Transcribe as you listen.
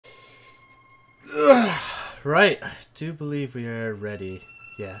Right, I do believe we are ready.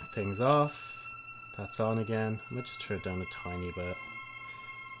 Yeah, things off. That's on again. I might just turn it down a tiny bit.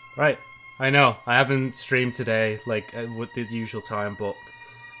 Right, I know I haven't streamed today like with the usual time, but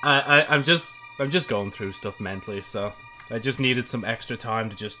I'm just going through stuff mentally, so I just needed some extra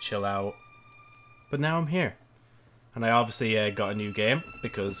time to just chill out. But now I'm here, and I obviously got a new game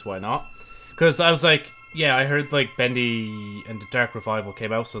because why not? Because I was like, yeah, I heard like Bendy and the Dark Revival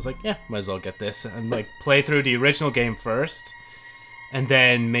came out, so I was like, yeah, might as well get this and like play through the original game first, and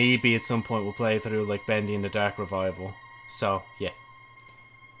then maybe at some point we'll play through like Bendy and the Dark Revival. So yeah,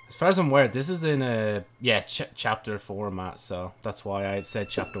 as far as I'm aware, this is in a chapter format, so that's why I said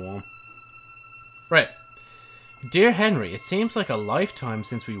chapter 1. Right. Dear Henry, it seems like a lifetime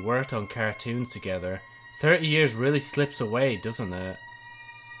since we worked on cartoons together. 30 years really slips away, doesn't it?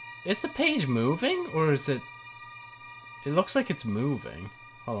 Is the page moving, or is it... It looks like it's moving.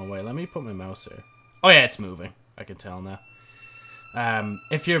 Hold on, wait, let me put my mouse here. Oh yeah, it's moving. I can tell now.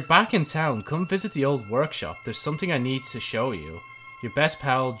 If you're back in town, come visit the old workshop. There's something I need to show you. Your best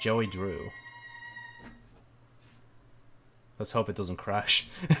pal, Joey Drew. Let's hope it doesn't crash.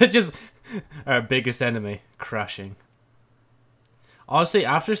 Just our biggest enemy, crashing. Honestly,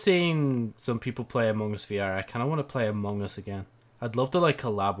 after seeing some people play Among Us VR, I kind of want to play Among Us again. I'd love to like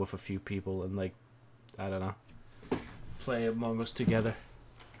collab with a few people and like, I don't know, play Among Us together.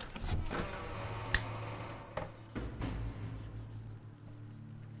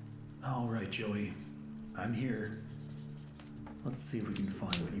 All right, Joey, I'm here. Let's see if we can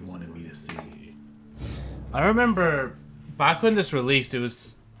find what you wanted me to see. I remember back when this released, it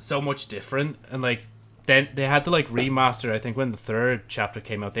was so much different, and like then they had to like remaster. I think when the 3rd chapter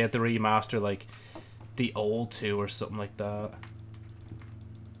came out, they had to remaster like the old 2 or something like that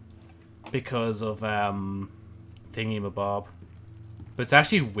because of thingamabob. But it's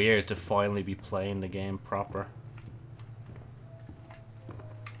actually weird to finally be playing the game proper.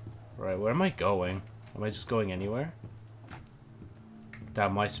 Right, where am I going? Am I just going anywhere?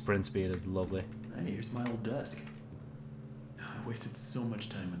 Damn, my sprint speed is lovely. Hey, here's my old desk. I wasted so much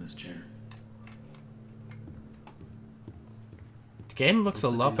time in this chair. The game looks a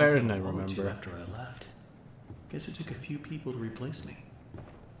lot better than I remember. After I left, guess it took a few people to replace me.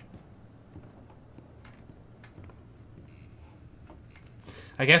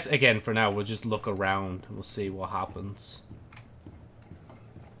 I guess again for now we'll just look around and we'll see what happens.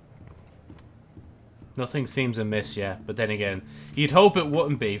 Nothing seems amiss yet, but then again, you'd hope it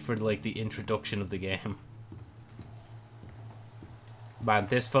wouldn't be for like the introduction of the game. Man,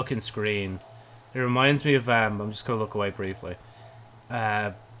 this fucking screen, it reminds me of I'm just gonna look away briefly.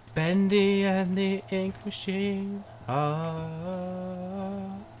 Bendy and the Ink Machine. And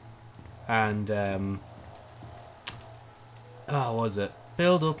oh, what was it?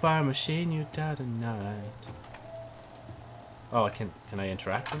 Build up our machine, you die tonight. Oh, can I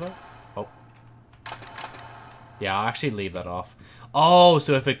interact with it? Oh. Yeah, I'll actually leave that off. Oh,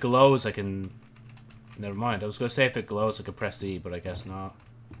 so if it glows, I can... Never mind, I was going to say if it glows, I could press E, but I guess not.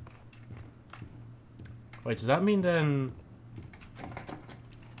 Wait, does that mean then...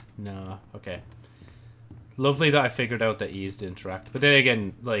 No, okay. Lovely that I figured out that E is to interact. But then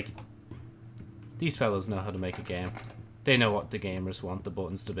again, like... These fellas know how to make a game. They know what the gamers want the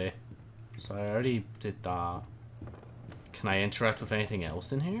buttons to be. So I already did that. Can I interact with anything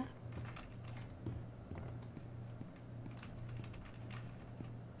else in here?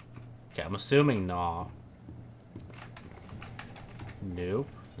 Okay, I'm assuming not. Nope,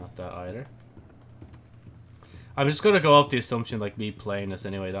 not that either. I'm just gonna go off the assumption, like me playing this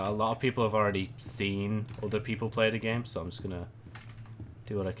anyway, that a lot of people have already seen other people play the game, so I'm just gonna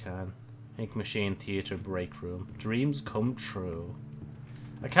do what I can. Ink Machine Theater Break Room. Dreams come true.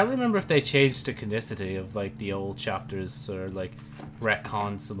 I can't remember if they changed the canonicity of like the old chapters or like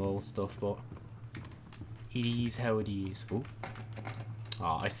retcon some old stuff, but it is how it is. Ooh.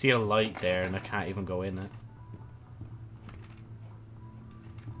 Oh, I see a light there and I can't even go in it.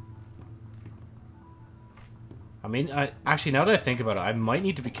 I mean, actually, now that I think about it, I might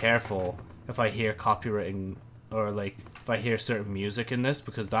need to be careful if I hear copywriting or like if I hear certain music in this,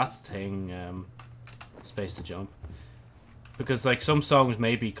 because that's the thing. Space to jump. Because like some songs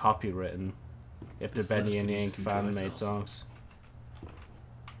may be copywritten if they're Bendy and the Ink fan-made songs.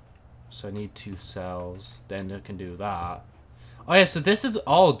 So I need 2 cells. Then I can do that. Oh yeah, so this is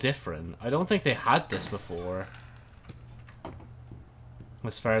all different. I don't think they had this before.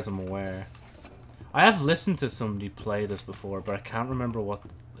 As far as I'm aware. I have listened to somebody play this before, but I can't remember what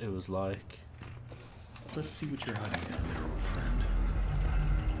it was like. Let's see what you're hiding down there, old friend.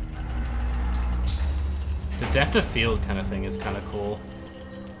 The depth of field kind of thing is kind of cool.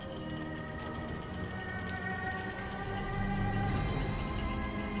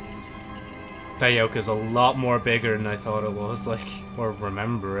 That yoke is a lot more bigger than I thought it was, like, or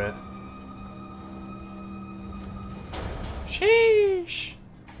remember it. Sheesh!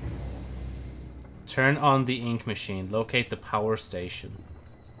 Turn on the ink machine. Locate the power station.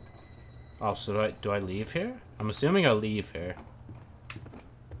 Oh, so do I leave here? I'm assuming I'll leave here.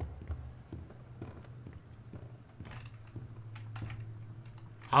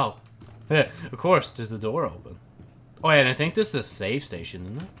 Oh. Yeah, of course, there's the door open. Oh, yeah, and I think this is a save station,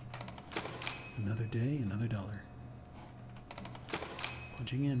 isn't it? Another day, another dollar.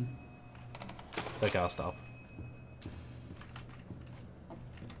 Punching in. Okay, I'll stop.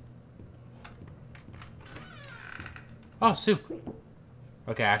 Oh, soup.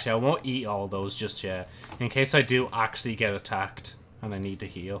 Okay, actually, I won't eat all those just yet. In case I do actually get attacked and I need to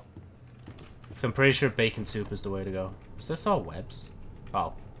heal. So I'm pretty sure bacon soup is the way to go. Is this all webs?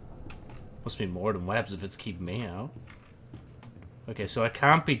 Oh. Must be more than webs if it's keeping me out. Okay, so I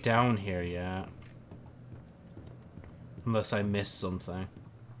can't be down here yet. Unless I missed something.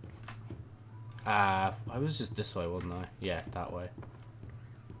 I was just this way, wasn't I? Yeah, that way.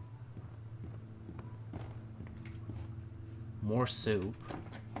 More soup.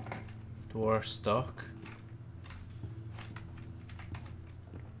 Door stuck.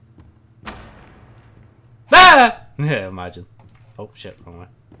 Ah! Yeah, imagine. Oh, shit, wrong way.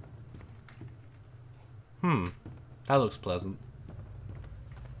 That looks pleasant.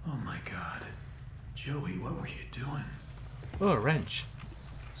 Oh my god. Joey, what were you doing? Oh, a wrench.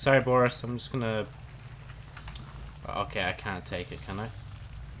 Sorry, Boris, I'm just gonna... Okay, I can't take it, can I?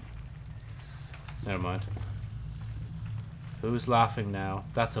 Never mind. Who's laughing now?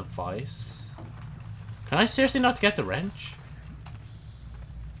 That's a vice. Can I seriously not get the wrench?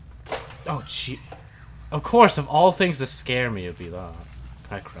 Oh, gee. Of course, of all things that scare me, it'd be that.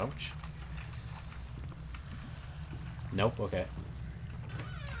 Can I crouch? Nope, okay.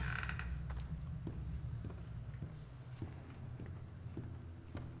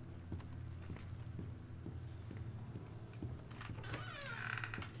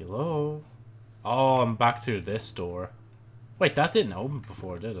 Hello? Oh, I'm back through this door. Wait, that didn't open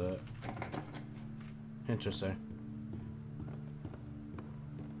before, did it? Interesting.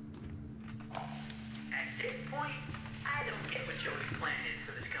 At this point, I don't get what Joey's plan is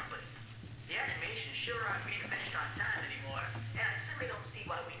for this company. The animations sure aren't being finished on time anymore, and I certainly don't see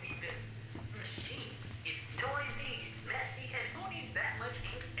why we need this machine. It's noisy, it's messy, and who needs that much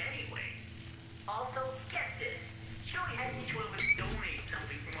ink anyway? Also, get this. Joey had each one of us donate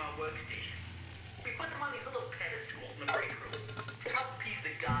something from our workstation. We put them on these little pedestals in the break room to help appease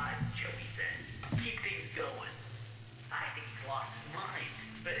the gods, Joey says. Keep things going. I think he's lost his mind.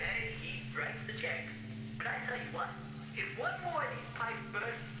 But hey, he writes the checks. But I tell you what, if one more of these pipes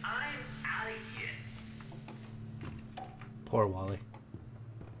burst, I'm out of here. Poor Wally.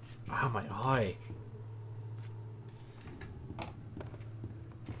 Ah, my eye.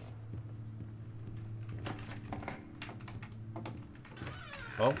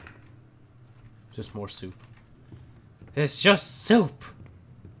 Oh. Just more soup. It's just soup!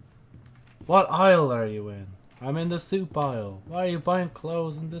 What aisle are you in? I'm in the soup aisle. Why are you buying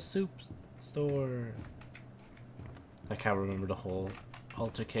clothes in the soup store? I can't remember the whole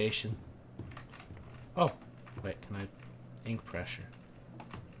altercation. Oh, wait, can I... ink pressure.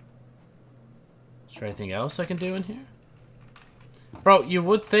 Is there anything else I can do in here? Bro, you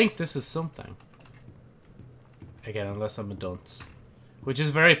would think this is something. Again, unless I'm a dunce. Which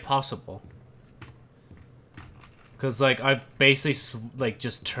is very possible. Because, like, I've basically, like,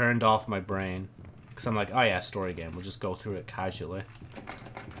 just turned off my brain. Because I'm like, oh yeah, story game. We'll just go through it casually.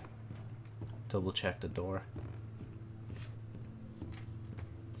 Double check the door.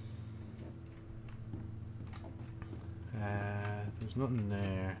 There's nothing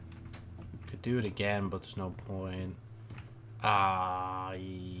there. Could do it again, but there's no point. I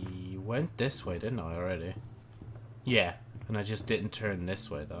went this way, didn't I, already? Yeah, and I just didn't turn this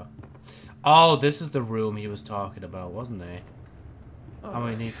way, though. Oh, this is the room he was talking about, wasn't he? Oh,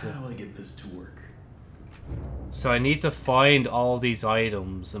 I need to... How do I get this to work? So I need to find all these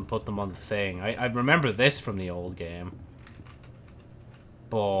items and put them on the thing. I remember this from the old game.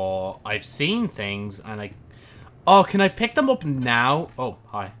 But I've seen things and I... Oh, can I pick them up now? Oh,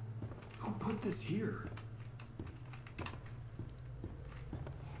 hi. Who put this here?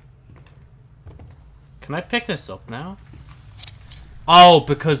 Can I pick this up now? Oh,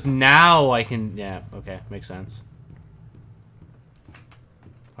 because now I can... Yeah, okay, makes sense.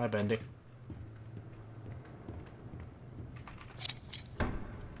 Hi, Bendy.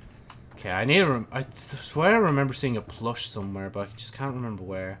 Okay, I need to... I swear I remember seeing a plush somewhere, but I just can't remember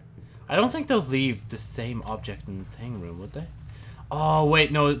where. I don't think they'll leave the same object in the thing room, would they? Oh,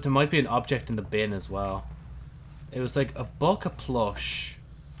 wait, no, there might be an object in the bin as well. It was like a book, a plush,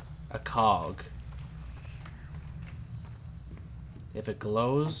 a cog. If it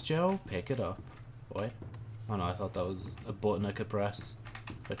glows, Joe, pick it up. Wait. Oh no, I thought that was a button I could press.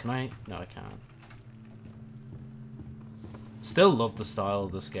 But can I? No, I can't. Still love the style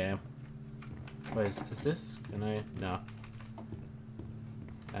of this game. Wait, is this? Can I? No.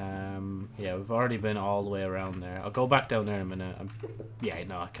 Yeah, we've already been all the way around there. I'll go back down there in a minute. Yeah,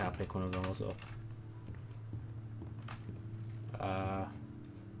 no, I can't pick one of those up.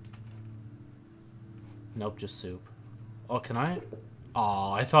 Nope, just soup. Oh, can I?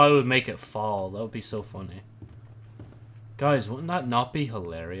 Oh, I thought it would make it fall. That would be so funny. Guys, wouldn't that not be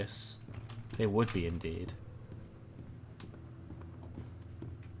hilarious? It would be indeed.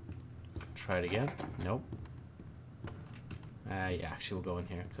 Try it again. Nope. Yeah, actually we'll go in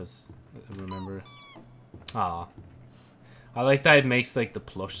here, because I remember... Aw. I like that it makes, like, the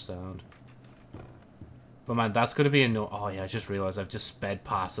plush sound. But man, that's gonna be a no... Oh yeah, I just realized I've just sped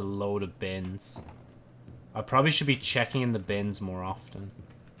past a load of bins. I probably should be checking in the bins more often.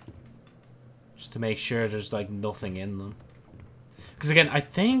 Just to make sure there's, like, nothing in them. Because again, I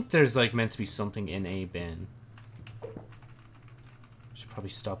think there's, like, meant to be something in a bin. Should probably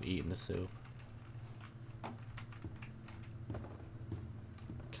stop eating the soup.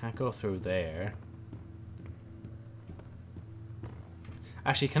 Can't go through there.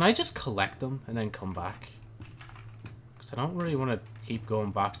 Actually, can I just collect them and then come back? Because I don't really want to keep going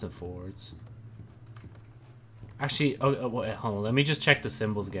backwards and forwards. Actually, wait, hold on. Let me just check the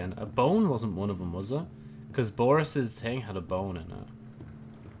symbols again. A bone wasn't one of them, was it? Because Boris's thing had a bone in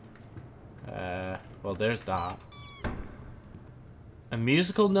it. Well, there's that. A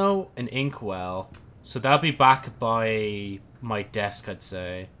musical note, an inkwell. So that'll be back by my desk, I'd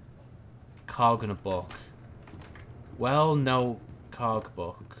say. Cog and a book. Well, no cog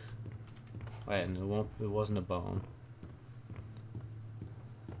book. Wait, no, it wasn't a bone.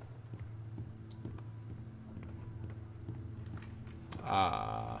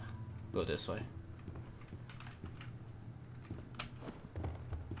 Go this way.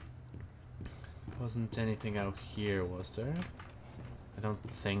 Wasn't anything out here, was there? I don't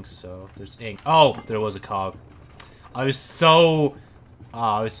think so. There's ink. Oh, there was a cog. I was so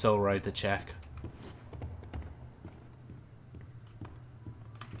right to check.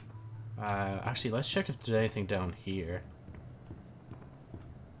 Actually, let's check if there's anything down here.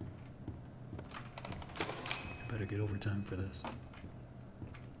 I better get overtime for this.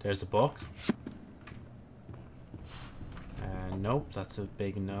 There's a book. Nope, that's a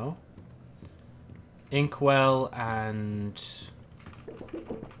big no. Inkwell and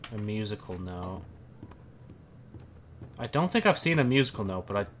a musical note. I don't think I've seen a musical note,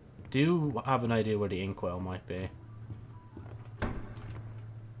 but I do have an idea where the inkwell might be.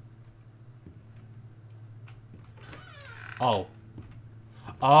 Oh.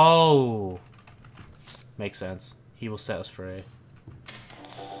 Oh! Makes sense. He will set us free.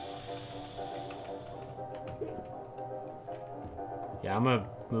 Yeah, I'm gonna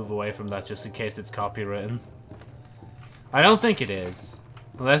move away from that just in case it's copywritten. I don't think it is.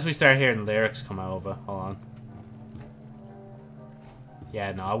 Unless we start hearing lyrics come over. Hold on.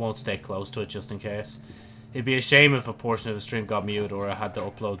 Yeah, no, I won't stay close to it just in case. It'd be a shame if a portion of the stream got muted or I had to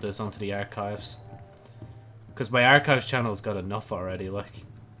upload this onto the archives. Because my archives channel's got enough already, like.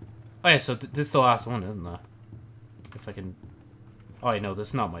 Oh yeah, so this is the last one, isn't it? If I can... Oh, no, this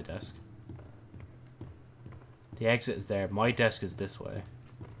is not my desk. The exit is there. My desk is this way.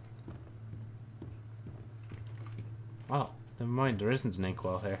 Oh, never mind. There isn't an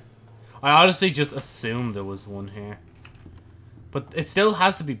inkwell here. I honestly just assumed there was one here. But it still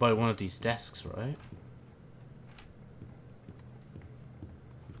has to be by one of these desks, right?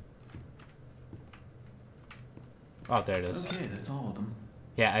 Oh, there it is. Okay, that's all of them.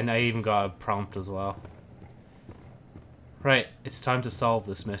 Yeah, and I even got a prompt as well. Right, it's time to solve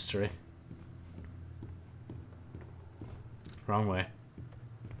this mystery. Wrong way.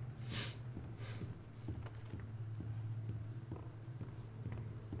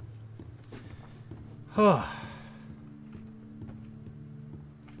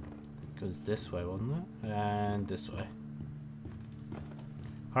 Goes this way, wasn't it? And this way.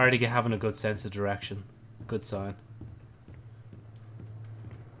 Already having a good sense of direction. Good sign.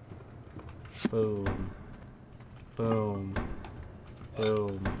 Boom. Boom.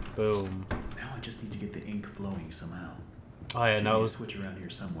 Boom. Boom. Now I just need to get the ink flowing somehow. Oh yeah, no. Switch around here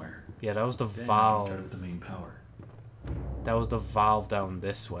somewhere. Yeah, that was the Then valve. I can start with the main power. That was the valve down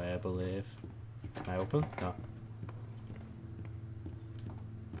this way, I believe. Can I open? No.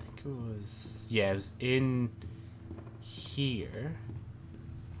 I think it was... Yeah, it was in here.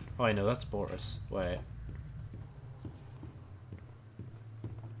 Oh, I know, that's Boris. Wait.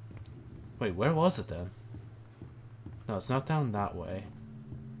 Wait, where was it then? No, it's not down that way.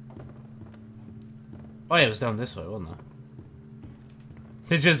 Oh yeah, it was down this way, wasn't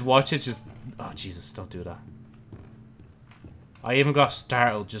it? Just watch it, just... Oh, Jesus, don't do that. I even got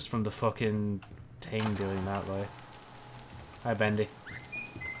startled just from the fucking thing doing that, like. Hi, Bendy.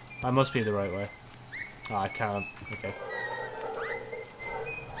 I must be the right way. Oh, I can't. Okay.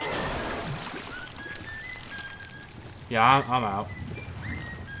 Yeah, I'm out.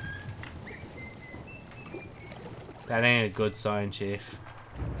 That ain't a good sign, Chief.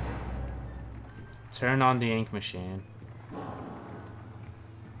 Turn on the ink machine.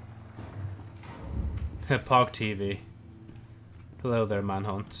 Pog TV. Hello there,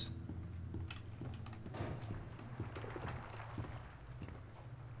 Manhunt.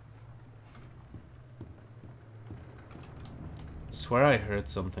 Swear I heard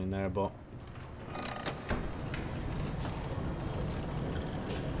something there, but...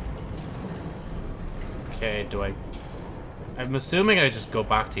 Okay, do I... I'm assuming I just go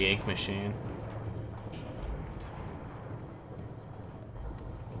back to the ink machine.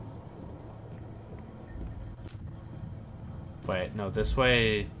 Wait, no, this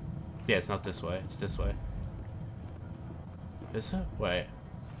way... Yeah, it's not this way, it's this way. Is it? Wait.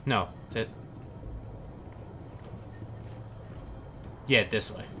 No, it... Yeah,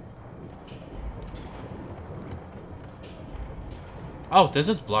 this way. Oh, this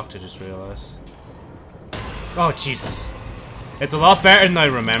is blocked, I just realized. Oh, Jesus. It's a lot better than I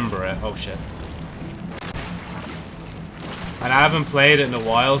remember it. Oh, shit. And I haven't played it in a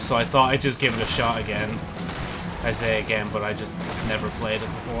while, so I thought I'd just give it a shot again. I say again, but I just never played it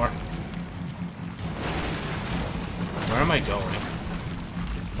before. Where am I going?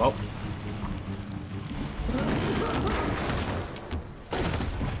 Oh.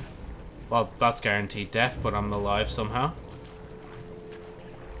 Well, that's guaranteed death, but I'm alive somehow.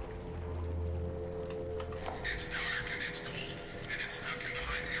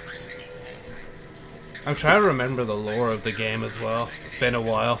 I'm trying to remember the lore of the game as well. It's been a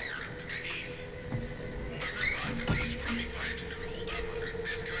while.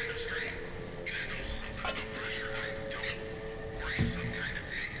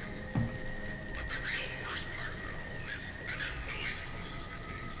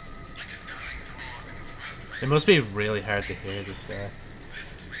 It must be really hard to hear this guy.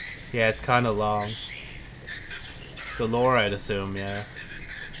 Yeah, it's kind of long. The lore, I'd assume, yeah.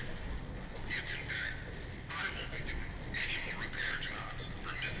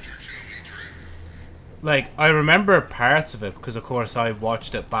 Like, I remember parts of it because, of course, I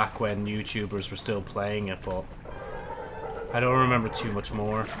watched it back when YouTubers were still playing it, but I don't remember too much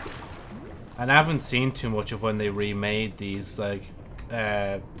more. And I haven't seen too much of when they remade these, like,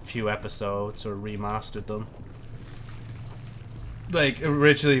 few episodes or remastered them. Like,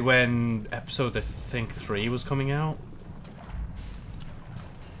 originally when episode, I think, 3 was coming out.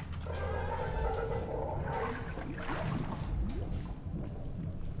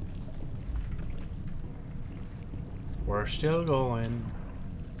 We're still going.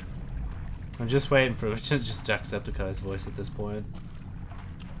 I'm just waiting for just Jacksepticeye's voice at this point.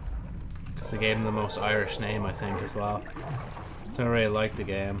 Because they gave him the most Irish name, I think, as well. Don't really like the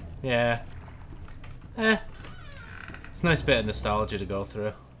game. Yeah. It's a nice bit of nostalgia to go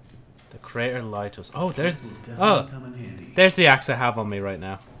through. The crater light us. Oh, there's... Oh! There's the axe I have on me right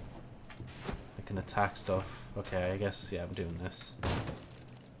now. I can attack stuff. Okay, I guess, yeah, I'm doing this.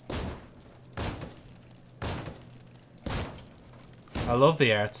 I love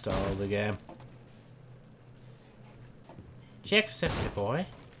the art style of the game. Jacksepticeye.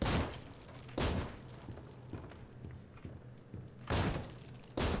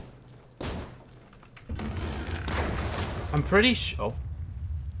 I'm pretty sure.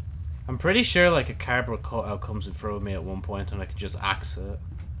 I'm pretty sure like a cardboard cutout comes in front of me at one point, and I can just axe it.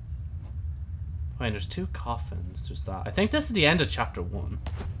 Oh, and there's 2 coffins. There's that. I think this is the end of chapter 1.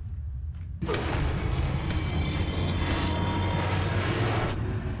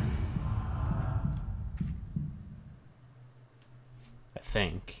 I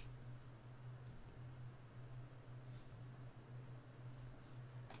think.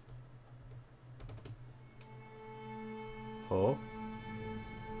 Oh.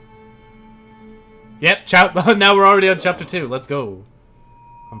 Yep, now we're already on chapter 2. Let's go.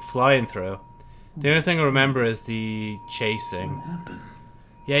 I'm flying through. The only thing I remember is the chasing. What happened?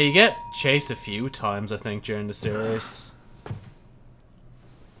 Yeah, you get chased a few times, I think, during the series.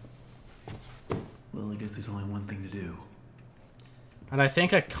 Well, I guess there's only one thing to do. And I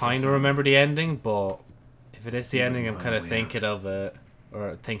think I kind of remember the ending, but If it is the ending I'm kind of thinking of it,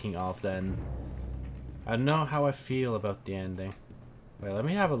 or thinking of, then I don't know how I feel about the ending. Wait, let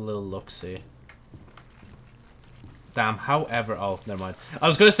me have a little look-see. Damn, however... Oh, never mind. I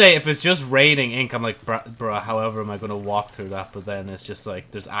was gonna say, if it's just raining ink, I'm like, bruh, however am I gonna walk through that? But then it's just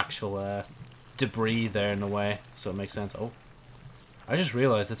like, there's actual debris there in the way, so it makes sense. Oh. I just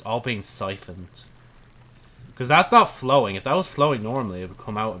realized it's all being siphoned. Because that's not flowing. If that was flowing normally, it would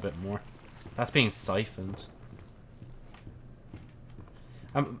come out a bit more. That's being siphoned.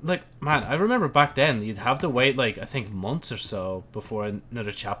 Like, man, I remember back then, you'd have to wait, like, I think months or so before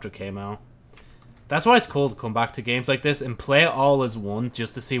another chapter came out. That's why it's cool to come back to games like this and play it all as one,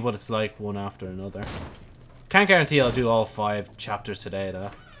 just to see what it's like one after another. Can't guarantee I'll do all 5 chapters today,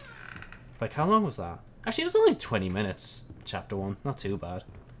 though. Like, how long was that? Actually, it was only 20 minutes, chapter 1. Not too bad.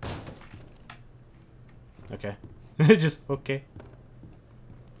 Okay. Just, okay.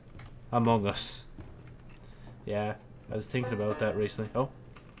 Among Us. Yeah, I was thinking about that recently. Oh.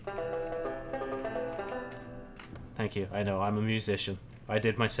 Thank you. I know, I'm a musician. I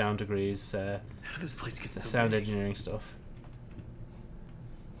did my sound degrees, How did this place get so sound big? engineering stuff.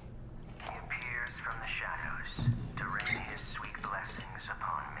 He appears from the shadows to rain his sweet blessings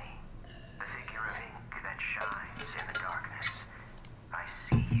upon me. The figure of ink that shines in the darkness. I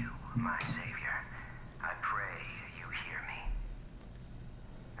see you, my savior. I pray you hear me.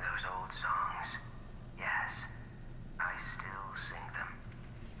 Those old songs, yes, I still sing them.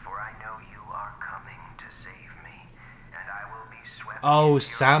 For I know you are coming to save me, and I will be swept. Oh,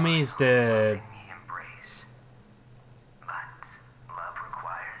 Sammy's the... Embrace. But love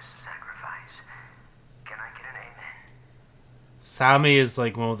requires sacrifice. Can I get an amen? Sammy is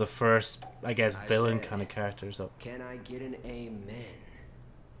like one of the first, I guess, villain said, kind of characters. Oh. Can I get an amen?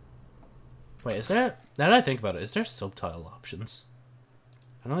 Wait, is there... Now that I think about it, is there subtitle options?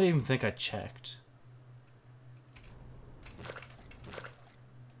 I don't even think I checked.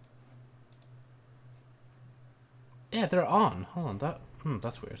 Yeah, they're on. Hold on,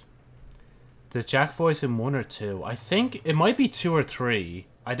 that's weird. The Jack voice in 1 or 2? I think it might be 2 or 3.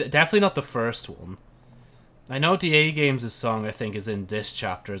 Definitely not the first one. I know DA Games' song, I think, is in this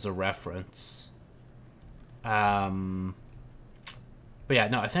chapter as a reference. But yeah,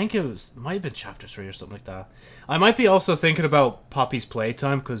 no, I think might have been chapter 3 or something like that. I might be also thinking about Poppy's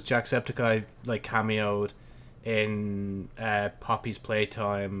Playtime, because Jacksepticeye, like, cameoed in Poppy's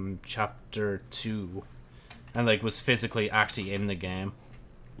Playtime chapter 2. And, like, was physically actually in the game.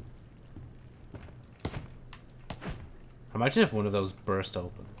 Imagine if one of those burst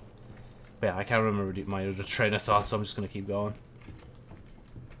open. But yeah, I can't remember my other train of thought, so I'm just gonna keep going.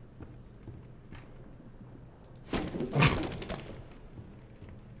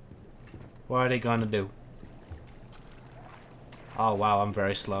 What are they gonna do? Oh wow, I'm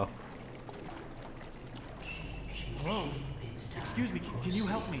very slow. Hello? Excuse me, can you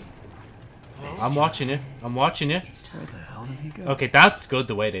help me? I'm watching you. I'm watching you. Where the hell did he go? Okay, that's good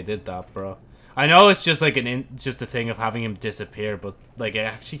the way they did that, bro. I know it's just like just a thing of having him disappear, but like it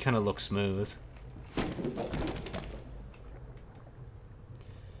actually kind of looks smooth.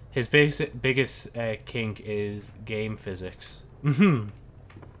 His biggest kink is game physics. Need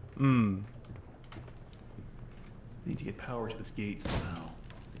to get power to this gate somehow.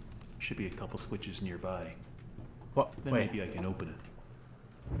 Should be a couple switches nearby. What? Then Wait. maybe I can open it.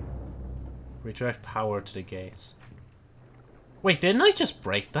 Redirect power to the gates. Wait, didn't I just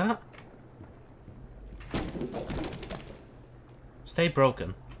break that? Stay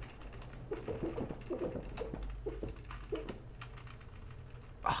broken.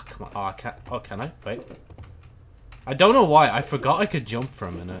 Oh, come on. Oh, I can't. Oh, can I? Wait. I don't know why. I forgot I could jump for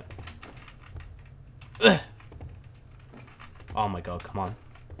a minute. Ugh. Oh my god, come on.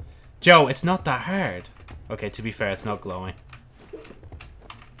 Joe, it's not that hard. Okay, to be fair, it's not glowing.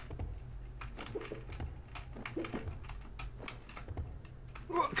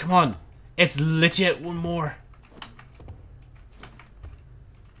 Come on. It's legit one more.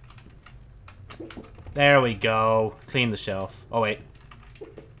 There we go. Clean the shelf. Oh, wait.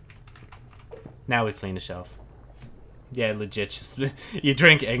 Now we clean the shelf. Yeah, legit. Just you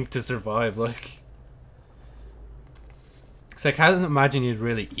drink ink to survive, like. Because I can't imagine you'd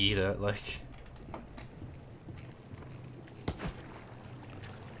really eat it, like.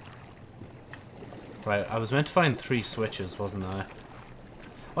 Right, I was meant to find 3 switches, wasn't I?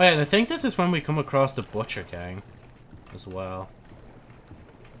 Oh yeah, and I think this is when we come across the Butcher Gang as well.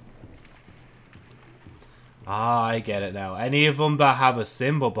 Ah, I get it now. Any of them that have a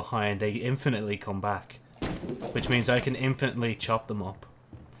symbol behind, they infinitely come back. Which means I can infinitely chop them up.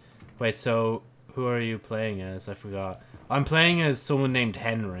 Wait, so who are you playing as? I forgot. I'm playing as someone named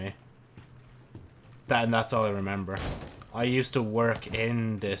Henry. And that's all I remember. I used to work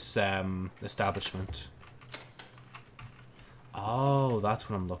in this establishment. Oh, that's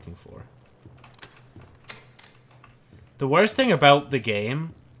what I'm looking for. The worst thing about the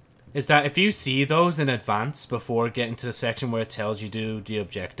game is that if you see those in advance before getting to the section where it tells you to do the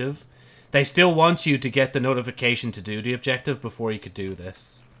objective, they still want you to get the notification to do the objective before you could do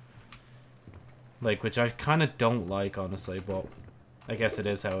this. Like, which I kind of don't like, honestly, but I guess it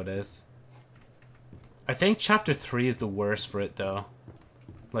is how it is. I think Chapter 3 is the worst for it, though.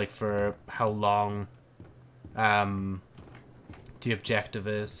 Like, for how long the objective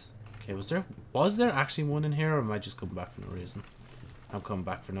is. Okay, was there actually one in here, or am I just coming back for no reason? I'm coming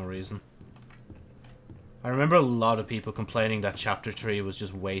back for no reason. I remember a lot of people complaining that Chapter 3 was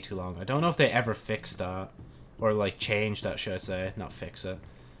just way too long. I don't know if they ever fixed that. Or, like, changed that, should I say. Not fix it.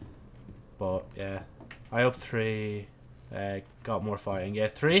 But, yeah. I hope 3 got more fighting. Yeah,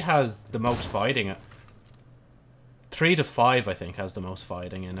 3 has the most fighting. 3 to 5, I think, has the most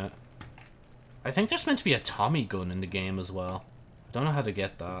fighting in it. I think there's meant to be a Tommy gun in the game as well. I don't know how to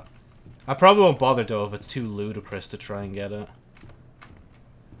get that. I probably won't bother, though, if it's too ludicrous to try and get it.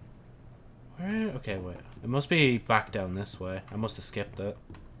 Where? Okay, wait. It must be back down this way. I must have skipped it.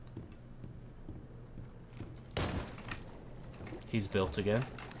 He's built again.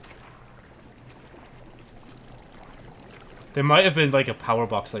 There might have been, like, a power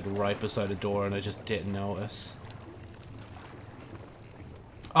box, like, right beside the door, and I just didn't notice.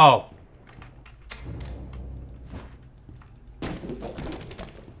 Oh!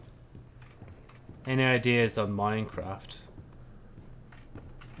 Any ideas on Minecraft?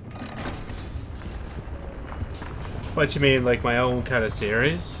 What you mean, like my own kind of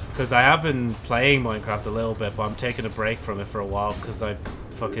series? Because I have been playing Minecraft a little bit, but I'm taking a break from it for a while because I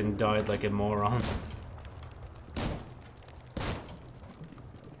fucking died like a moron.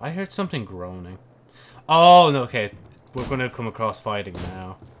 I heard something groaning. Oh, no, okay. We're going to come across fighting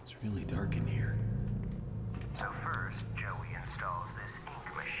now. It's really dark in here. So first, Joey installs this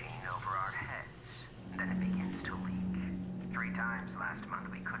ink machine over our heads. Then it begins to leak. 3 times last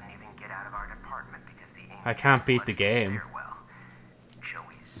month we couldn't even get out of our department because the ink... I can't beat the game. Well,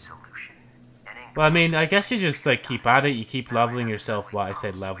 Joey's solution. Well, I mean, I guess you just, like, keep at it. You keep leveling yourself. Well, I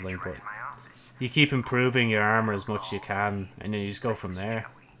said leveling, but... You keep improving your armor as much as you can, and then you just go from there.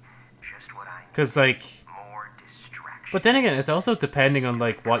 Because, like... But then again, it's also depending on,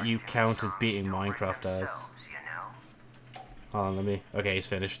 like, what you count as beating Minecraft as. Hold on, let me... Okay, he's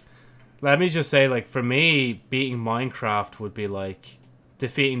finished. Let me just say, like, for me, beating Minecraft would be, like,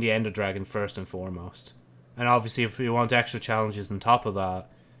 defeating the Ender Dragon first and foremost. And obviously, if you want extra challenges on top of that,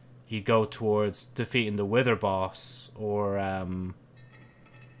 you go towards defeating the Wither boss, or,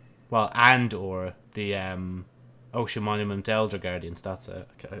 well, or the, Ocean Monument Elder Guardians, that's it.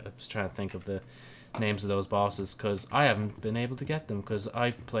 I was trying to think of the names of those bosses, because I haven't been able to get them, because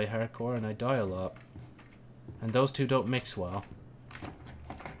I play hardcore and I die a lot. And those two don't mix well.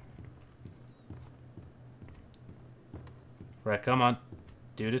 Right, come on.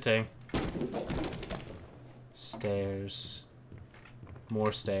 Do the thing. Stairs.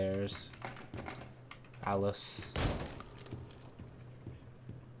 More stairs. Alice.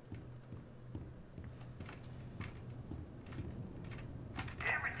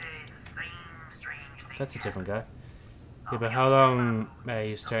 That's a different guy. Yeah, but how long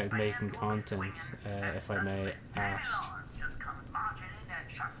you started making content, if I may ask?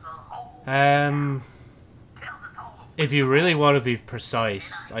 If you really want to be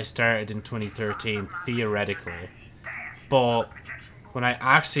precise, I started in 2013, theoretically. But when I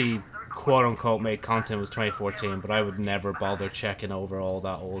actually, quote-unquote, made content was 2014, but I would never bother checking over all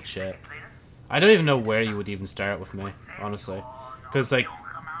that old shit. I don't even know where you would even start with me, honestly. Because, like,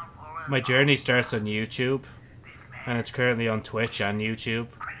 my journey starts on YouTube, and it's currently on Twitch and YouTube,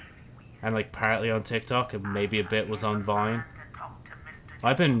 and like partly on TikTok, and maybe a bit was on Vine.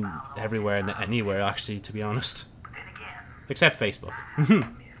 I've been everywhere and anywhere, actually, to be honest. Except Facebook.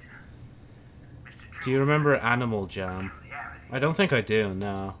 Do you remember Animal Jam? I don't think I do,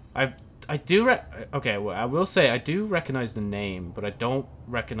 no. I do okay, well, I will say I do recognize the name, but I don't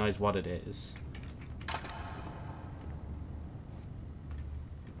recognize what it is.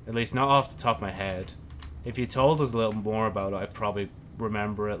 At least not off the top of my head. If you told us a little more about it, I'd probably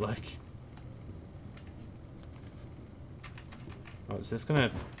remember it, like... Oh, is this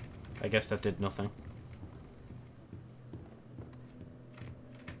gonna... I guess that did nothing.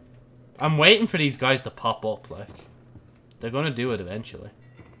 I'm waiting for these guys to pop up, like. They're gonna do it eventually.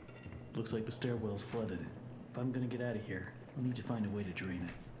 Looks like the stairwell's flooded. If I'm gonna get out of here, I'll need to find a way to drain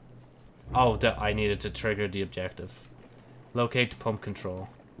it. Oh, I needed to trigger the objective. Locate pump control.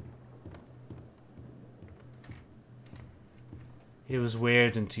 It was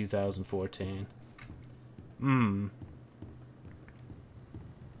weird in 2014. Oh.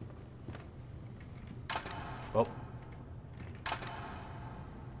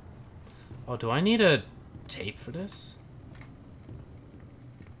 Oh, do I need a tape for this?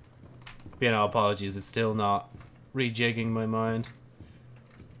 You know, apologies, it's still not rejigging my mind.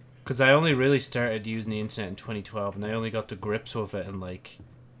 Because I only really started using the internet in 2012, and I only got to grips with it in, like,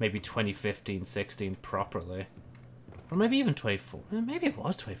 maybe 2015, 16 properly. Or maybe even 2014. Maybe it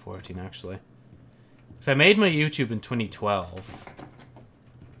was 2014, actually. Because I made my YouTube in 2012.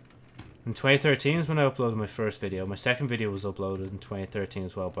 In 2013 is when I uploaded my first video. My second video was uploaded in 2013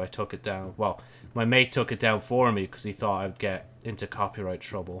 as well, but I took it down. Well, my mate took it down for me because he thought I'd get into copyright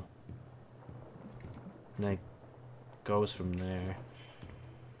trouble. And it goes from there.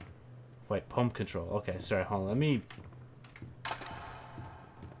 Wait, pump control. Okay, sorry, hold on. Let me...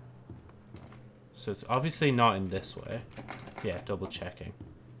 So it's obviously not in this way. Yeah, double checking.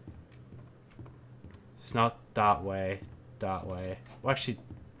 It's not that way. That way. Well, actually...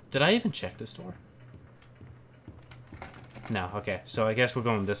 Did I even check this door? No, okay. So I guess we're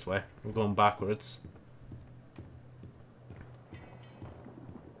going this way. We're going backwards.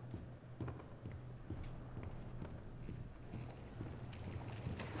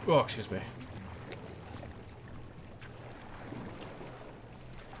 Oh, excuse me.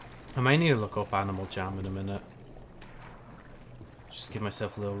 I might need to look up Animal Jam in a minute. Just give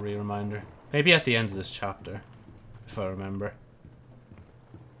myself a little re-reminder. Maybe at the end of this chapter, if I remember.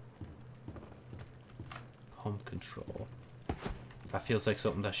 Pump control. That feels like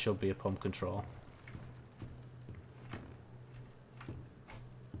something that should be a pump control.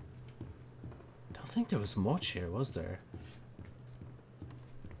 Don't think there was much here, was there?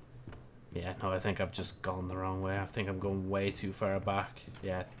 Yeah, no, I think I've just gone the wrong way. I think I'm going way too far back.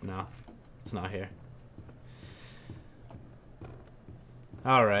 Yeah, no, it's not here.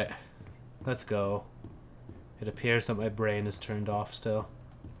 Alright, let's go. It appears that my brain is turned off still.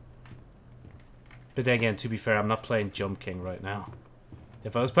 But then again, to be fair, I'm not playing Jump King right now.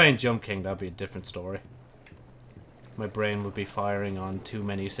 If I was playing Jump King, that'd be a different story. My brain would be firing on too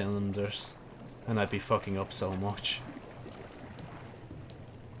many cylinders, and I'd be fucking up so much.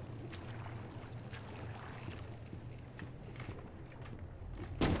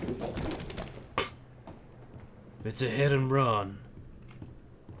 It's a hit and run.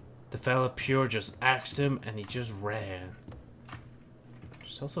 The fella pure just axed him, and he just ran.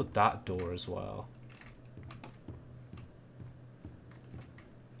 There's also that door as well.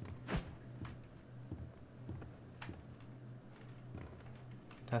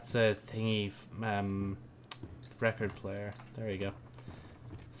 That's a thingy, record player. There you go.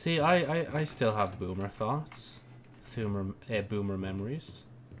 See, I still have boomer thoughts. Boomer memories.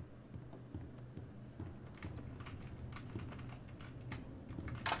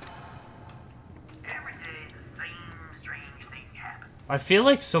 I feel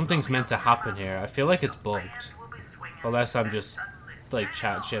like something's meant to happen here. I feel like it's bugged. Unless I'm just, like,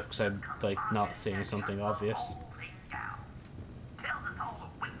 chat shit because I'm, like, not seeing something obvious.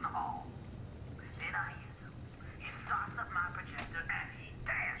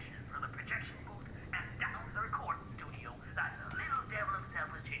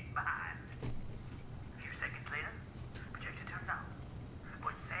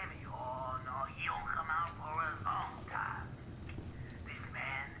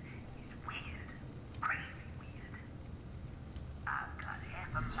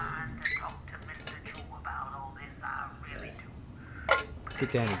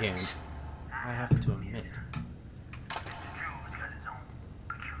 But then again, I have to admit.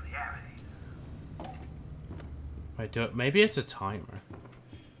 Maybe it's a timer.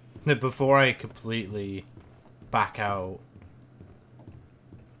 Before I completely back out.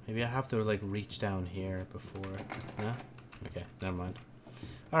 Maybe I have to, like, reach down here before. No? Okay, never mind.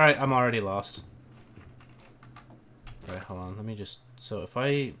 Alright, I'm already lost. Alright, hold on. Let me just... So if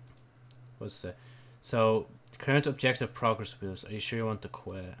I... What's it? So... Current objective progress boost. Are you sure you want to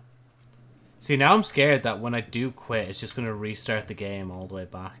quit? See, now I'm scared that when I do quit, it's just going to restart the game all the way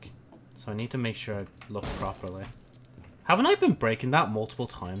back. So I need to make sure I look properly. Haven't I been breaking that multiple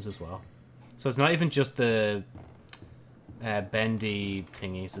times as well? So it's not even just the bendy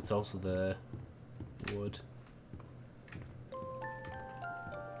thingies, it's also the wood.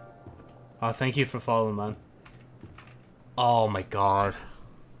 Oh, thank you for following, man. Oh my god.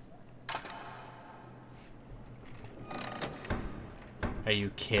 Are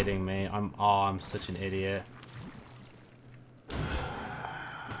you kidding me? I'm such an idiot.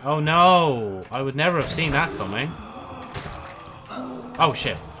 Oh no! I would never have seen that coming. Oh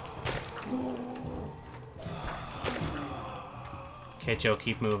shit. Okay, Joe,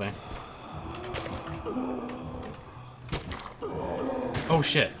 keep moving. Oh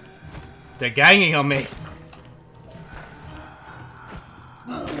shit. They're ganging on me.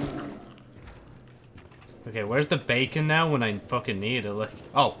 Okay, where's the bacon now when I fucking need it? Like,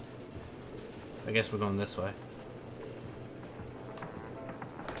 oh. I guess we're going this way.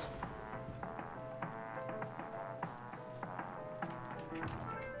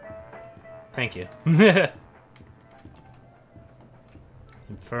 Thank you.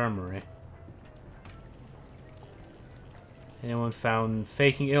 Infirmary. Anyone found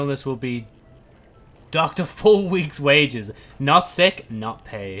faking illness will be docked a full week's wages. Not sick, not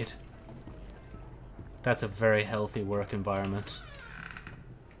paid. That's a very healthy work environment.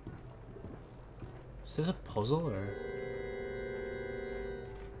 Is this a puzzle or?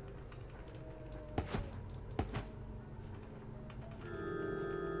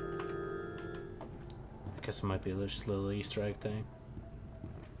 I guess it might be a little Easter egg thing.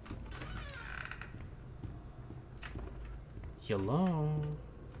 Hello.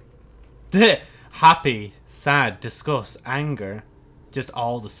 Happy, sad, disgust, anger. Just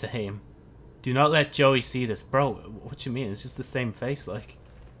all the same. Do not let Joey see this. Bro, what you mean? It's just the same face, like.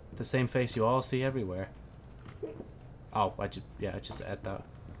 The same face you all see everywhere. Oh, I just ate that.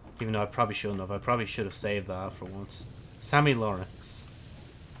 Even though I probably shouldn't have. I probably should have saved that for once. Sammy Lawrence.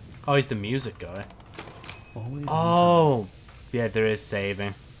 Oh, he's the music guy. Always Oh, yeah, there is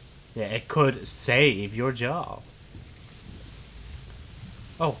saving. Yeah, it could save your job.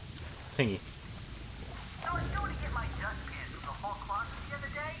 Oh, thingy. So I was going to get my dustpan from the hall closet the other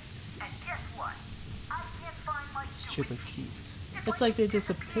day, and guess what? I can't find my Stupid keys. It's like they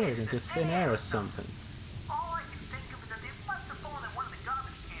disappeared into thin air or something. All I can think of is that they must have fallen in one of the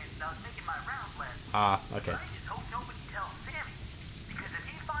garbage cans when I was making my rounds last week. Ah, okay. I just hope nobody tells Sammy, because if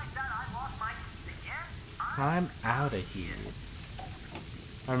he finds out I lost my keys again, I'm out of here.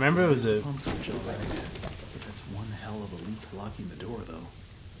 I remember it was a... pump switch all right. But that's one hell of a leak blocking the door, though.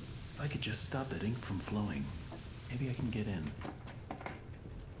 If I could just stop that ink from flowing, maybe I can get in.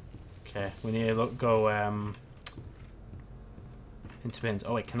 Okay, we need to go, into bins.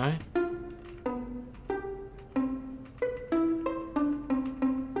 Oh, wait, can I?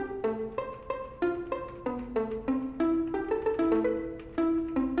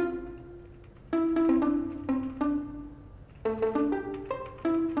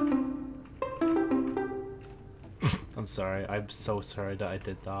 I'm sorry. I'm so sorry that I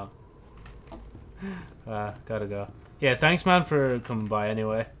did that. Gotta go. Yeah, thanks, man, for coming by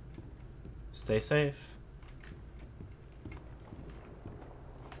anyway. Stay safe.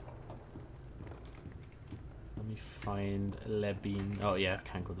 Let me find Lebin. Oh, yeah,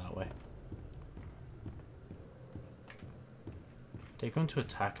 can't go that way. They're going to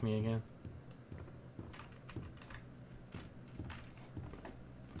attack me again.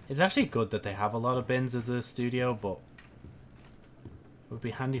 It's actually good that they have a lot of bins as a studio, but it would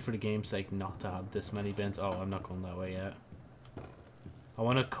be handy for the game's sake not to have this many bins. Oh, I'm not going that way yet. I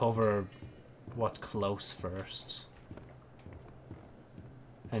want to cover what's close first.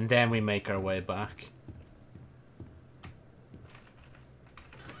 And then we make our way back.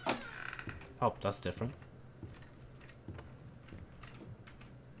 Oh, that's different.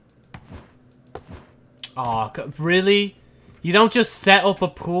 Oh, really? You don't just set up a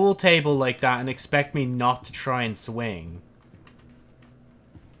pool table like that and expect me not to try and swing.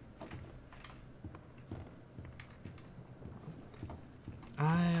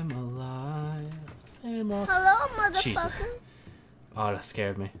 I am alive. Hello, motherfucker. Jesus. Oh, that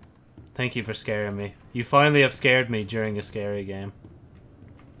scared me. Thank you for scaring me. You finally have scared me during a scary game.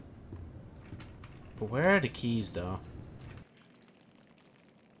 But where are the keys, though?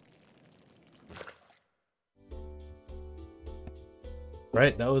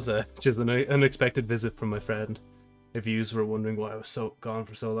 Right, that was just an unexpected visit from my friend. If yous were wondering why I was gone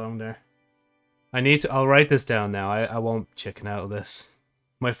for so long there. I'll write this down now. I won't chicken out of this.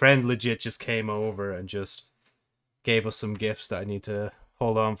 My friend legit just came over and just gave us some gifts that I need to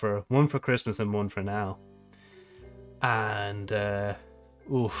hold on for. One for Christmas and one for now. And,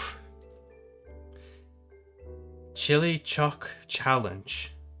 oof. Chili Choc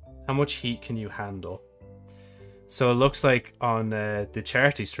Challenge. How much heat can you handle? So it looks like on the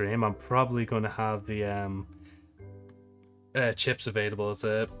charity stream, I'm probably going to have the chips available as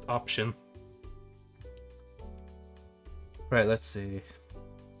an option. Right, let's see.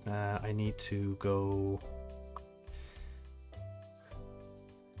 I need to go...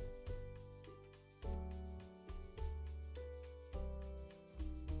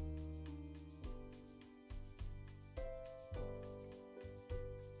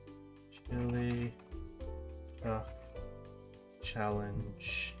 Chili Choc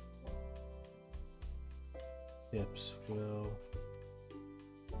challenge. Tips will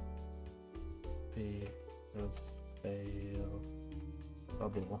be available.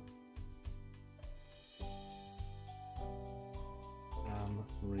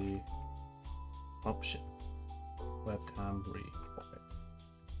 Option. Webcam required.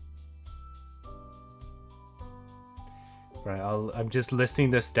 Right, I'm just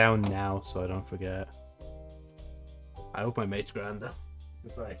listing this down now so I don't forget. I hope my mate's grand though.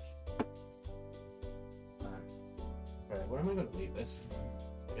 It's like, right, where am I gonna leave this?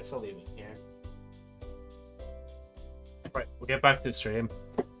 I guess I'll leave it here. Right, we'll get back to the stream,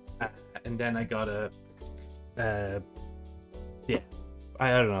 and then I gotta, yeah. I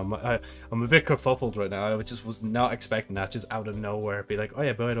don't know. I'm a bit kerfuffled right now. I just was not expecting that just out of nowhere. Be like, oh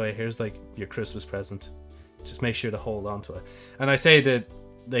yeah, by the way, here's like your Christmas present. Just make sure to hold on to it. And I say that,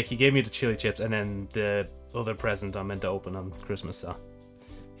 like, he gave me the chili chips, and then the other present I'm meant to open on Christmas. So,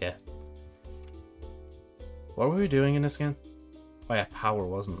 yeah. What were we doing in this again? Oh yeah, power,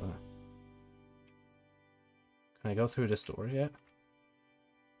 wasn't there? Can I go through this door yet?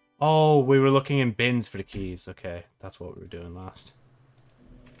 Oh, we were looking in bins for the keys. Okay, that's what we were doing last.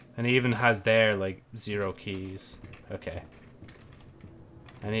 And he even has there, like, 0 keys. Okay.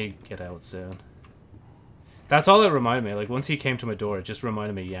 I need to get out soon. That's all it reminded me. Like, once he came to my door, it just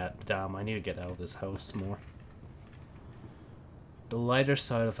reminded me, yeah, damn, I need to get out of this house more. The lighter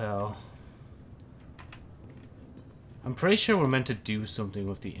side of hell. I'm pretty sure we're meant to do something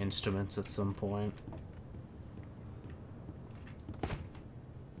with the instruments at some point.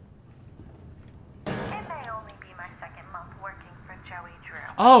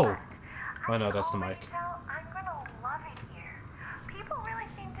 Oh! Oh no, that's the mic. I'm gonna love it here. People really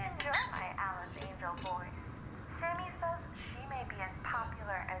seem to enjoy my Alice Angel voice. Sammy says she may be as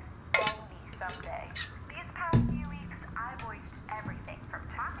popular as Bendy someday. These past few weeks, I voiced everything from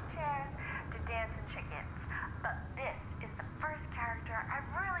talking chairs to dancing chickens. But this is the first character I've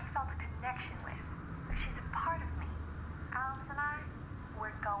really felt a connection with. She's a part of me. Alice and I,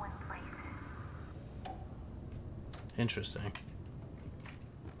 we're going places. Interesting.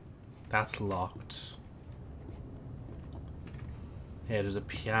 That's locked. Yeah, there's a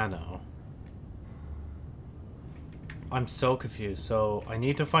piano. I'm so confused. So I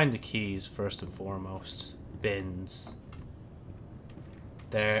need to find the keys first and foremost. Bins.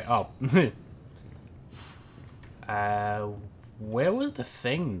 There. Oh. Where was the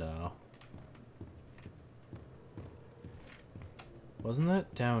thing though? Wasn't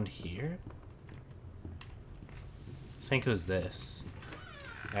it down here? I think it was this.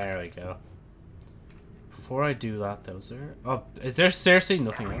 There we go. Before I do that, though, is there seriously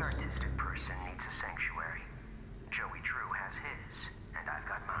nothing else? Every artistic person needs a sanctuary. Joey Drew has his, and I've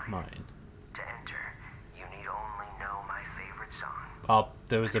got mine. To enter, you need only know my favorite song. Oh,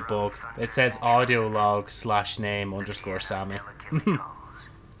 there was a bug. It says audio log /name _ Sammy. The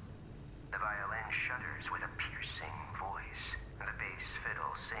violin shudders with a piercing voice. The bass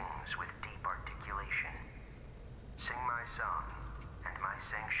fiddle sings with deep articulation. Sing my song, and my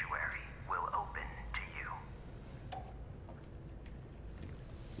sanctuary will open to you.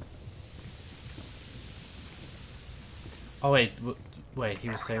 Oh wait, wait, he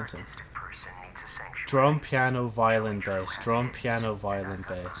was saying something. Drum, piano, violin, bass. Drum, piano, violin,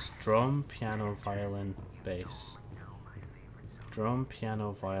 bass. Drum, piano, violin, bass. Drum,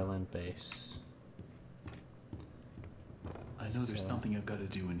 piano, violin, bass. I know there's something I've got to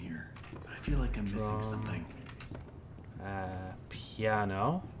do in here, but I feel like I'm missing something.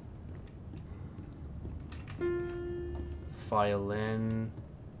 Piano. Violin.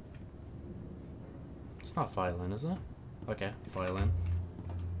 It's not violin, is it? Okay, violin.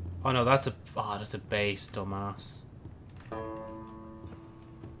 Oh no, that's a bass, dumbass.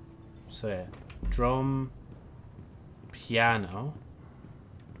 So yeah, drum, piano.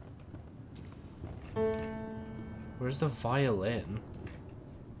 Where's the violin?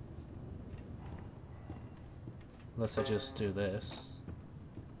 Unless I just do this.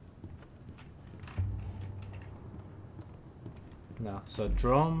 No, so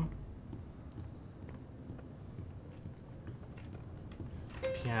drum,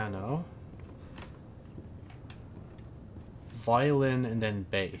 piano, violin, and then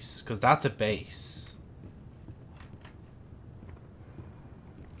bass, because that's a bass.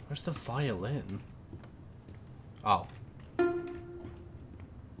 Where's the violin? Oh.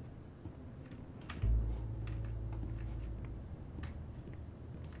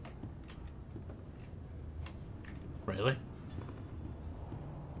 Really?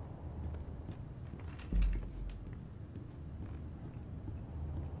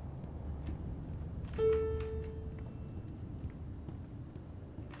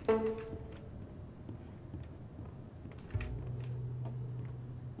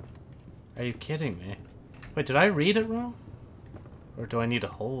 Are you kidding me? Wait, did I read it wrong? Or do I need to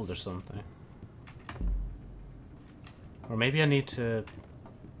hold or something? Or maybe I need to...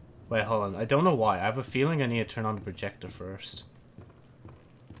 Wait, hold on. I don't know why. I have a feeling I need to turn on the projector first.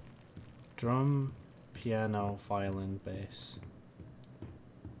 Drum, piano, violin, bass.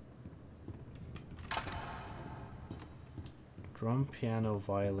 Drum, piano,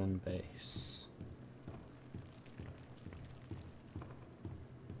 violin, bass.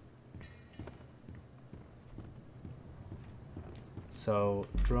 So,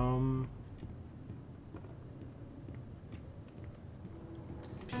 drum,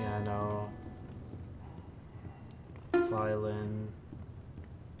 piano, violin,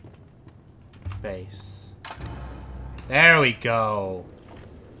 bass. There we go.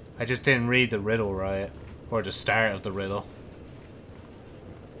 I just didn't read the riddle right. Or the start of the riddle.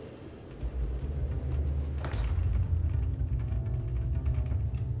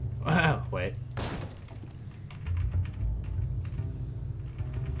 Wait.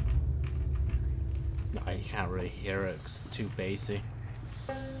 No, you can't really hear it because it's too bassy.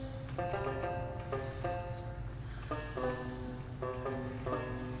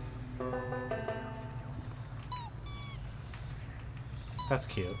 That's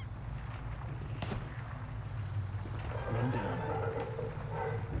cute. Run down.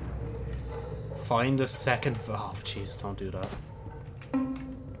 Find the second... Oh, jeez, don't do that.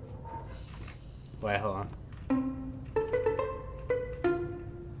 Wait, hold on.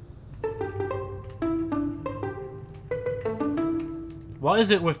 What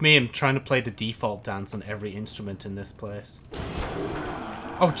is it with me? I'm trying to play the default dance on every instrument in this place.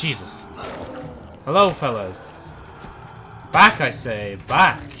 Oh, Jesus. Hello, fellas. Back, I say.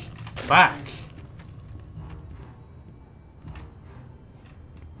 Back. Back.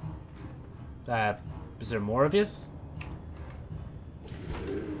 Is there more of yous?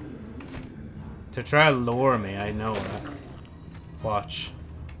 To try to lure me, I know that. Watch.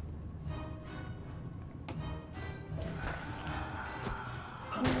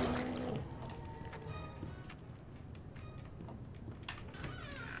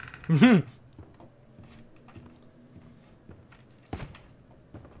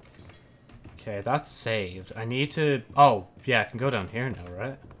 Okay, that's saved. I need to... Oh, yeah, I can go down here now,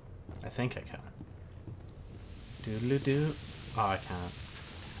 right? I think I can. Doodle-doo. Oh, I can't.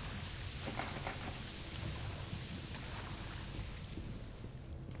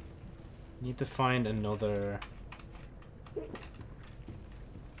 Need to find another...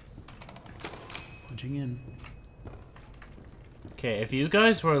 Punching in. Okay, if you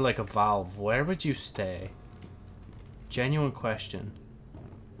guys were like a valve, where would you stay? Genuine question.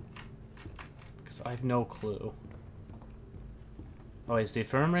 Because I have no clue. Oh, is the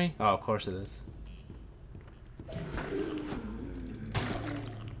infirmary? Oh, of course it is.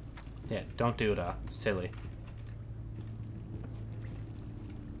 Yeah, don't do that. Silly.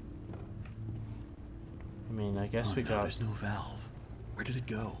 I mean, I guess we no, got... there's no valve. Where did it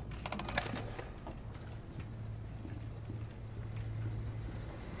go?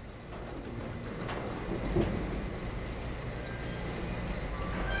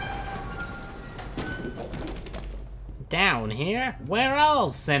 Down here? We're all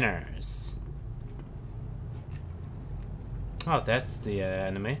sinners. Oh, that's the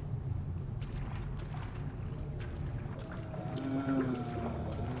enemy.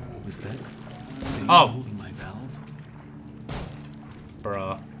 Was that... Oh! Holding my valve?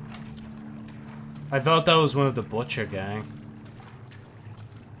 Bruh. I thought that was one of the Butcher gang.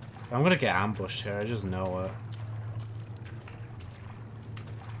 I'm gonna get ambushed here, I just know it.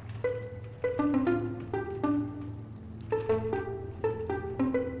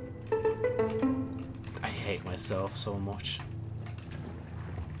 I hate myself so much.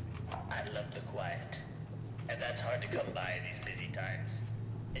 I love the quiet. And that's hard to come by in these busy times.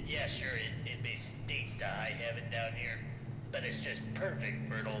 And yeah, sure, it may stink to high heaven down here, but it's just perfect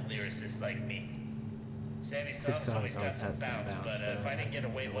for an old lyricist like me. Sammy's songs always got some bounce, but if I didn't get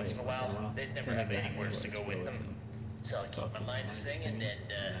away once in a while, they'd never have any words to go with them. So I'll keep my mind singing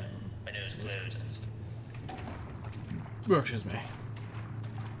and my nose closed. Works me.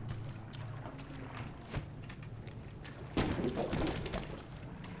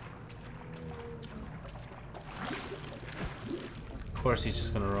 Of course he's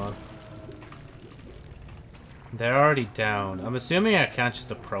just gonna run. They're already down. I'm assuming I can't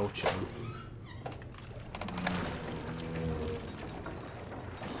just approach him.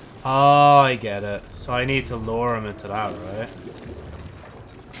 Oh, I get it. So I need to lure him into that, right?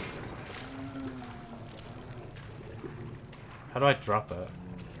 How do I drop it?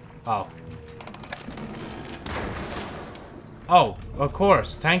 Oh. Oh, of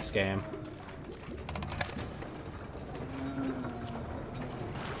course. Thanks, game.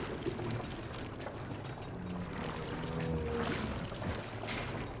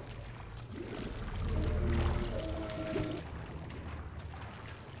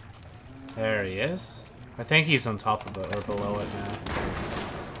 There he is. I think he's on top of it or below it now.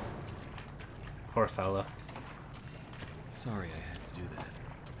 Poor fella. Sorry I had to do that.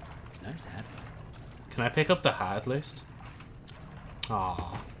 Nice hat. Can I pick up the hat at least?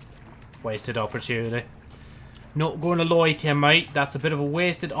 Aw. Wasted opportunity. Not gonna lie to you, mate. That's a bit of a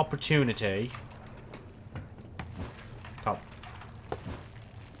wasted opportunity. Top.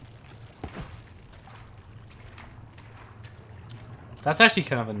 That's actually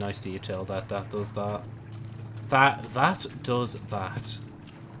kind of a nice detail that does that. That does that.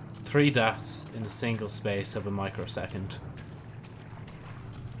 3 dots in a single space of a microsecond.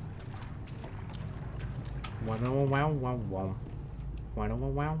 Wow wow wow wow wow. Wow wow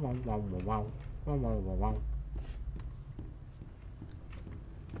wow wow wow wow wow wow wow wow.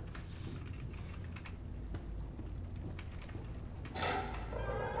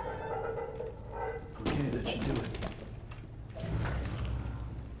 Okay, that should do it.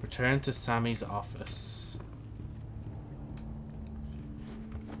 Return to Sammy's office.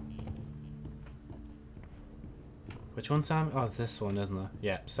 Which one's Sam? Oh, it's this one, isn't it?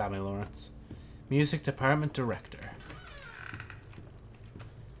 Yeah, Sammy Lawrence. Music Department Director.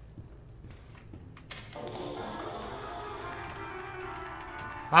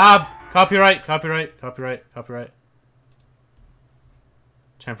 Ah! Copyright! Copyright! Copyright! Copyright.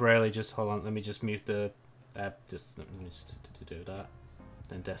 Temporarily, just hold on. Let me just mute the app. Just to do that.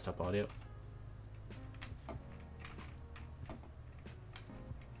 Then desktop audio.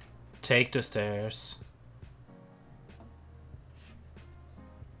 Take the stairs.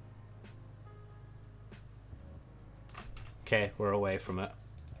 Okay, we're away from it.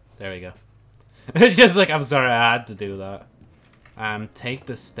 There we go. It's just like, I'm sorry, I had to do that. Take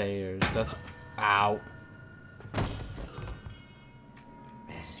the stairs. That's... Ow.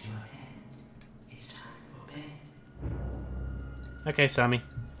 Rest your head. It's time for bed. Okay, Sammy.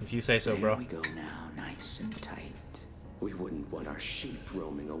 If you say so, bro. There we go now, nice and tight. We wouldn't want our sheep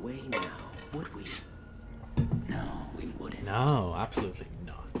roaming away now, would we? No, we wouldn't. No, absolutely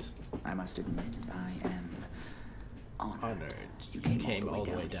not. I must admit, I am honored. You came all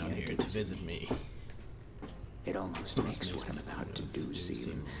the way down here to visit me. It almost makes what I'm about to do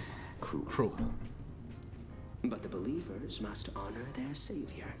seem cruel. But the believers must honor their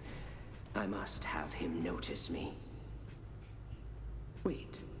savior. I must have him notice me.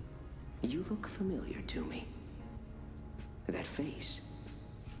 Wait, you look familiar to me. That face.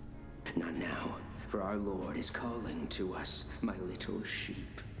 Not now, for our Lord is calling to us, my little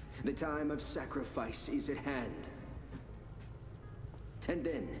sheep. The time of sacrifice is at hand. And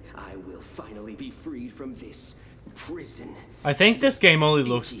then I will finally be freed from this prison. I think this game only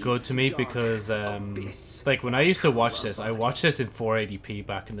looks good to me because, like, when I used to watch this, I watched this in 480p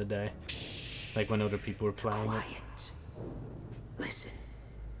back in the day. Like, when other people were playing it. Quiet. Listen,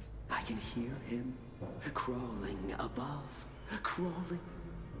 I can hear him crawling above. Crawling.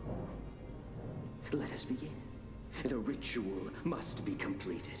 Let us begin. The ritual must be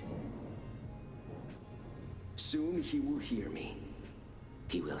completed. Soon he will hear me.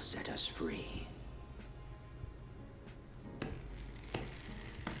 He will set us free.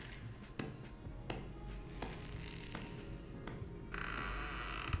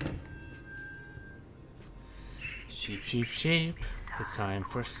 Sheep, sheep, sheep. It's time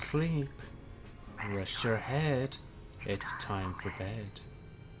for sleep. Rest your head. It's time for bed.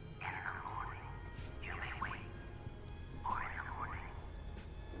 In the morning, you may wait. Or in the morning,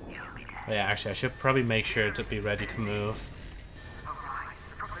 you'll be dead. Oh, yeah, actually, I should probably make sure to be ready to move.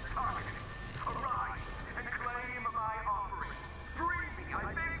 Arise from the darkness. Arise and claim my offering. Free me,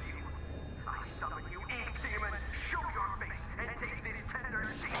 I beg you. I summon you, ink demon. Show your face and take this tender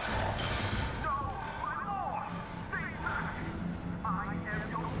sheep. No, my lord, stay back. I am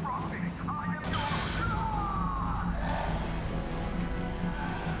your prophet. I am your Lord.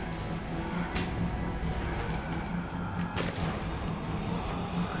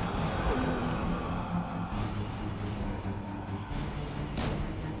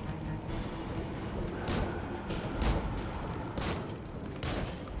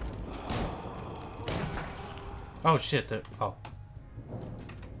 Oh shit, there. Oh.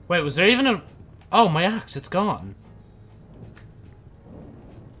 Wait, was there even a. Oh, my axe, it's gone.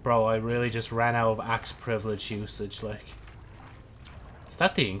 Bro, I really just ran out of axe privilege usage, like. Is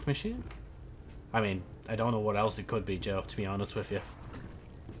that the ink machine? I mean, I don't know what else it could be, Joe, to be honest with you.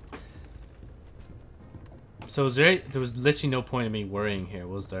 So there was literally no point in me worrying here,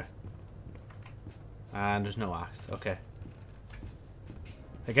 was there? And there's no axe. Okay.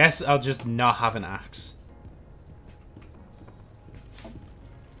 I guess I'll just not have an axe.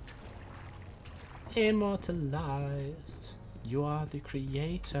 Immortalized. You are the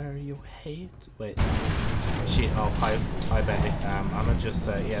creator. You hate. Wait. Shit. Oh, hi, Bendy. I'm gonna just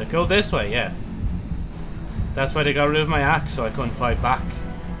yeah, go this way. Yeah. That's why they got rid of my axe, so I couldn't fight back.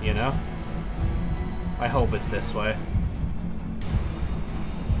 You know. I hope it's this way.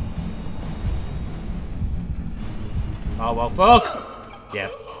 Oh well, fuck.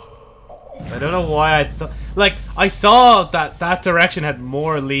 Yeah. I don't know why I thought. Like, I saw that that direction had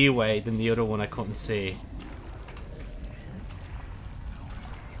more leeway than the other one I couldn't see.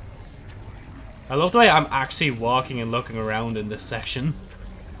 I love the way I'm actually walking and looking around in this section.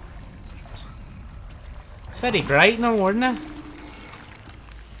 It's very bright now, isn't it?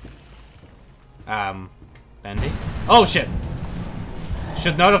 Bendy? Oh shit!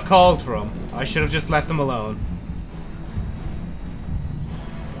 Should not have called for him. I should have just left him alone.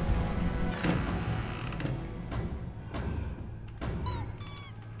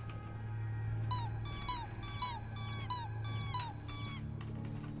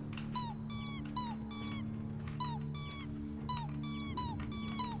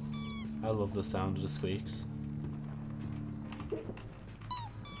 I love the sound of the squeaks.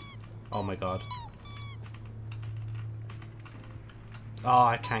 Oh my god. Oh,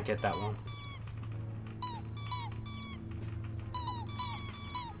 I can't get that one.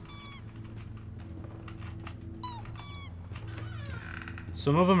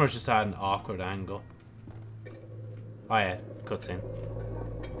 Some of them are just at an awkward angle. Oh yeah, cutscene.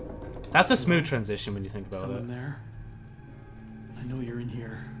 That's a smooth transition when you think about Someone it. there? I know you're in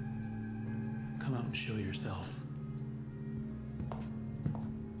here. Come out and show yourself.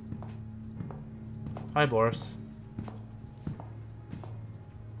 Hi, Boris.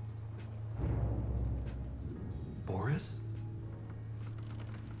 Boris?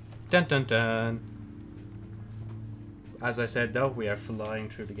 Dun dun dun. As I said though, we are flying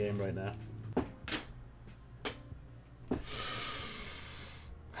through the game right now.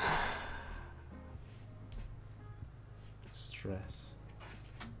 Stress.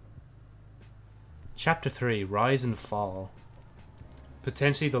 Chapter 3, Rise and Fall.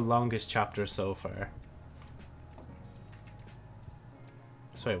 Potentially the longest chapter so far.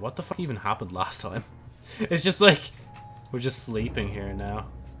 Sorry, what the fuck even happened last time? It's just like, we're just sleeping here now.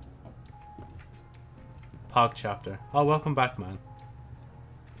 Pog chapter. Oh, welcome back, man.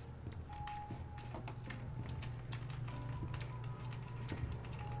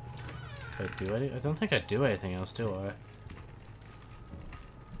 Can I do any? I don't think I do anything else, do I?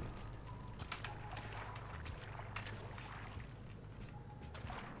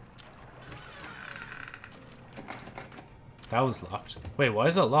 That was locked. Wait, why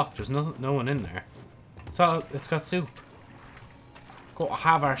is it locked? There's no one in there. So it's got soup. Go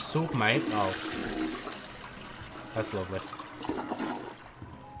have our soup, mate. Oh, that's lovely.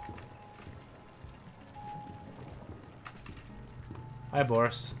 Hi,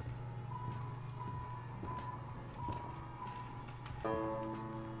 Boris.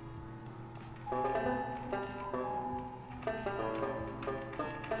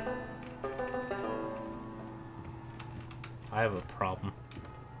 I have a problem.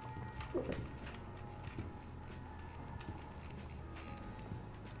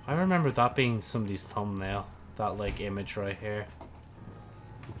 I remember that being somebody's thumbnail. That, like, image right here.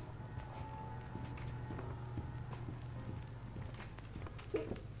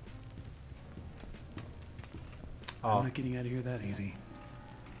 I'm not getting out of here that easy.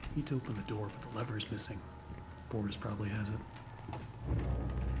 Need to open the door, but the lever is missing. Boris probably has it.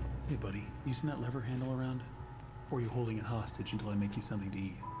 Hey, buddy, you seen that lever handle around? Or are you holding it hostage until I make you something to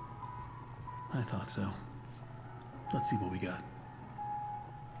eat? I thought so. Let's see what we got.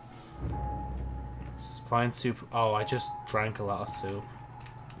 Find soup. Oh, I just drank a lot of soup.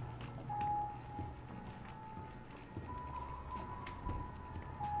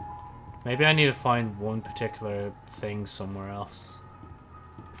 Maybe I need to find one particular thing somewhere else.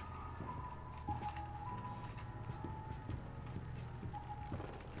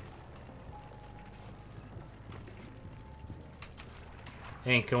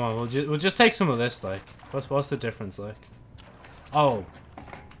 Hey, come on, we'll just take some of this, like. What's the difference, like? Oh.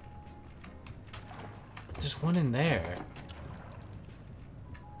 There's one in there.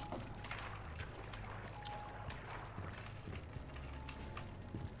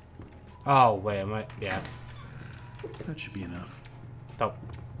 Oh, wait, yeah. That should be enough. Oh.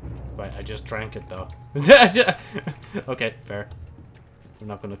 Wait, I just drank it, though. Okay, fair. We're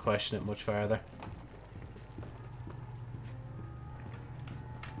not going to question it much further.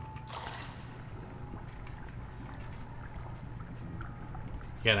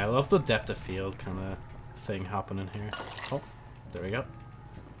 Again, I love the depth of field kind of thing happening here. Oh, there we go.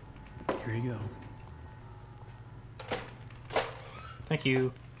 Here you go. Thank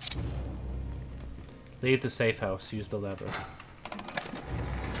you. Leave the safe house. Use the lever.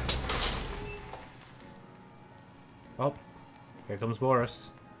 Oh, here comes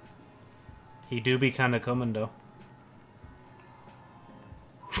Boris. He do be kind of coming, though.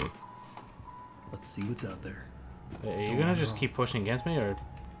 Let's see what's out there. Are you gonna just keep pushing against me, or...?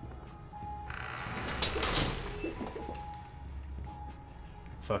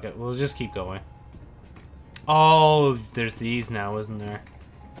 Fuck it, we'll just keep going. Oh, there's these now, isn't there?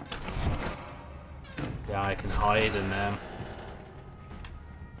 Yeah, I can hide in them.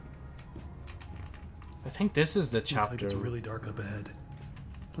 I think this is the Looks chapter like it's really dark up ahead.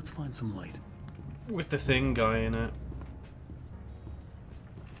 Let's find some light. with the thing guy in it.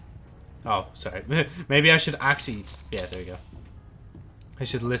 Oh, sorry. Maybe I should actually... Yeah, there you go. I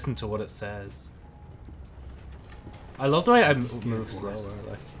should listen to what it says. I love the way I move slower.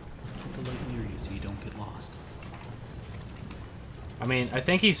 Like, Keep the light near you so you don't get lost. I mean, I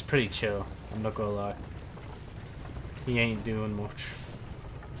think he's pretty chill. I'm not gonna lie. He ain't doing much.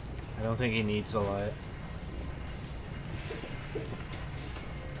 I don't think he needs the light.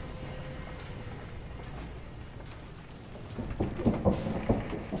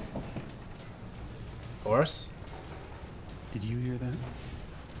 Boris? Did you hear that?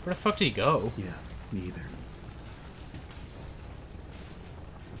 Where the fuck did he go? Yeah, me either.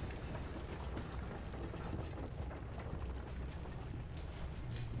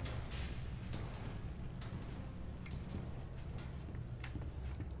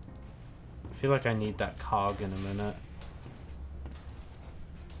 I feel like I need that cog in a minute.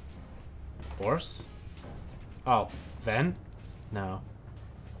 Boris? Oh, vent? No.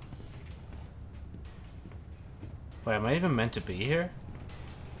 Wait, am I even meant to be here?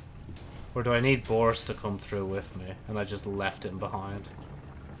 Or do I need Boris to come through with me and I just left him behind?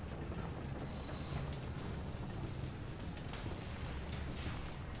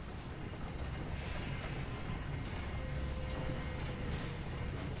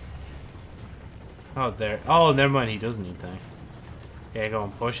 Oh, there. Oh, never mind. He doesn't need anything. Yeah, go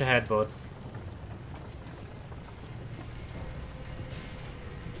on. Push ahead, bud.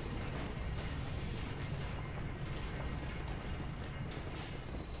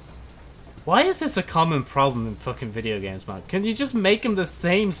 Why is this a common problem in fucking video games, man? Can you just make him the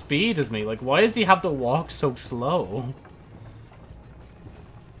same speed as me? Like, why does he have to walk so slow?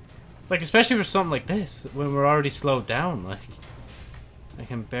 Like, especially for something like this, when we're already slowed down, like... I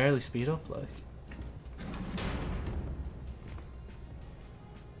can barely speed up, like...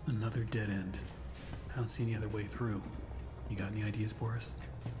 Another dead end. I don't see any other way through. You got any ideas, Boris?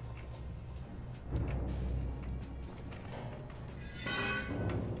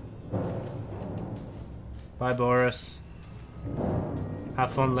 Bye, Boris.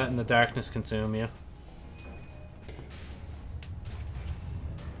 Have fun letting the darkness consume you.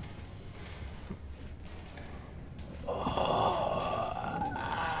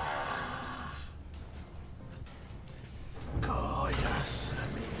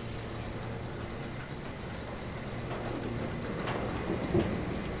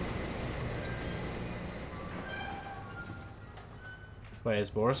 Wait,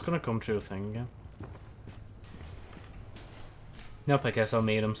 is Boris gonna come through a thing again? Nope, I guess I'll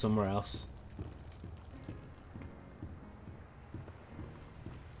meet him somewhere else.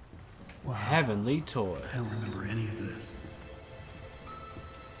 Wow. Heavenly toys. I don't remember any of this.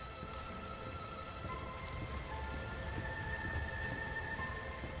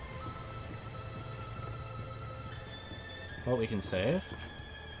 What we can save?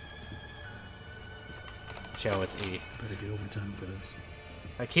 Joe, it's E. Better get overtime for this.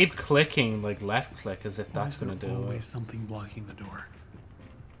 I keep clicking, like, left click as if that's gonna do always it. something blocking the door.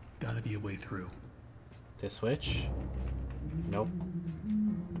 Gotta be a way through. This switch? Nope.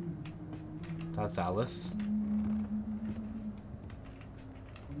 That's Alice.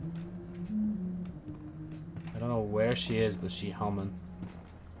 I don't know where she is, but she humming.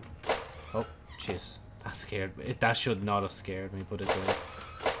 Oh, jeez. That scared me. That should not have scared me, but it did.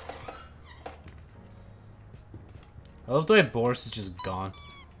 I love the way Boris is just gone.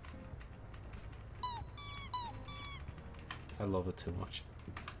 I love it too much.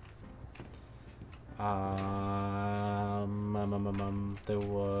 There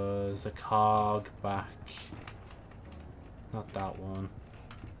was a cog back. Not that one.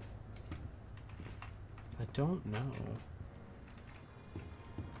 I don't know.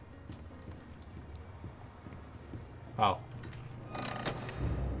 Oh.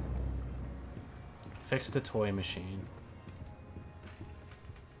 Fix the toy machine.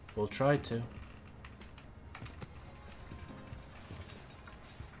 We'll try to.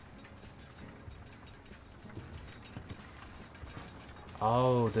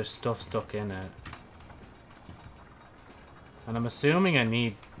 Oh, there's stuff stuck in it. And I'm assuming I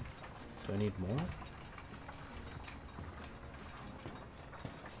need... Do I need more?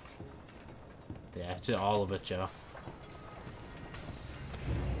 Yeah, just all of it, Joe.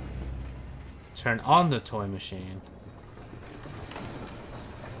 Turn on the toy machine.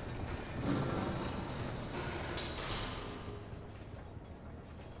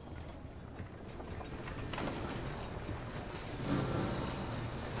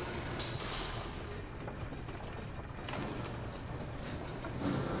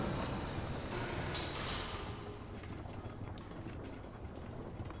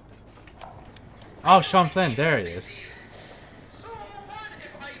 Oh, Sean Flynn, there he is. So, what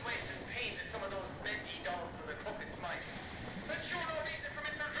if I went and painted some of those Bendy dolls for the Cluppets night? That's sure no reason for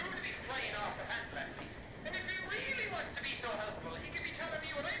Mr. Drew to be flying off the handle. And if he really wants to be so helpful, he could be telling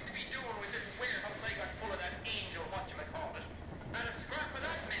me what I'm to be doing with this warehouse I got full of that angel whatchamacallit. And a scrap of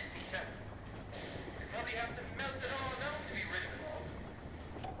that mess he said. He'd probably have to melt it all down to be rid of it all.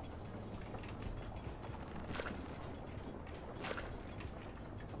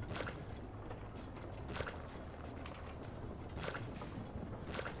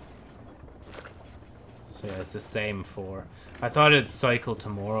 So yeah, it's the same 4. I thought it'd cycle to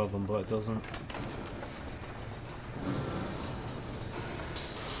more of them, but it doesn't.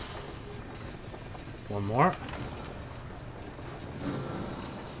 One more.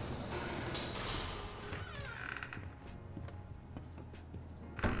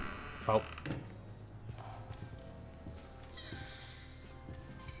 Oh.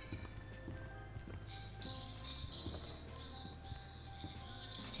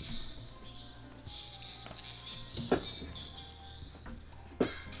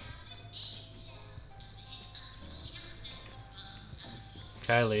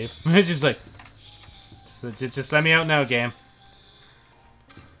 Can I leave? It's just like, just let me out now, game.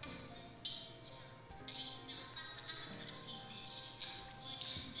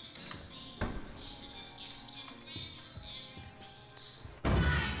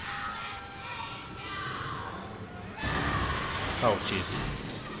 Oh, jeez.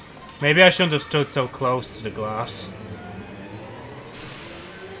 Maybe I shouldn't have stood so close to the glass.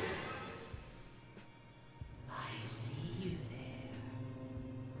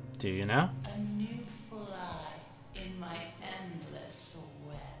 Do you know? A new fly in my endless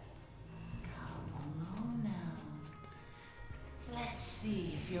web. Come along now. Let's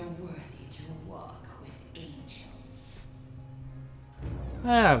see if you're worthy to walk with angels.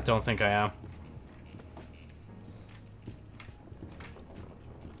 I don't think I am.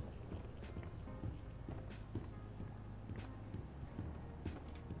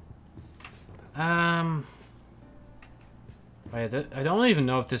 I don't even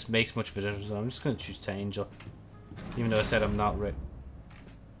know if this makes much of a difference. I'm just going to choose to Angel. Even though I said I'm not really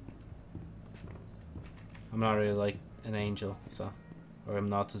like an angel, so. Or I'm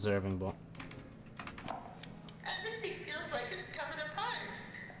not deserving, but. Everything feels like it's coming apart.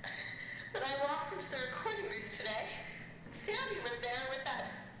 When I walked into the recording booth today, Sammy was there with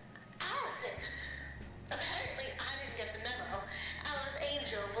that Allison. Apparently, I didn't get the memo. Alice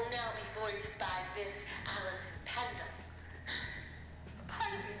Angel will now be voiced by Miss Allison Pendle.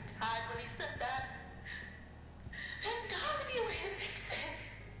 Part of me died when he said that. There's gotta be a way to fix this.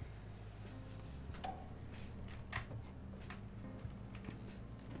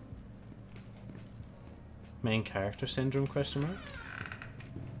 Main character syndrome, question mark?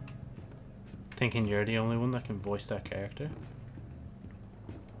 Thinking you're the only one that can voice that character?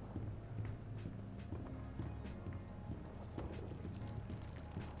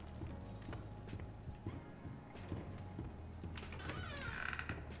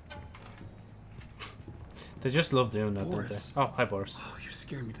 They just love doing that, don't they? Boris. Oh, hi, Boris. Oh, you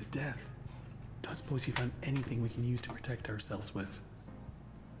scared me to death. Don't suppose you found anything we can use to protect ourselves with.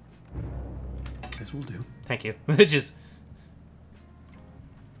 This will do. Thank you. Just...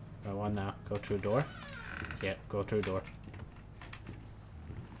 Right one now. Go through a door. Yeah, go through a door.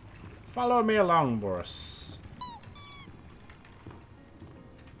 Follow me along, Boris.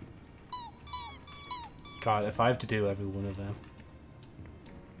 God, if I have to do every one of them.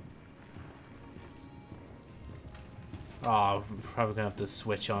 Oh, I'm probably gonna have to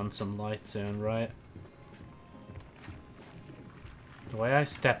switch on some light soon, right? The way I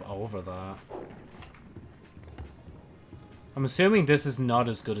step over that. I'm assuming this is not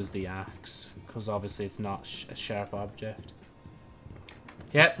as good as the axe, because obviously it's not a sharp object.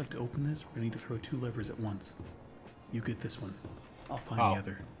 Yeah. Looks like to open this, we're gonna need to throw 2 levers at once. You get this one. I'll find the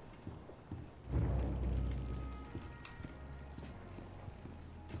other.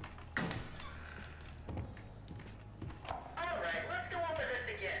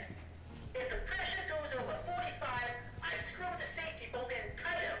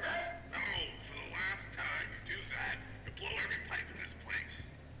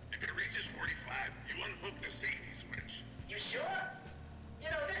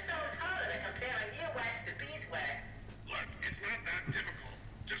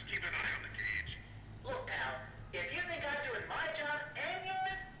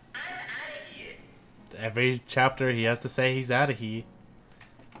 every chapter he has to say he's out of here.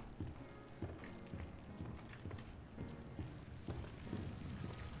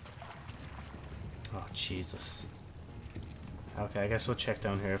 Oh, Jesus. Okay, I guess we'll check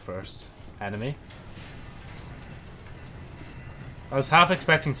down here first. Enemy. I was half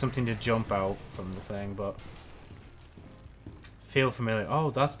expecting something to jump out from the thing, but... Feel familiar. Oh,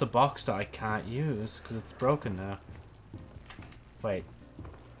 that's the box that I can't use, because it's broken now. Wait.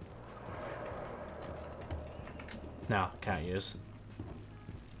 No, can't use.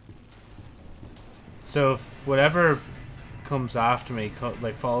 So if whatever comes after me,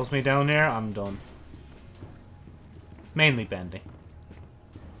 like follows me down here, I'm done. Mainly Bendy.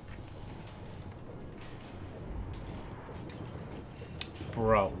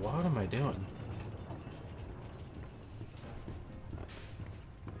 Bro, what am I doing?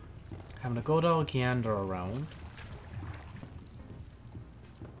 Having a good old gander around.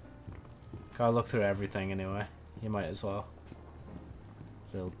 Gotta look through everything anyway. You might as well.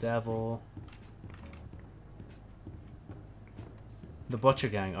 Little devil. The butcher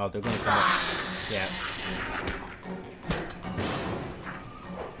gang. Oh, they're gonna come up. Yeah.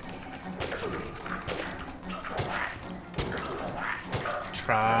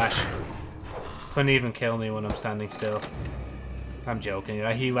 Trash. Couldn't even kill me when I'm standing still. I'm joking.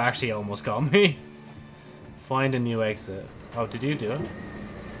 He actually almost got me. Find a new exit. Oh, did you do it?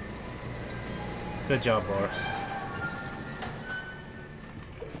 Good job, Boris.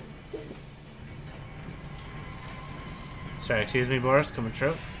 Sorry, excuse me, Boris. Coming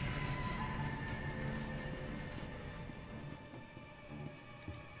through.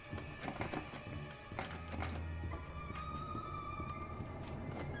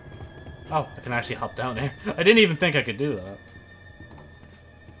 Oh, I can actually hop down here. I didn't even think I could do that.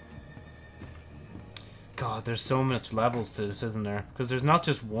 God, there's so much levels to this, isn't there? Because there's not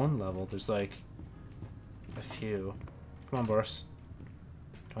just one level. There's like a few. Come on, Boris.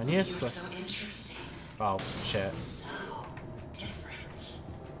 Do I need So oh, shit. So different.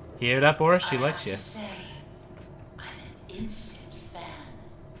 You hear that, Boris? She likes you. Say, I'm an instant fan.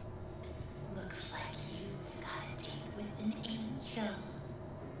 Looks like you've got a date with an angel.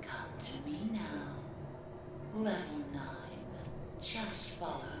 Come to me now. Level 9. Just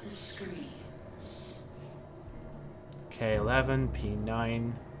follow the screams. K11,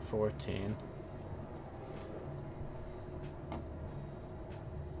 P9, 14.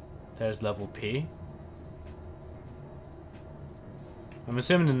 There's level P. I'm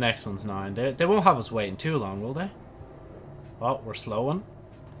assuming the next one's 9. They won't have us waiting too long, will they? Oh, we're slowing.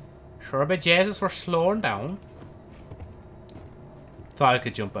 Sure, but Jesus, we're slowing down. Thought I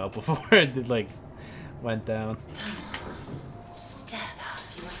could jump out before it did, like, went down. Step out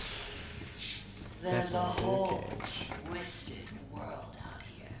of your cage. Step There's a out of your whole cage. twisted world out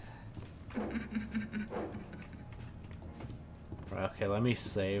here. Right, okay, let me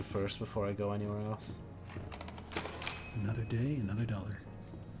save first before I go anywhere else. Another day, another dollar.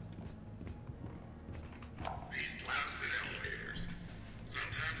 These blasted elevators.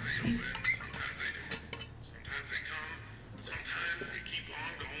 Sometimes they open, sometimes they don't. Sometimes they come, sometimes they keep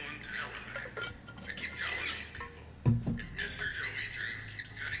on going to hell and back. I keep telling these people, if Mr. Joey Drew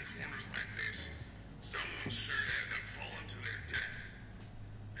keeps cutting corners like this, someone's sure to end up falling to their death.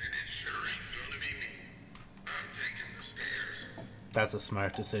 And it sure ain't gonna be me. I'm taking the stairs. That's a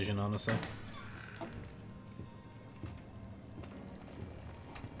smart decision, honestly.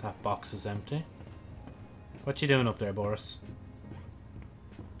 That box is empty. What you doing up there, Boris?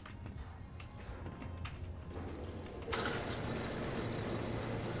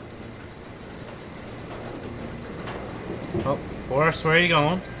 Oh, Boris, where are you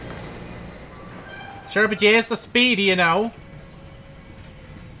going? Sure, but yes, the speedy, you know.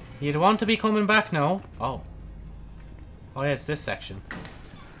 You'd want to be coming back now. Oh. Oh yeah, it's this section.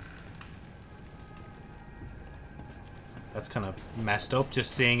 That's kind of messed up,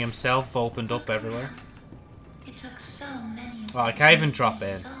 just seeing himself opened up everywhere. It took so many. Oh, I can't even drop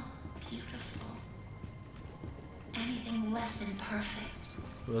in. So beautiful. Anything less than perfect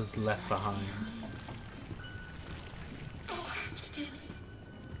Was left behind. I had to do it.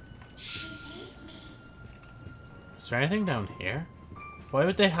 She hate me. Is there anything down here? Why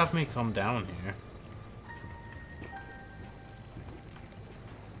would they have me come down here?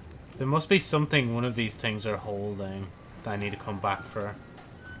 There must be something one of these things are holding that I need to come back for.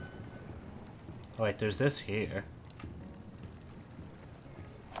 Oh wait, there's this here.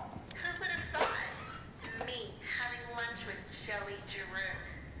 Who would have thought? Me having lunch with Joey Drew.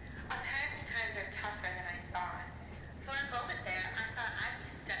 Apparently times are tougher than I thought. For a moment there, I thought I'd be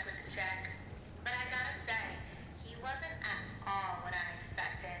stuck with a check. But I gotta say, he wasn't at all what I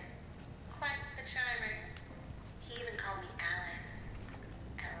expected. Quite the charmer.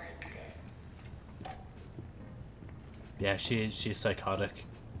 Yeah, she's psychotic.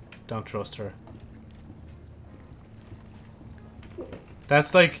 Don't trust her.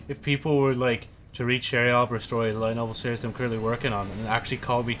 That's like if people were like to read Sherry Albert's story, the light novel series I'm currently working on, and actually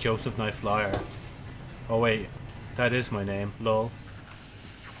call me Joseph Knife Liar. Oh wait, that is my name. Lol.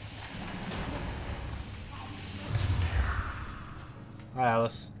 Hi,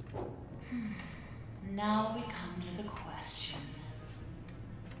 Alice. Now we come to the question.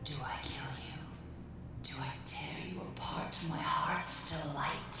 Do I kill you? Do I tear you apart to my heart's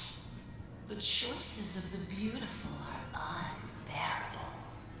delight? The choices of the beautiful are unbearable.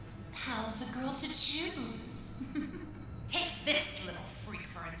 How's a girl to choose? Take this little freak,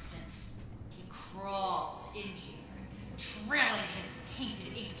 for instance. He crawled in here, trailing his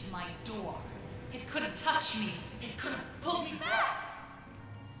tainted ink to my door. It could have touched me. It could have pulled me back.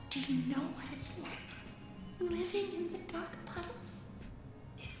 Do you know what it's like, living in the dark puddles?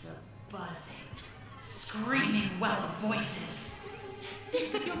 It's a buzzing, screaming well of voices.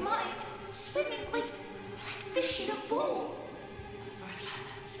 Bits of your mind swimming like fish in a bowl. The first time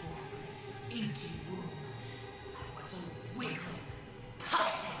I was born from its inky womb, I was a wiggling,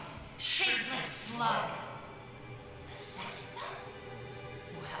 pussing, shapeless slug. The second time,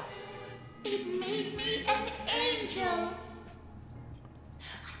 well, it made me an angel.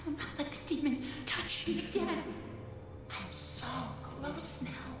 I will not let the demon touch me again. I'm so close now.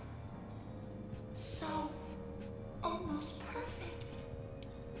 So almost perfect.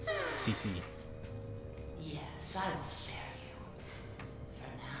 CC. Yes, I will spare you.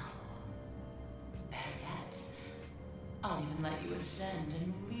 For now. Better yet, I'll even let you ascend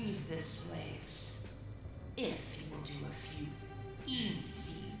and leave this place. If you will do a few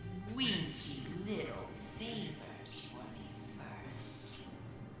eensy-weensy little favors for me first.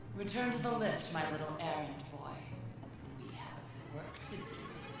 Return to the lift, my little errand boy. We have work to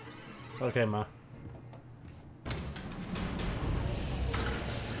do. Okay, Ma.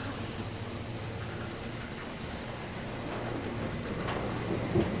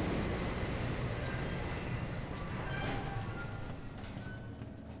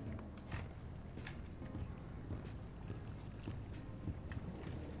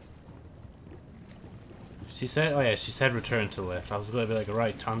 She said, oh yeah, she said return to lift. I was going to be like,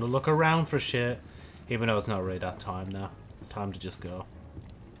 alright, time to look around for shit. Even though it's not really that time now. It's time to just go.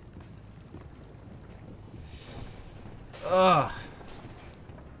 Ugh.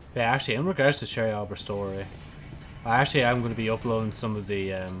 Yeah, actually, in regards to Sherry Albert's story, I actually am going to be uploading some of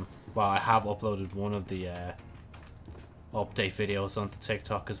the, well, I have uploaded one of the update videos onto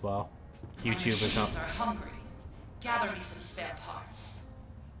TikTok as well. YouTube is not... Are hungry. Gather me some spare parts.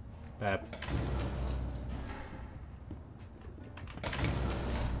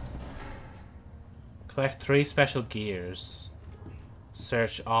 Collect 3 special gears.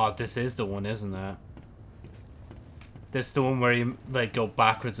 Search. Oh, this is the one, isn't it? This is the one where you like go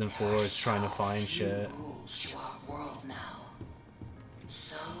backwards and forwards trying to find shit. Rules to our world now.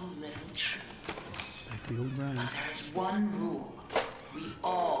 So little truths. Back to the old Brian. But there is one rule we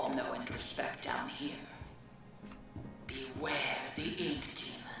all know and respect down here. Beware the ink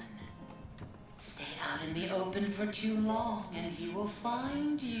demon. Stay out in the open for too long and he will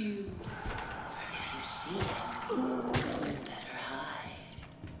find you. See it, you better hide.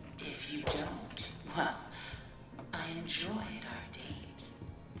 If you don't, well, I enjoyed our date.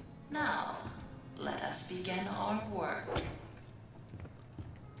 Now, let us begin our work.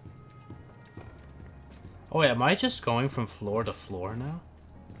 Oh wait, am I just going from floor to floor now?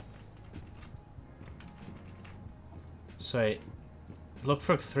 So, look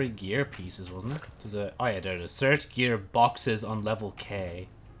for 3 gear pieces, wasn't it? There's a, oh yeah, there it is. Search gear boxes on level K.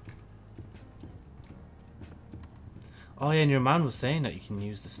 Oh yeah, and your man was saying that you can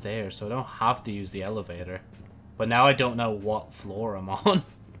use the stairs, so I don't have to use the elevator. But now I don't know what floor I'm on.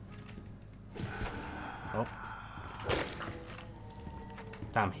 Oh.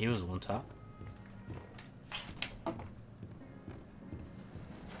 Damn, he was one tap.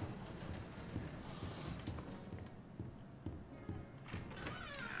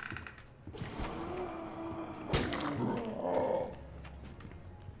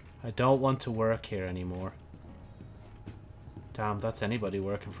 I don't want to work here anymore. Damn, that's anybody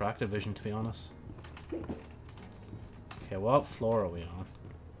working for Activision, to be honest. Okay, what floor are we on?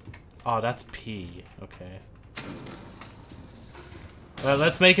 Oh, that's P. Okay. Well,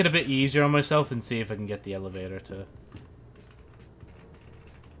 let's make it a bit easier on myself and see if I can get the elevator to...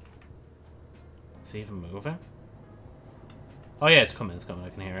 Is it even moving? Oh yeah, it's coming, I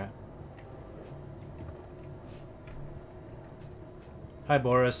can hear it. Hi,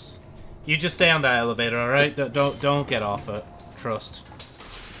 Boris. You just stay on that elevator, alright? Don't get off it. Trust.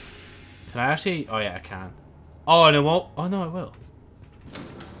 Can I actually... Oh yeah, I can. Oh, and it won't. Oh no, it will.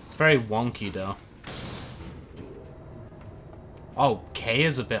 It's very wonky though. Oh, K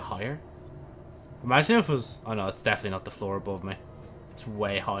is a bit higher. Imagine if it was... Oh no, it's definitely not the floor above me. It's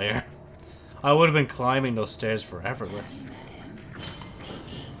way higher. I would have been climbing those stairs forever. Like.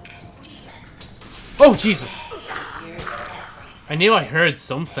 Oh, Jesus! I knew I heard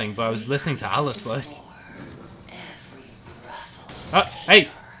something, but I was listening to Alice, like. Hey!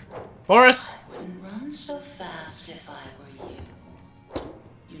 Boris! I wouldn't run so fast if I were you.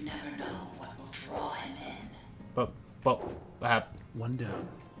 You never know what will draw him in. But, One down.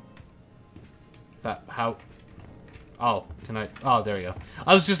 how... Oh, can I... Oh, there you go.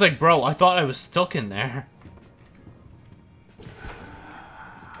 I was just like, bro, I thought I was stuck in there.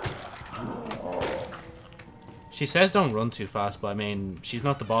 She says don't run too fast, but I mean, she's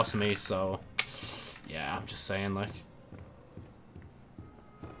not the boss of me, so... Yeah, I'm just saying, like...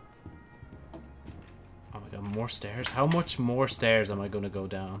 Oh my god, more stairs? How much more stairs am I going to go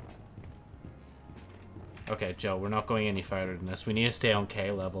down? Okay, Joe, we're not going any farther than this. We need to stay on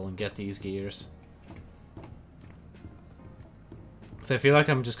K level and get these gears. So I feel like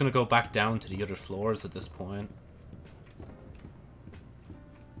I'm just going to go back down to the other floors at this point.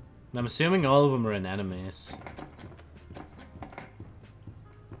 And I'm assuming all of them are in enemies.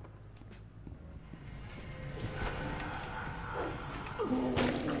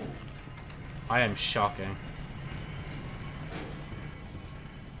 I am shocking.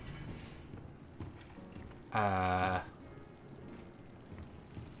 I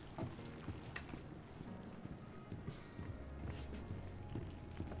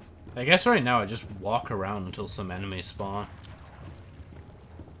guess right now I just walk around until some enemies spawn.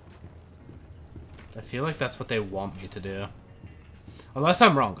 I feel like that's what they want me to do. Unless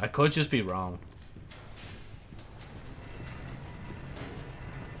I'm wrong. I could just be wrong.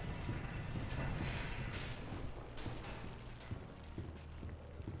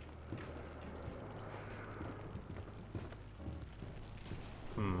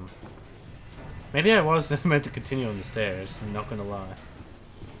 Maybe I was meant to continue on the stairs, I'm not gonna lie.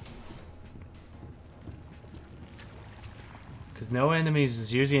 Because no enemies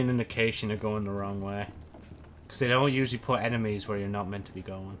is usually an indication you're going the wrong way. Because they don't usually put enemies where you're not meant to be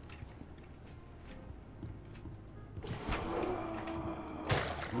going.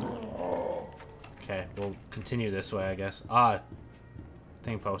 Okay, we'll continue this way, I guess. Ah,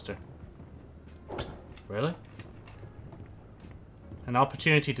 thing poster. Really? An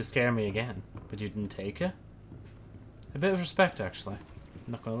opportunity to scare me again, but you didn't take it? A bit of respect, actually.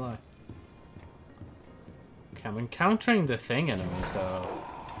 I'm not gonna lie. Okay, I'm encountering the thing enemies, though.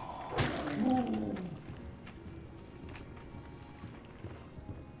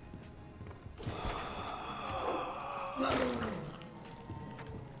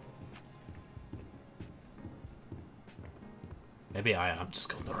 Maybe I am just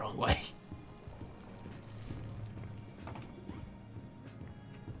going the wrong way.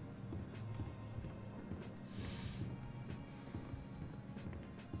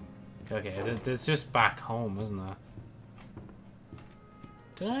 Okay, it's just back home, isn't it?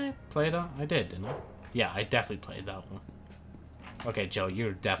 Did I play that? I did, didn't I? Yeah, I definitely played that one. Okay, Joe,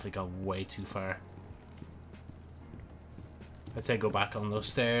 you're definitely gone way too far. I'd say go back on those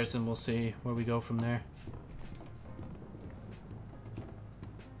stairs and we'll see where we go from there.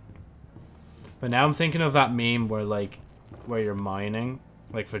 But now I'm thinking of that meme where, like, where you're mining,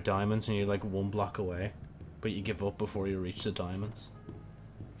 like, for diamonds and you're, like, 1 block away. But you give up before you reach the diamonds.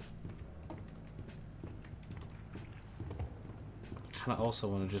 Kind of also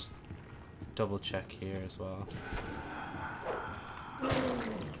want to just double check here as well.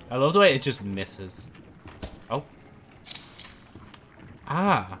 I love the way it just misses. Oh.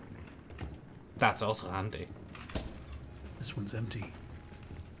 Ah. That's also handy. This one's empty.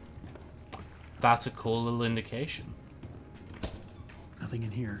 That's a cool little indication. Nothing in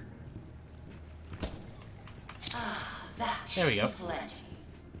here. Ah, that There we should go. be plenty.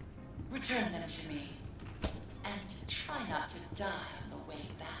 Return them to me. And try not to die on the way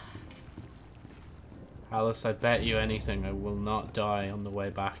back. Alice, I bet you anything I will not die on the way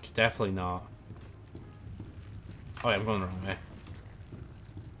back. Definitely not. Oh, yeah, I'm going the wrong way.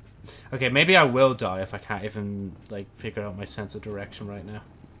 Okay, maybe I will die if I can't even, like, figure out my sense of direction right now.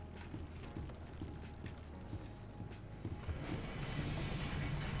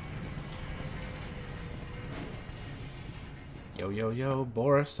 Yo, yo, yo,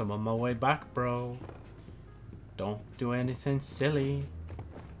 Boris, I'm on my way back, bro. Don't do anything silly.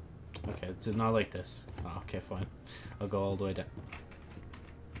 Okay, it's not like this. Oh, okay, fine. I'll go all the way down.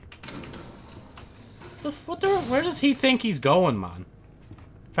 Where does he think he's going, man?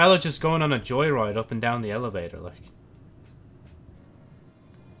 Fellow just going on a joyride up and down the elevator, like.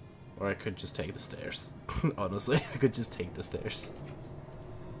 Or I could just take the stairs. Honestly, I could just take the stairs.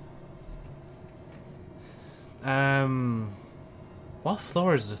 What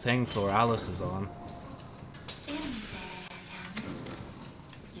floor is the thing floor Alice is on?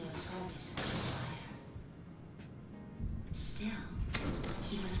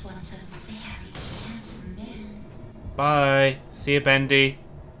 Bye. See you, Bendy.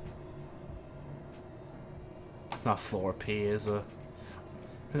 It's not floor P, is it?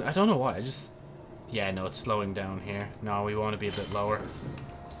 I don't know why. I just... Yeah, no, it's slowing down here. No, we want to be a bit lower.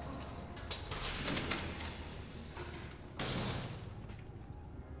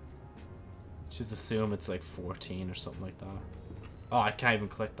 Just assume it's like 14 or something like that. Oh, I can't even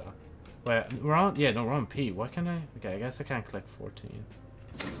click that. Wait, we're on... Yeah, no, we're on P. Why can't I... Okay, I guess I can't click 14.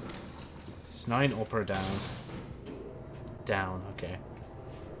 It's 9 up or down. Down, okay.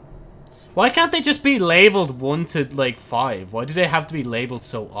 Why can't they just be labeled 1 to, like, 5? Why do they have to be labeled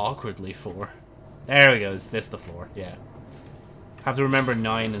so awkwardly for? There we go. Is this the floor? Yeah. Have to remember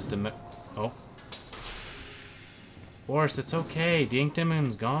 9 is the... Oh. Boris, it's okay. The ink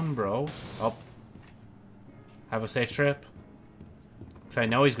demon's gone, bro. Oh. Have a safe trip. Because I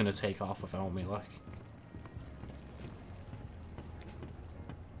know he's going to take off without me, like.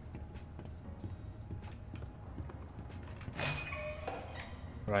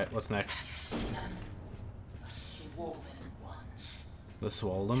 Right, what's next? The swollen ones. The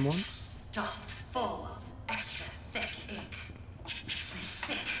swollen ones? Stuffed full of extra thick ink. It makes me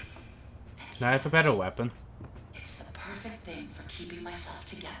sick. Now I have a better weapon. It's the perfect thing for keeping myself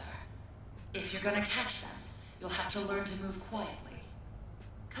together. If you're gonna catch them, you'll have to learn to move quietly.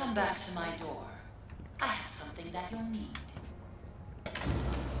 Come back to my door. I have something that you'll need.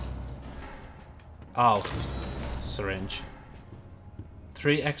 Oh. Syringe.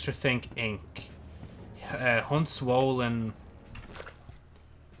 3 extra thick ink. Hunt swollen.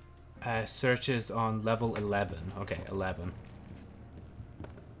 Searches on level 11. Okay, 11.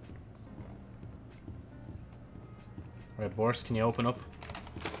 Alright, Boris, can you open up?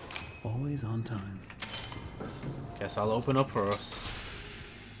 Always on time. Guess I'll open up for us.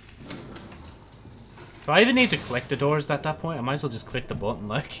 Do I even need to click the doors at that point? I might as well just click the button,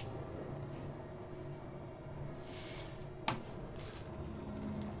 like.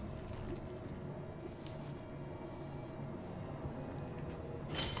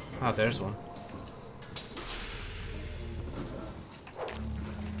 Ah, there's one.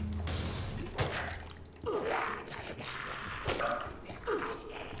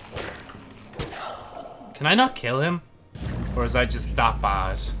 Can I not kill him? Or is I just that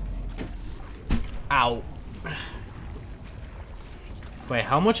bad? Ow. Wait,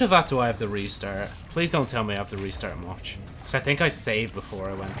 how much of that do I have to restart? Please don't tell me I have to restart much. Because I think I saved before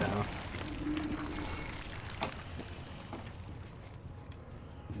I went down.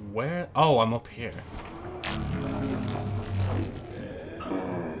 Where? Oh, I'm up here.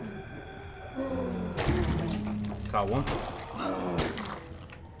 Got one.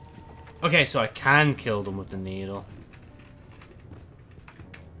 Okay, so I can kill them with the needle.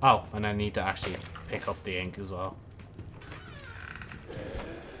 Oh, and I need to actually pick up the ink as well.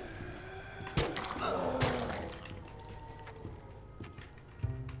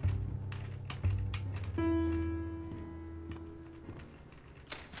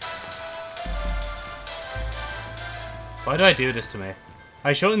 Why do I do this to me?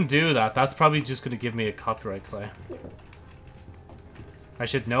 I shouldn't do that. That's probably just going to give me a copyright claim. I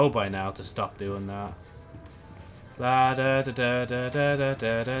should know by now to stop doing that. La da da da da da da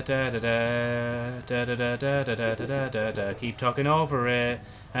da da da da da da da da da. Keep talking over it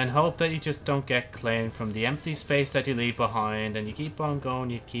and hope that you just don't get claimed from the empty space that you leave behind. And you keep on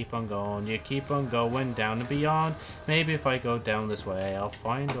going, you keep on going, you keep on going down and beyond. Maybe if I go down this way, I'll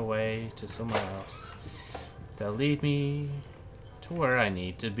find a way to somewhere else. They'll lead me to where I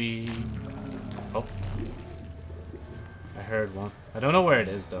need to be. Oh. I heard one. I don't know where it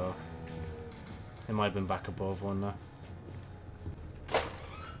is, though. It might have been back above one, though.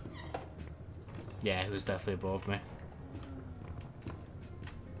 Yeah, it was definitely above me.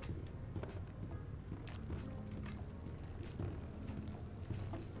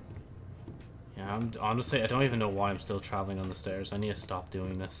 Yeah, honestly, I don't even know why I'm still traveling on the stairs. I need to stop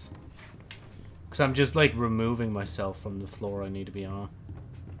doing this. Because I'm just, like, removing myself from the floor I need to be on.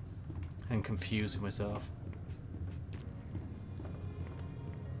 And confusing myself.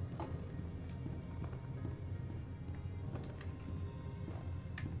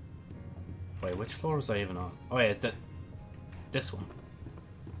 Wait, which floor was I even on? Oh yeah, it's this one.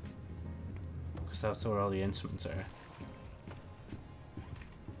 Because that's where all the instruments are.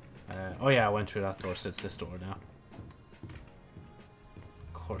 Oh yeah, I went through that door, so it's this door now.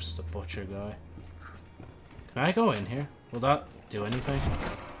 Of course, it's the butcher guy. Can I go in here? Will that do anything?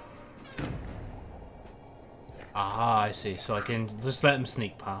 Aha, I see. So I can just let him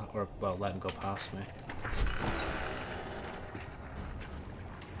sneak past, or, well, let him go past me.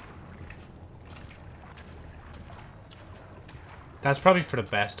 That's probably for the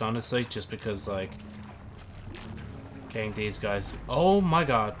best, honestly, just because, like, getting these guys... Oh my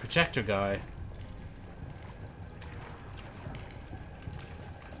god, projector guy.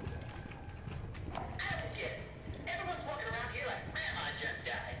 Everyone's walking around here like Grandma just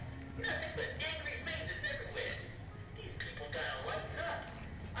died. Nothing but angry faces everywhere. These people gotta lighten up.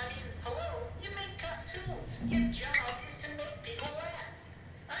 I mean, hello, you make cartoons. Your job is to make people laugh.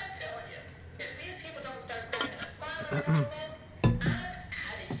 I'm telling you, if these people don't start cracking a smile every now and then, I'm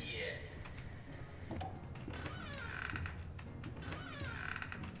out of here.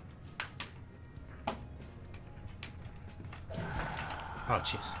 Oh,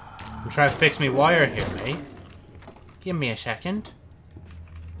 jeez. I'm trying to fix me wire here, mate. Give me a second.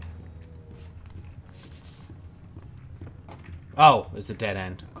 Oh, it's a dead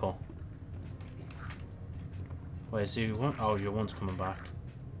end. Cool. Wait, is you one? Oh, your one's coming back.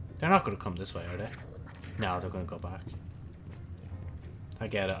 They're not going to come this way, are they? No, they're going to go back. I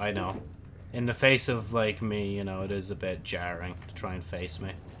get it, I know. In the face of, like, me, you know, it is a bit jarring to try and face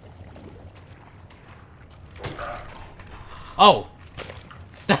me. Oh!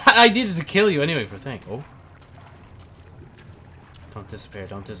 I needed to kill you anyway for a thing. Oh. Don't disappear,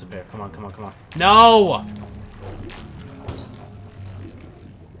 don't disappear. Come on, come on, come on. No!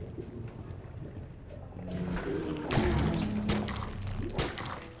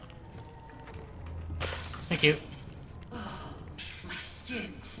 Thank you. Oh, makes my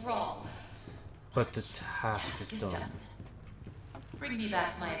skin crawl. But the task is done. Bring me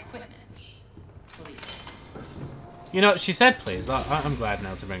back my equipment, please. You know, she said please. I'm glad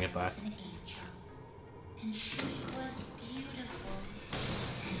now to bring it back. An angel, and she was beautiful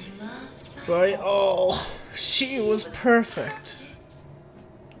and loved By all, she was perfect.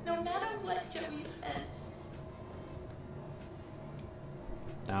 no matter what Joey says.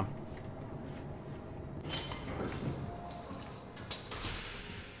 Damn.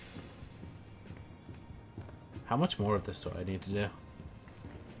 How much more of this do I need to do?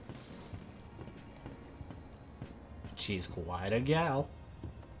 She's quite a gal.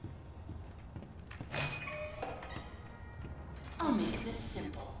 I'll make this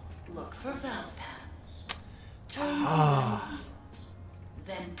simple. Look for valve pads. Turn on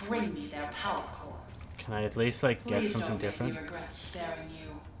then bring me their power cores. Can I at least, like, get Please something don't different? Make me regret sparing you.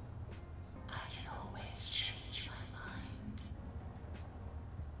 I can always change my mind.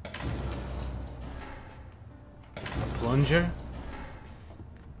 A plunger?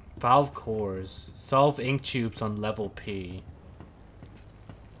 Valve cores. Solve ink tubes on level P.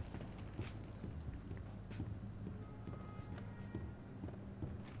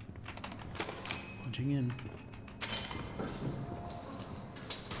 Punching in.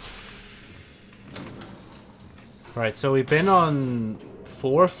 Right, so we've been on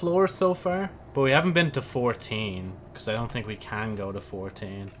 4 floors so far, but we haven't been to 14, because I don't think we can go to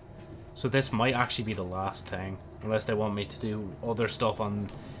 14. So this might actually be the last thing, unless they want me to do other stuff on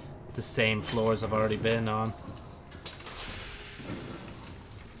the same floors I've already been on.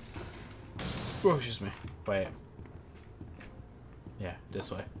 Oh, excuse me. Wait. Yeah,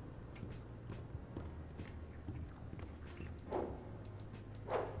 this way.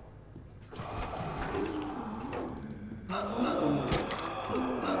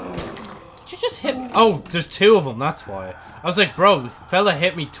 Did you just hit me? Oh, there's 2 of them, that's why. I was like, bro, fella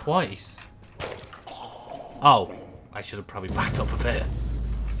hit me twice. Oh, I should have probably backed up a bit.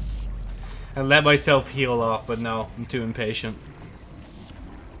 And let myself heal off, but no, I'm too impatient.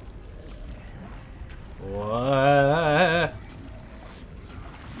 What?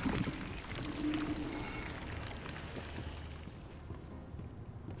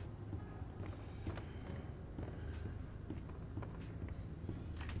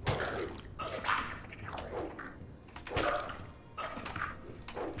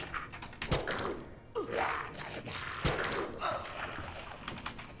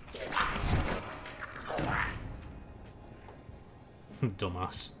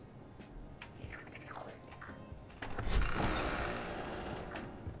 Dumbass.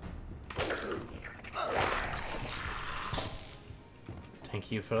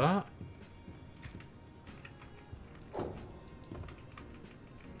 Thank you for that.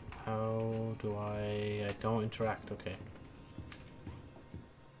 How do I don't interact, okay.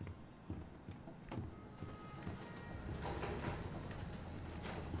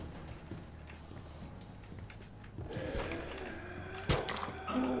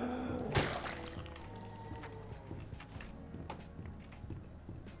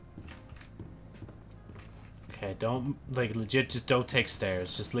 Okay, don't, like, legit, just don't take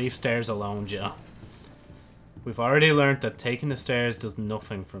stairs. Just leave stairs alone, Joe. We've already learned that taking the stairs does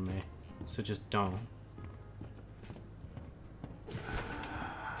nothing for me. So just don't.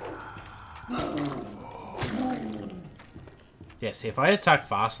 Yeah, see, if I attack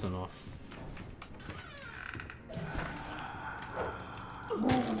fast enough...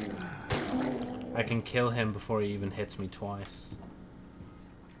 I can kill him before he even hits me twice.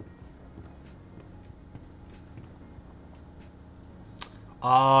 Oh,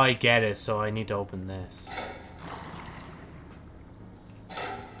 I get it, so I need to open this.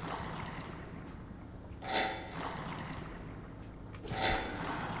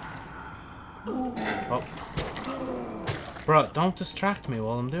 Oh. Bro, don't distract me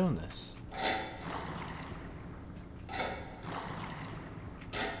while I'm doing this.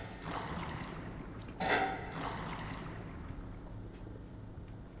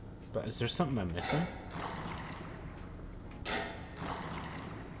 But is there something I'm missing?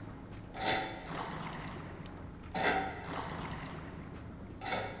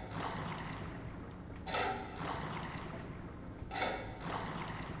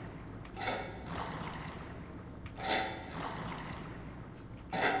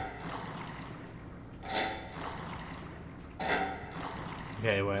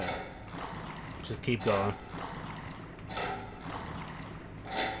 Okay, wait. Just keep going.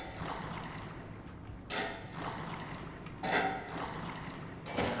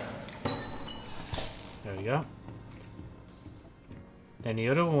 There we go. Then the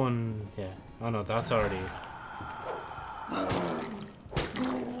other one, yeah. Oh no, that's already...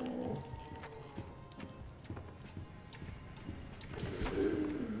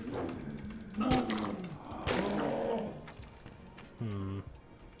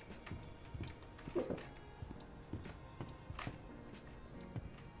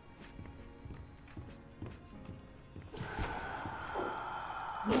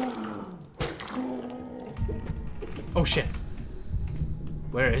 Oh shit!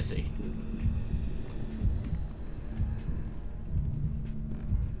 Where is he?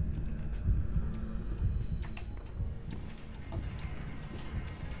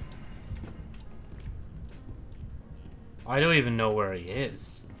 I don't even know where he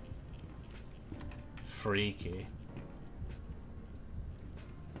is. Freaky.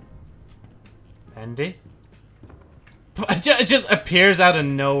 Bendy? It just appears out of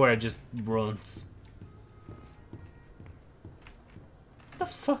nowhere, just runs. What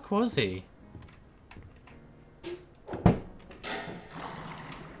the fuck was he?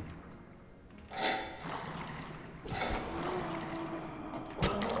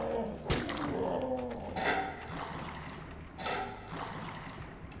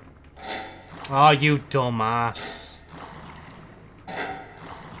 Oh, you dumbass.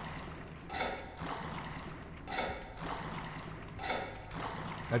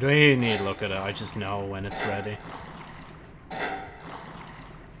 I don't even need to look at it, I just know when it's ready.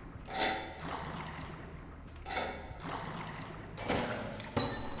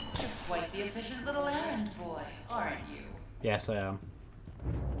 Quite the efficient little errand boy, aren't you? Yes, I am.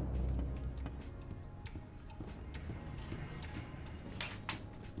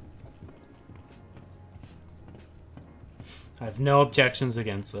 I have no objections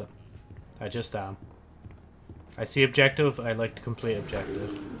against it. I just am. I see objective, I like to complete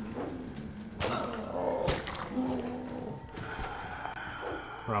objective.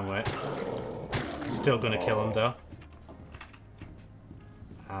 Wrong way. Still gonna kill him though.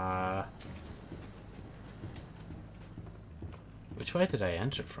 Which way did I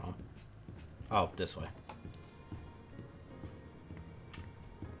enter from? Oh, this way.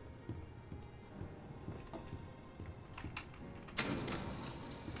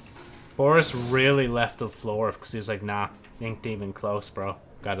 Boris really left the floor because he was like, nah, ain't even close, bro.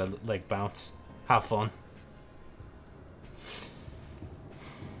 Gotta, like, bounce. Have fun.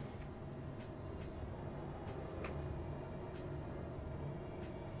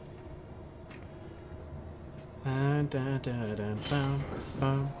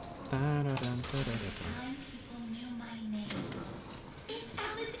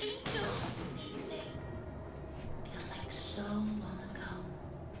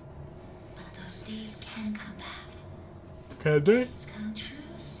 Can come back. Can do? Dreams come true,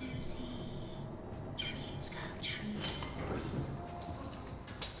 Susie. Dreams come true.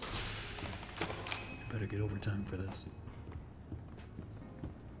 You better get overtime for this.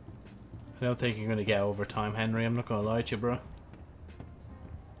 I don't think you're gonna get overtime, Henry. I'm not gonna lie to you, bro.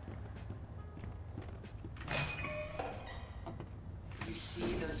 You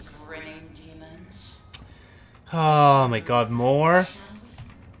see those grinning demons? Oh my god, more?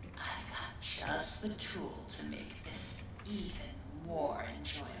 I've got just the tool to make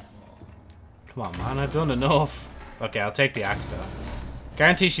Come on, man. I've done enough. Okay, I'll take the axe, though.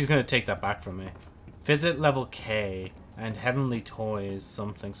 Guarantee she's going to take that back from me. Visit level K and Heavenly Toys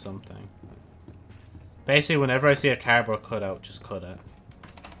something something. Basically, whenever I see a cardboard cutout, just cut it.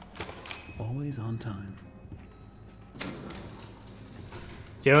 Always on time.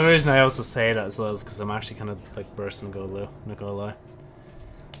 The only reason I also say that as well is because I'm actually kind of like bursting Golu, not gonna lie.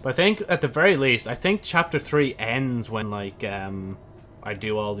 But I think at the very least, I think chapter 3 ends when like I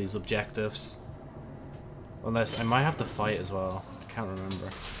do all these objectives. Unless I might have to fight as well. I can't remember.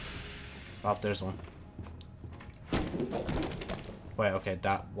 Oh, there's one. Wait, okay,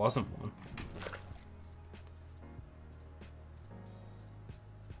 that wasn't one.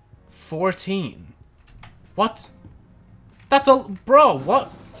 14. What? That's a... Bro, what?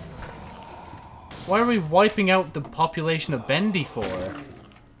 Why are we wiping out the population of Bendy for?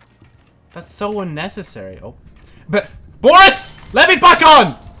 That's so unnecessary. Oh. But... Boris! Let me back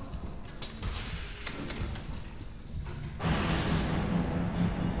on!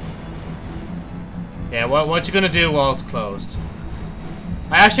 Yeah, what you gonna do while it's closed?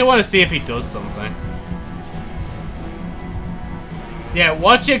 I actually want to see if he does something. Yeah,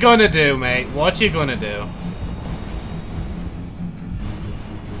 what you gonna do, mate? What you gonna do?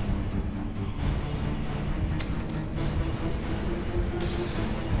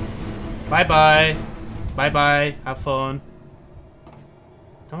 Bye-bye. Bye-bye. Have fun.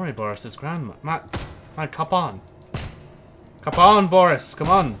 Don't worry, Boris. It's grand. Man, cop on. Cop on, Boris. Come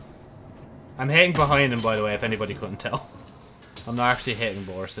on. I'm hitting behind him, by the way, if anybody couldn't tell. I'm not actually hitting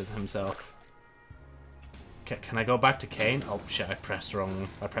Boris himself. Can I go back to Kane? Oh shit, I pressed wrong.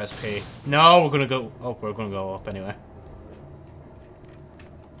 I pressed P. No, we're gonna go... Oh, we're gonna go up anyway.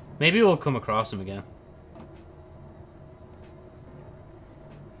 Maybe we'll come across him again.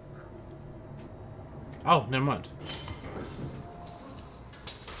 Oh, never mind.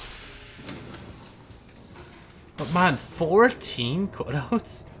 But man, 14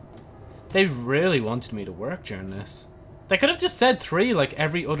 cutouts? They really wanted me to work during this. They could have just said 3 like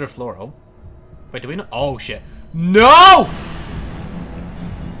every other floor. Oh. Wait, do we know? Oh shit. No!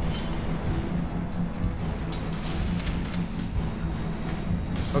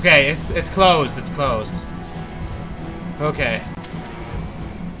 Okay, it's closed. It's closed. Okay.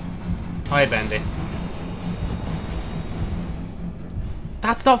 Hi, Bendy.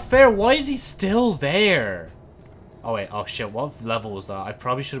 That's not fair. Why is he still there? Oh wait. Oh shit. What level was that? I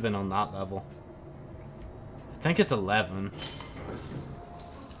probably should have been on that level. I think it's 11.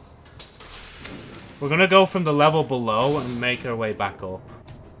 We're gonna go from the level below and make our way back up.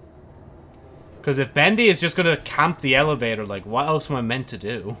 Because if Bendy is just gonna camp the elevator, like, what else am I meant to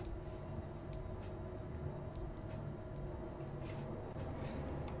do?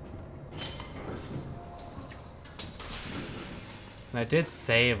 And I did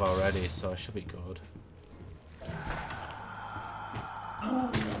save already, so I should be good.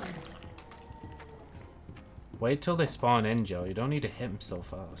 Wait till they spawn in, Joe. You don't need to hit him so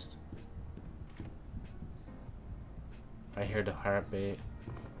fast. I hear the heartbeat.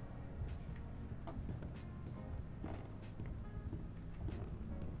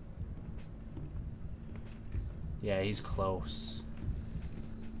 Yeah, he's close.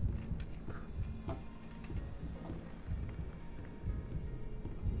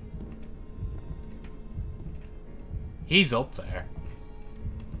 He's up there.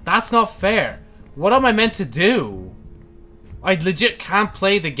 That's not fair. What am I meant to do? I legit can't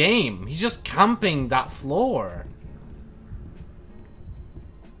play the game. He's just camping that floor.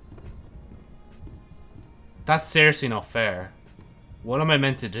 That's seriously not fair. What am I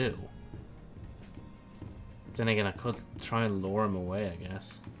meant to do? Then again, I could try and lure him away, I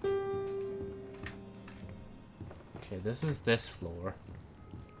guess. Okay, this is this floor.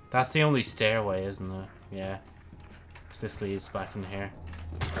 That's the only stairway, isn't it? Yeah. Because this leads back in here.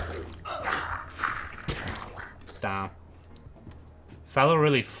 Damn. Fellow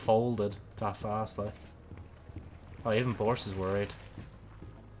really folded that fast, like. Oh, even Boris is worried.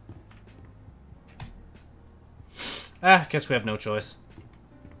 Ah, guess we have no choice.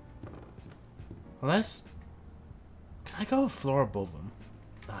 Unless... Can I go a floor above him?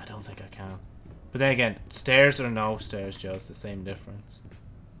 No, I don't think I can. But then again, stairs or no stairs, Joe, it's the same difference.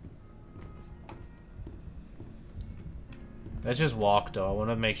 Let's just walk, though. I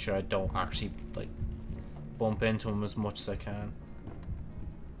want to make sure I don't actually, like, bump into him as much as I can.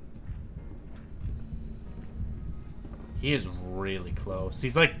 He is really close.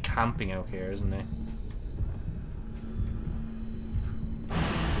 He's, like, camping out here, isn't he?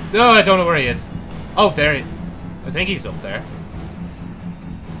 No, I don't know where he is. Oh, there he... I think he's up there.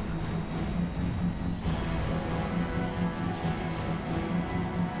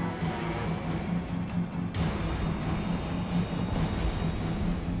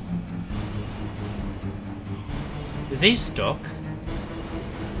 Is he stuck?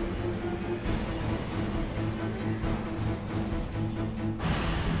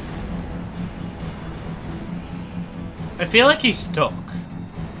 I feel like he's stuck.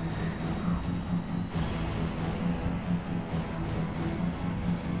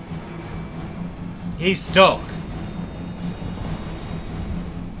 He's stuck.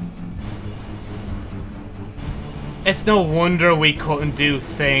 It's no wonder we couldn't do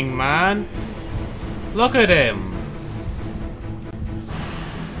thing, man. Look at him.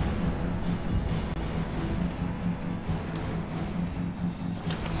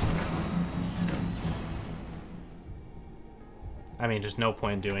 I mean, there's no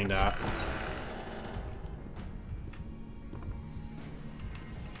point in doing that.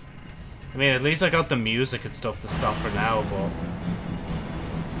 I mean, at least I got the music and stuff to stop for now, but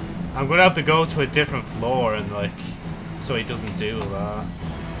I'm gonna have to go to a different floor and, like, so he doesn't do that.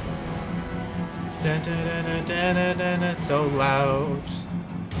 Dun, dun, dun, dun, dun, dun, dun, it's so loud.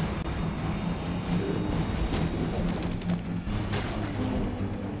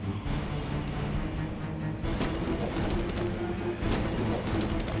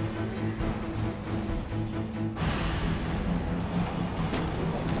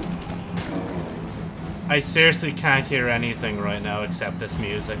 I seriously can't hear anything right now except this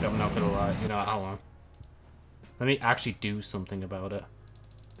music, I'm not gonna lie. You know, hold on. Let me actually do something about it.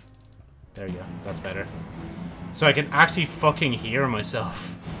 There you go, that's better. So I can actually fucking hear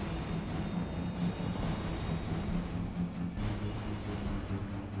myself.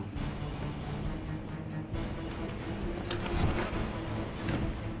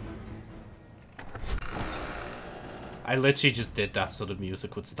 I literally just did that so the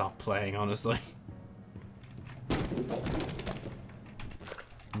music would stop playing, honestly.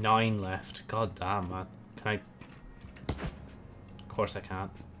 9 left. God damn, man. Can I... Of course I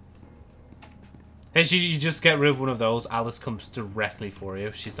can't. Hey, you just get rid of one of those, Alice comes directly for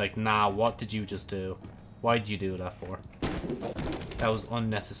you. She's like, nah, what did you just do? Why did you do that for? That was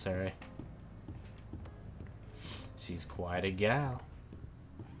unnecessary. She's quite a gal.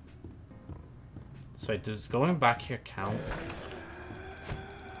 So wait, does going back here count?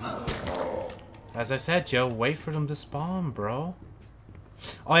 As I said, Joe, wait for them to spawn, bro.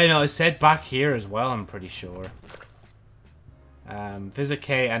 Oh, yeah, no, I said back here as well, I'm pretty sure. Visit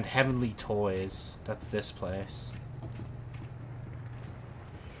K and Heavenly Toys. That's this place.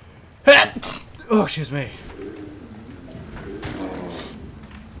 Oh, excuse me.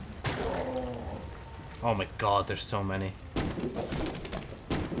 Oh my god, there's so many.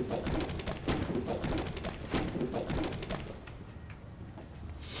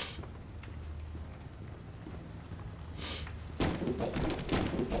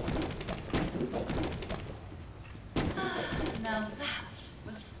 Now that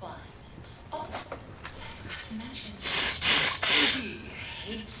was fun. Oh, I forgot to mention, he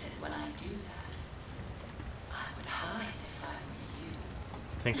hates it when I do that. I would hide if I were you.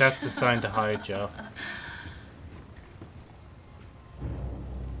 I think that's the sign to hide, Joe.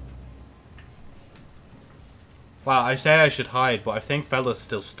 Wow, I say I should hide, but I think Fella's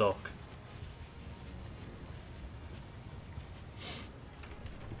still stuck.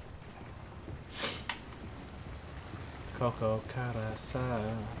 Coco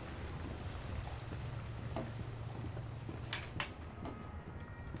Carasa.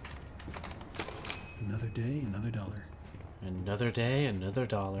 Another day, another dollar. Another day, another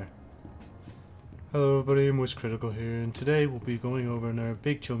dollar. Hello everybody, Moist Critical here, and today we'll be going over our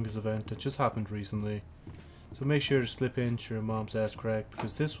Big Chungus event that just happened recently. So make sure to slip in to your mom's ass crack,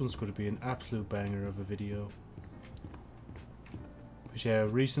 because this one's going to be an absolute banger of a video. But yeah,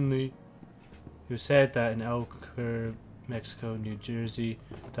 recently it was said that in Albuquerque, Mexico, New Jersey,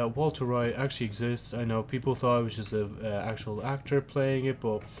 that Walter White actually exists. I know people thought it was just an actual actor playing it,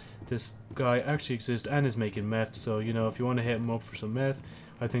 but this guy actually exists and is making meth, so you know, if you want to hit him up for some meth,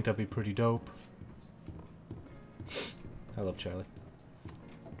 I think that'd be pretty dope. I love Charlie.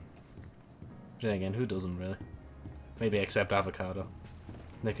 Then again, who doesn't really? Maybe except Avocado.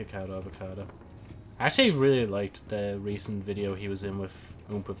 Nicocado Avocado. I actually really liked the recent video he was in with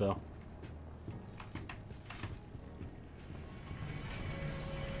Oompaville.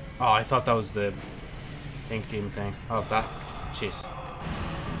 Oh, I thought that was the Pink Team thing. Oh, that. Jeez.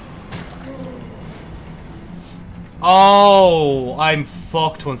 Oh, I'm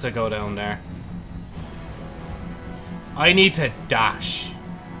fucked once I go down there. I need to dash.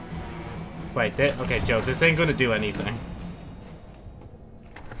 Wait, okay, Joe, this ain't gonna do anything.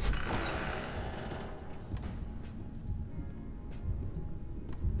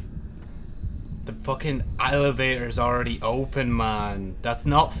 The fucking elevator's already open, man. That's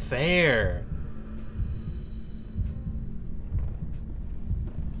not fair.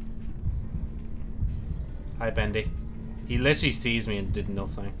 Hi, Bendy. He literally sees me and did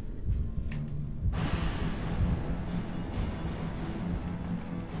nothing.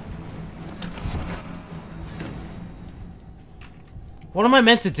 What am I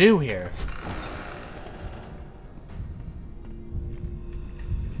meant to do here?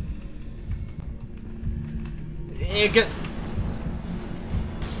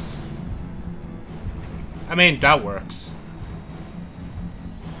 I mean, that works.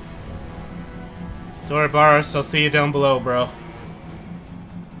 Don't worry, Boris. I'll see you down below, bro.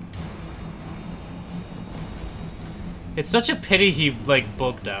 It's such a pity he, like,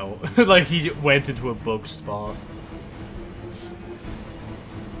 bugged out. Like, he went into a bug spot.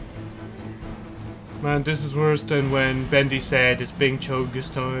 Man, this is worse than when Bendy said it's Bing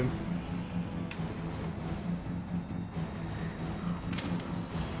Chogus time.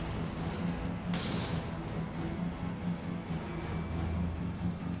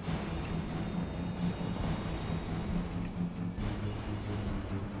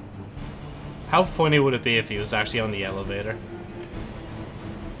 How funny would it be if he was actually on the elevator?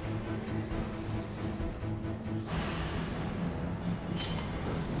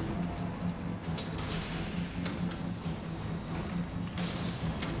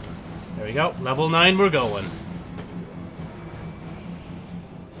 There we go. Level 9, we're going.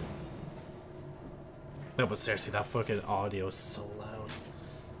 No, but seriously, that fucking audio is so loud.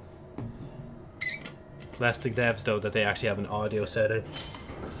 Plastic devs, though, that they actually have an audio setting.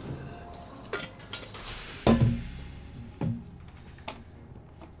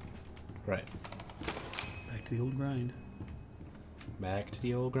 Right. Back to the old grind. Back to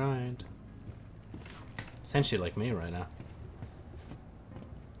the old grind. Essentially like me right now.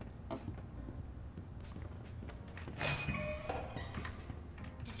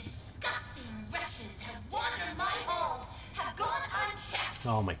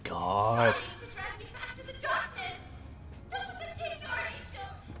 Oh my god.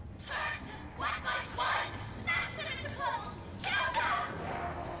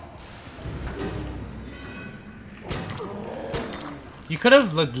 You could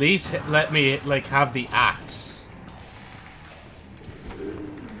have at least let me, like, have the axe.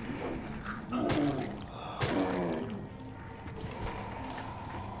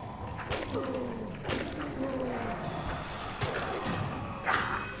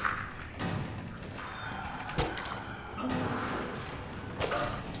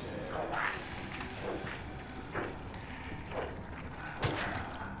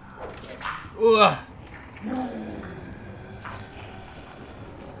 Ugh.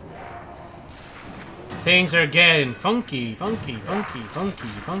 Things are getting funky, funky, funky, funky,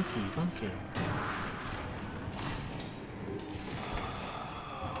 funky, funky.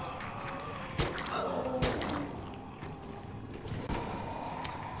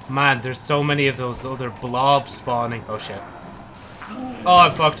 Man, there's so many of those other blobs spawning. Oh shit. Oh,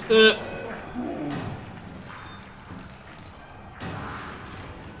 I'm fucked.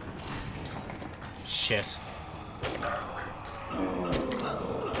 Shit.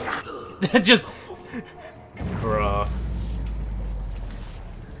 Just... Bruh.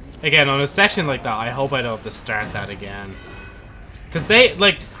 Again, on a section like that, I hope I don't have to start that again. Because they,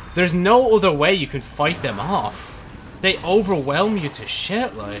 like, there's no other way you can fight them off. They overwhelm you to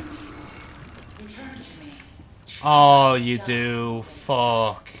shit, like. Oh, you do.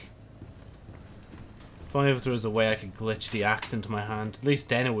 Fuck. If only if there was a way I could glitch the axe into my hand. At least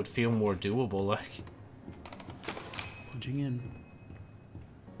then it would feel more doable, like. Punching in.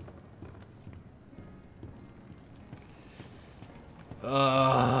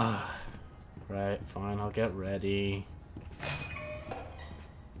 Right, fine, I'll get ready.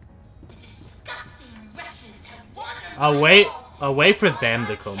 I'll wait for them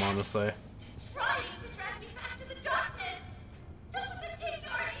to come, honestly.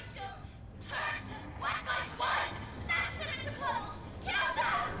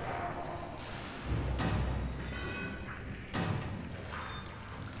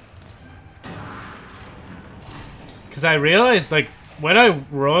 Because I realized, like, when I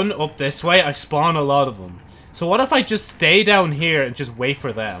run up this way, I spawn a lot of them. So what if I just stay down here and just wait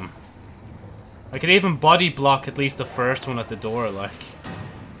for them? I could even body block at least the first one at the door, like.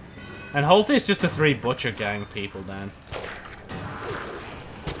 And hopefully it's just the 3 Butcher Gang people then.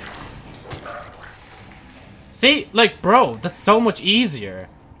 See? Like, bro, that's so much easier.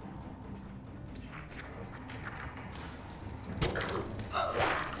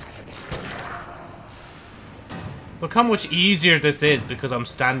 Look how much easier this is because I'm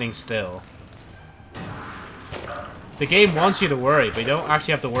standing still. The game wants you to worry, but you don't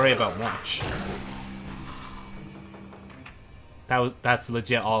actually have to worry about much. That's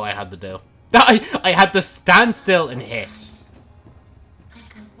legit all I had to do. I had to stand still and hit.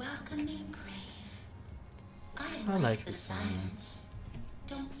 Like a welcoming grave. I like the silence.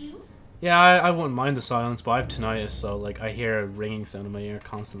 Don't you? Yeah, I wouldn't mind the silence, but I have tinnitus, so like I hear a ringing sound in my ear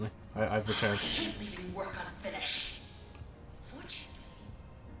constantly. I've returned. I can't leave any work unfinished. Fortunately,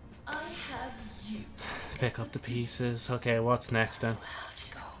 I have you. Pick up the pieces. Okay, what's next then? We'll have to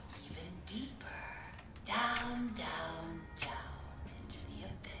go even deeper. Down, down, down into the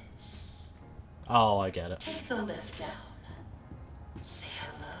abyss. Oh, I get it. Take the lift down. Say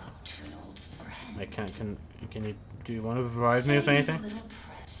hello to an old friend. I can't. Can you? Do you want to provide me with anything? A little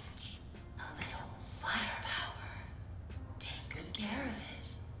present. A little firepower. Take good care of it.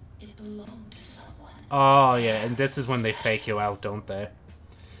 It belonged to someone. Oh yeah, and this is when they fake you out, don't they?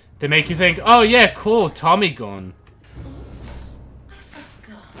 They make you think, oh yeah, cool, Tommy gun. I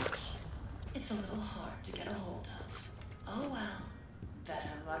forgot. It's a little hard to get a hold of. Oh well. Better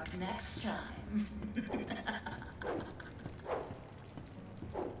luck next time.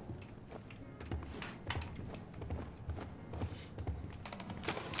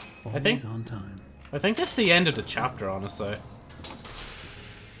 Always on time. I think that's the end of the chapter, honestly.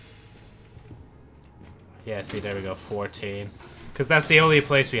 Yeah, see, there we go, 14. Because that's the only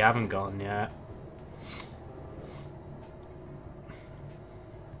place we haven't gone yet.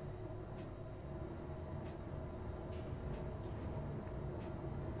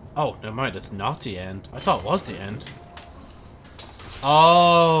 Oh, never mind, it's not the end. I thought it was the end.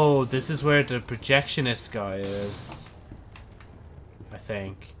 Oh, this is where the projectionist guy is. I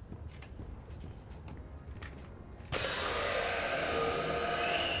think.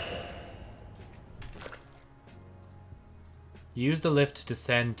 Use the lift to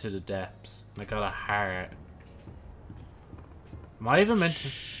descend to the depths. I got a heart. Am I even meant to...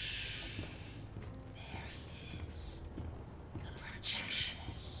 There he is. The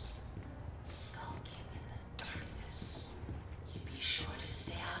projectionist. Skulking in the darkness. You be sure to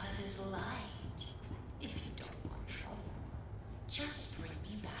stay out of his light. If you don't want trouble. Just bring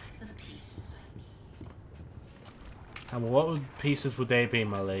me back the pieces I need. And what pieces would they be,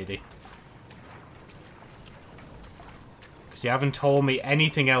 my lady? You haven't told me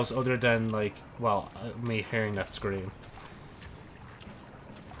anything else other than, like, well, me hearing that scream.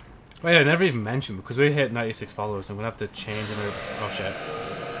 Wait, I never even mentioned, because we hit 96 followers, I'm gonna have to change in her... Oh, shit.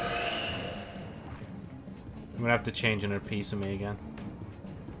 I'm gonna have to change in her piece of me again.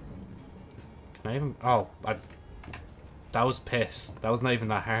 Can I even... Oh, that was piss. That was not even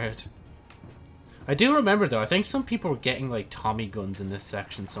that hard. I do remember, though, I think some people were getting, like, Tommy guns in this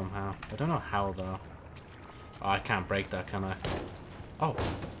section somehow. I don't know how, though. Oh, I can't break that, can I? Oh.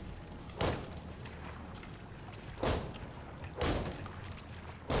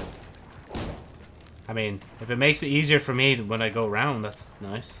 I mean, if it makes it easier for me when I go round, that's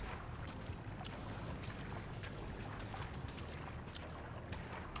nice.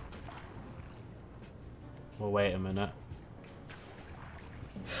 Well, wait a minute.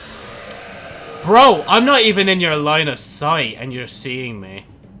 Bro, I'm not even in your line of sight and you're seeing me.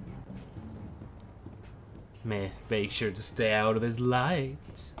 Make sure to stay out of his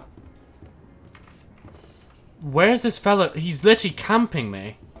light. Where's this fella? He's literally camping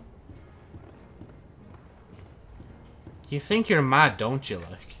me. You think you're mad, don't you,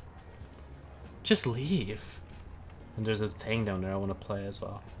 like? Just leave. And there's a thing down there I want to play as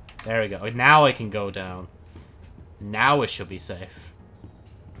well. There we go. Now I can go down. Now it should be safe.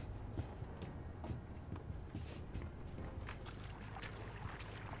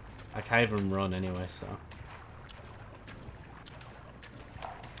 I can't even run anyway, so...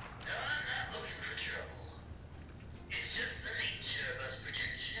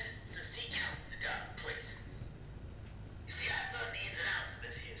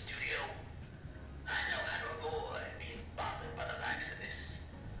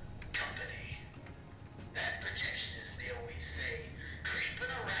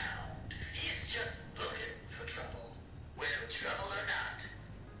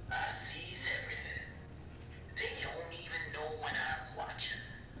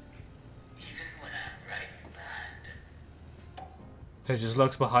 It just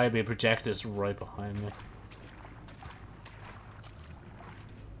looks behind me, a projector's right behind me.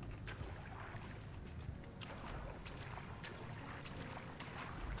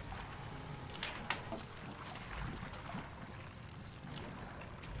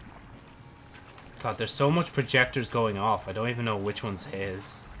 God, there's so much projectors going off, I don't even know which one's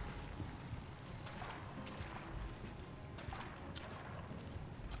his.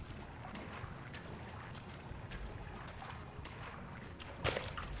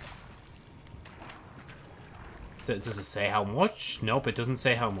 Does it say how much? Nope, it doesn't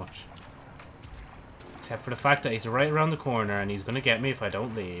say how much. Except for the fact that he's right around the corner and he's gonna get me if I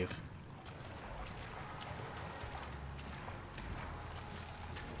don't leave.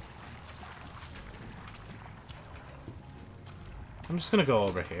 I'm just gonna go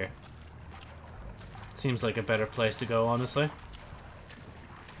over here. Seems like a better place to go, honestly.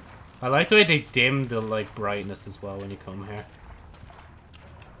 I like the way they dim the, like, brightness as well when you come here.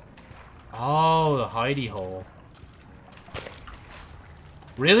 Oh, the hidey hole.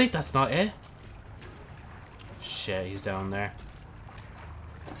 Really? That's not it? Shit, he's down there.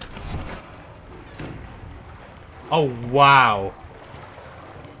 Oh, wow.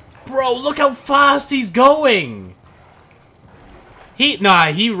 Bro, look how fast he's going! He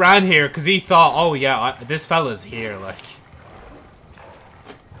ran here because he thought, oh yeah, this fella's here, like.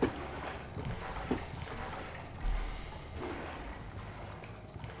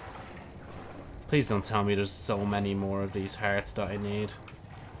 Please don't tell me there's so many more of these hearts that I need.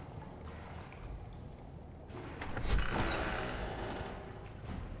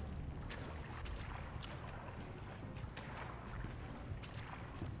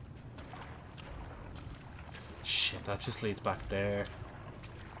 Shit, that just leads back there.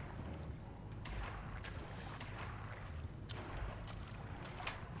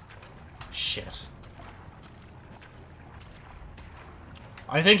 Shit.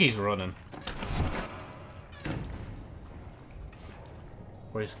 I think he's running.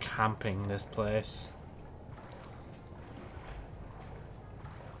 Or he's camping this place.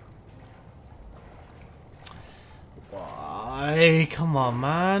 Why? Come on,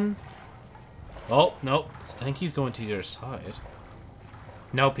 man. Oh, nope. I think he's going to your side.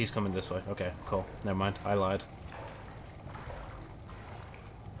 Nope, he's coming this way. Okay, cool. Never mind. I lied.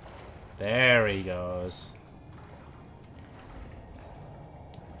 There he goes.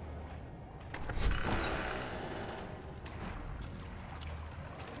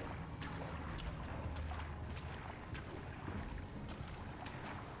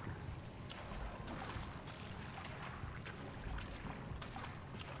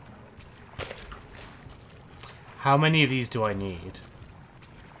 How many of these do I need?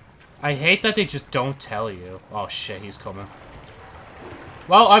 I hate that they just don't tell you. Oh shit, he's coming.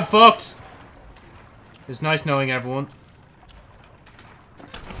 Well, I'm fucked! It's nice knowing everyone.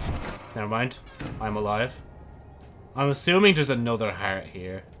 Never mind. I'm alive. I'm assuming there's another heart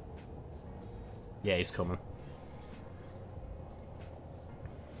here. Yeah, he's coming.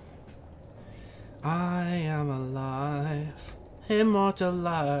 I am alive,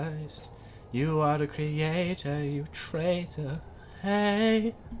 immortalized. You are the creator, you traitor.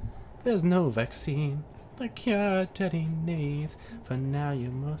 Hey, there's no vaccine, the cure that he needs. For now you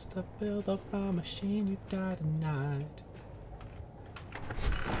must have built up a machine, you die tonight.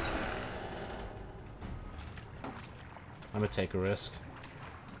 I'm gonna take a risk.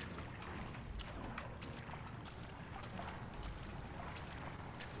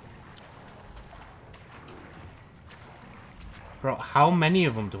 Bro, how many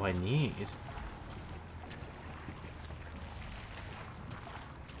of them do I need?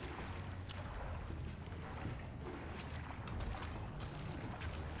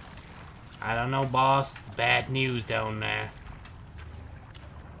 I don't know, boss. It's bad news down there.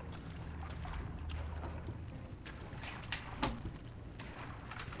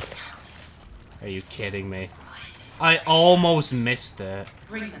 Are you kidding me? I almost missed it.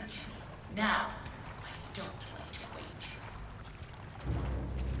 Bring them to me. Now. I don't like to wait.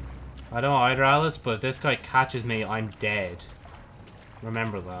 I don't either, Alice, but if this guy catches me, I'm dead.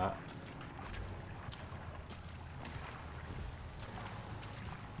 Remember that.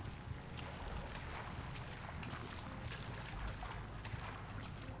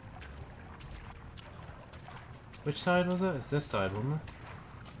 Which side was it? It's this side, wasn't it?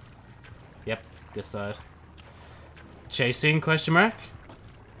 Yep, this side. Chasing, question mark?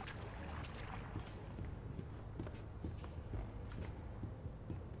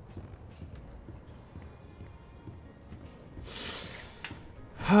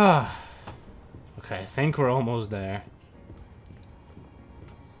 Okay, I think we're almost there.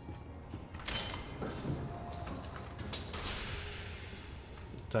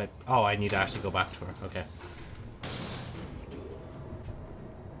 Oh, I need to actually go back to her. Okay.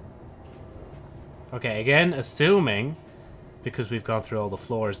 Okay, again, assuming, because we've gone through all the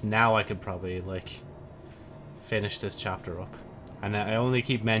floors, now I could probably, like, finish this chapter up. And I only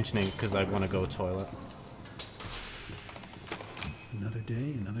keep mentioning it because I want to go toilet. Another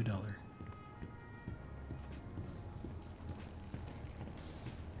day, another dollar.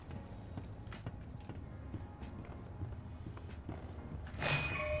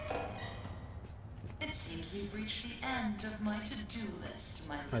 It seems we've reached the end of my to-do list,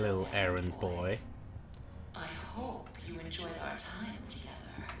 my My little errand boy. hope you enjoyed our time together.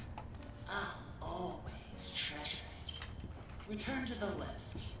 I'll always treasure it. Return to the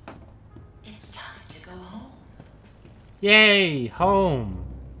lift. It's time to go home. Yay! Home!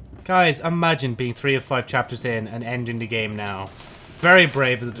 Guys, imagine being 3 of 5 chapters in and ending the game now. Very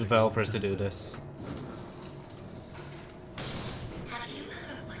brave of the developers to do this. Have you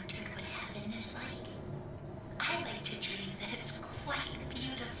ever wondered what heaven is like? I like to dream that it's quite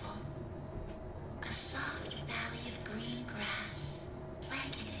beautiful. A soft valley of green grass,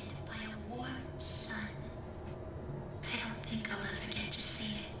 blanketed by a warm sun. I don't think I'll ever get to see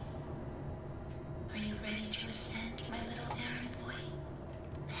it. Are you ready to ascend, my little errand boy?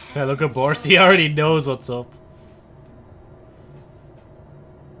 Yeah, look at Boris, he already knows what's up.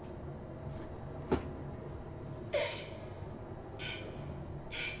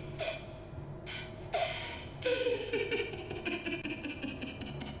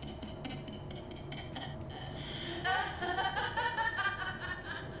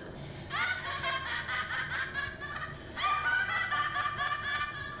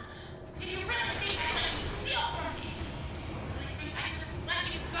 Do you really think I let you steal from me? Really think I just let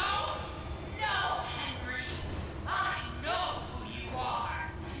you go? No, Henry. I know who you are,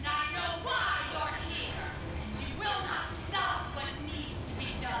 and I know why you're here. And you will not stop what needs to be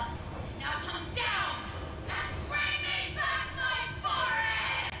done. Now come down and bring me back my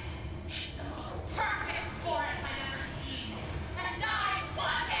forest! It's the most perfect forest I've ever seen, and I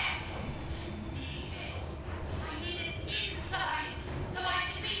want it! I need it inside, so I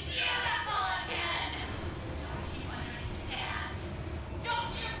can be beautiful again! Don't you understand?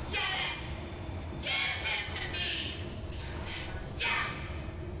 Don't you get it? Give him to me! Yes!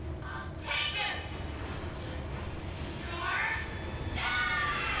 I'll take him!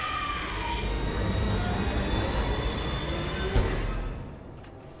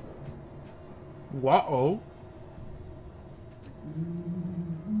 You're What-oh?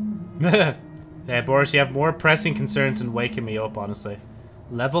 Yeah, Boris, you have more pressing concerns than waking me up, honestly.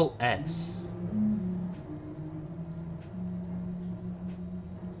 Level S.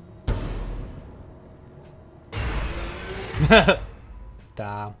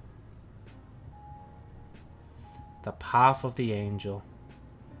 Damn. The path of the angel.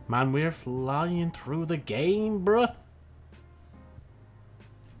 Man, we're flying through the game, bruh.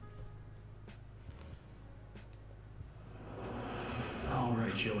 All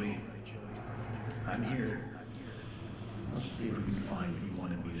right, Joey. I'm here. Let's see if we can find what you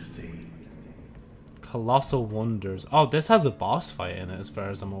wanted me to see. Colossal Wonders. Oh, this has a boss fight in it, as far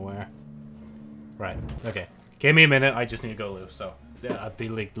as I'm aware. Right, okay. Give me a minute, I just need to go loose, so... Yeah, I'll be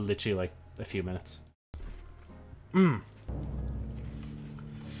like, literally like a few minutes.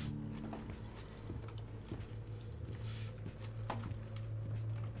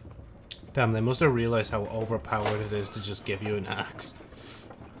 Damn, they must have realized how overpowered it is to just give you an axe.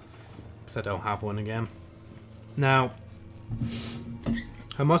 Because I don't have one again. Now,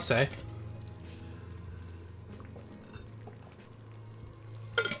 I must say,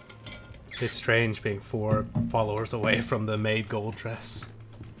 it's strange being 4 followers away from the maid gold dress.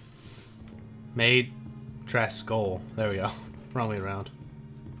 Maid dress goal. There we go. Wrong way around.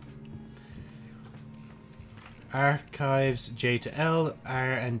 Archives J to L,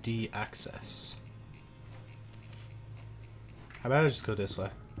 R and D access. How about I just go this way?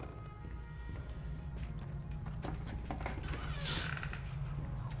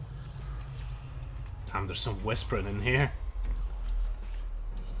 Damn, there's some whispering in here.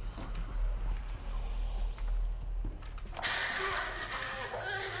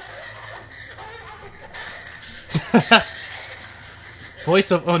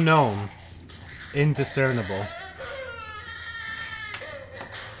 Voice of unknown. Indiscernible.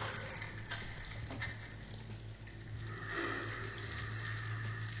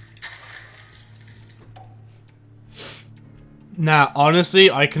 Now, honestly,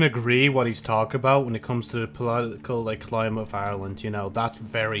 I can agree what he's talking about when it comes to the political, like, climate of Ireland. You know, that's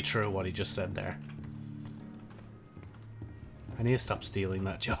very true what he just said there. I need to stop stealing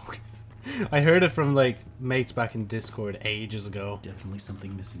that joke. I heard it from, like, mates back in Discord ages ago. Definitely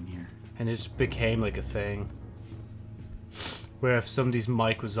something missing here. And it just became, like, a thing. Where if somebody's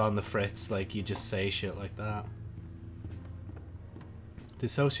mic was on the fritz, like, you just say shit like that. The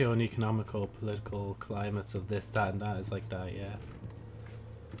socio and economical, political climates of this, that, and that is like that, yeah.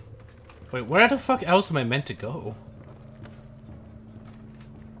 Wait, where the fuck else am I meant to go?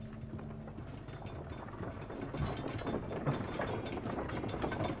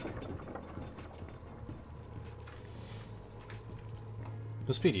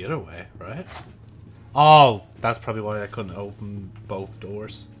 Must be the other way, right? Oh, that's probably why I couldn't open both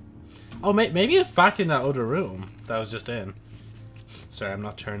doors. Oh, maybe it's back in that other room that I was just in. Sorry, I'm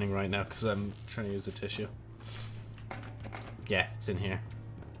not turning right now because I'm trying to use a tissue. Yeah, it's in here.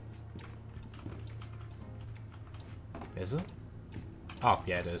 Is it? Oh,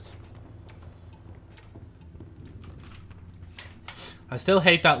 yeah, it is. I still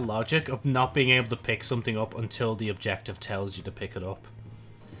hate that logic of not being able to pick something up until the objective tells you to pick it up.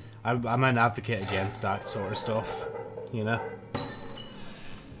 I'm an advocate against that sort of stuff, you know?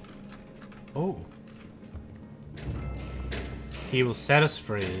 Oh. He will set us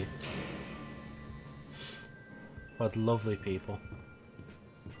free. What lovely people.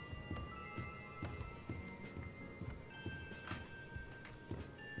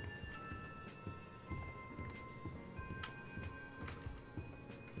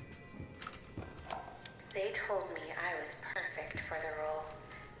 They told me I was perfect for the role.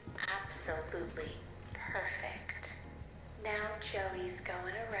 Absolutely perfect. Now Joey's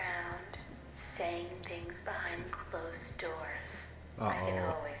going around saying things behind closed doors. I can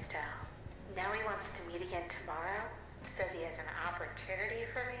always tell. Now he wants to meet again tomorrow. Says he has an opportunity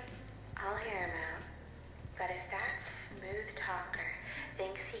for me. I'll hear him out. But if that smooth talker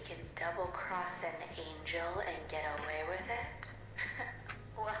thinks he can double-cross an angel and get away with it,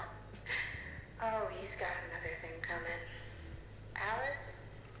 well, oh, he's got another thing coming. Alice?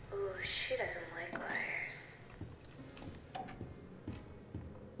 Ooh, she doesn't like liars.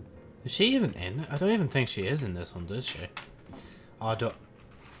 Is she even in? I don't even think she is in this one, does she? Oh,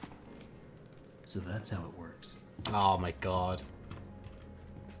 So that's how it works. Oh my god.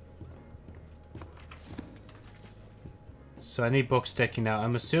 So any book sticking out,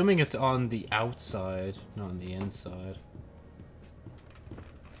 I'm assuming it's on the outside, not on the inside.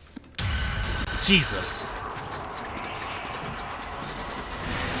 Jesus.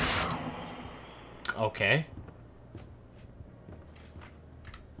 Okay.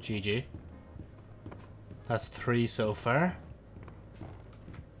 GG. That's 3 so far.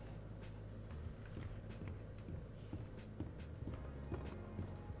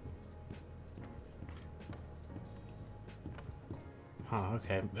 Oh,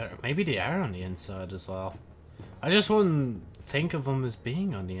 okay. Maybe they are on the inside as well. I just wouldn't think of them as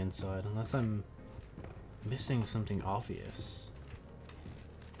being on the inside unless I'm missing something obvious.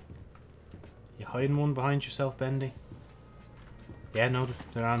 You hiding one behind yourself, Bendy? Yeah, no,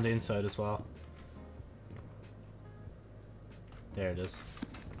 they're on the inside as well. There it is.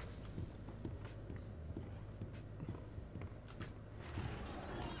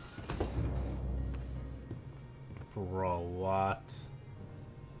 Bro, what?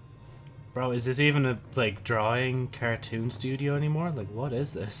 Bro, is this even a, like, drawing cartoon studio anymore? Like, what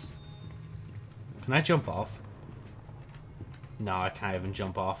is this? Can I jump off? No, I can't even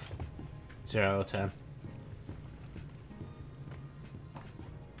jump off. 0 out of 10.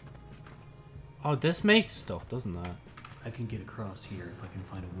 Oh, this makes stuff, doesn't it? I can get across here if I can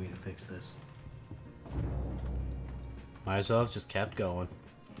find a way to fix this. Might as well have just kept going.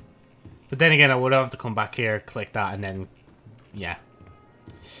 But then again, I would have to come back here, click that, and then... yeah.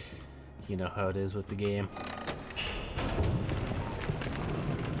 You know how it is with the game.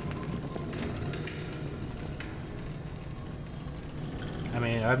 I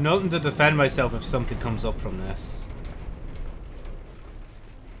mean, I have nothing to defend myself if something comes up from this.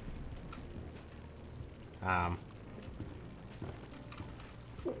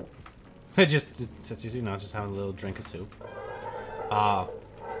 just you know, just having a little drink of soup. A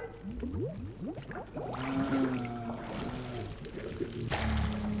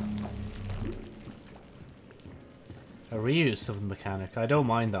reuse of the mechanic. I don't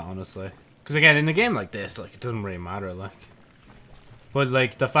mind that, honestly. Because again, in a game like this, like, it doesn't really matter, like. But,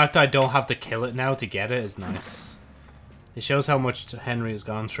 like, the fact that I don't have to kill it now to get it is nice. It shows how much Henry has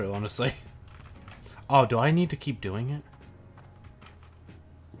gone through, honestly. Oh, do I need to keep doing it?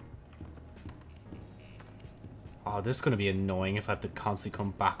 Oh, this is going to be annoying if I have to constantly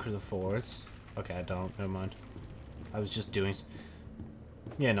come backwards and forwards. Okay, I don't. Never mind. I was just doing...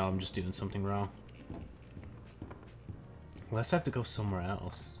 yeah, no, I'm just doing something wrong. Unless I have to go somewhere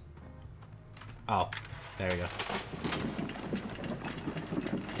else. Oh, there we go.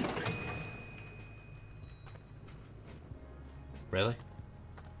 Really?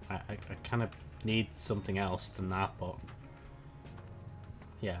 I kind of need something else than that, but...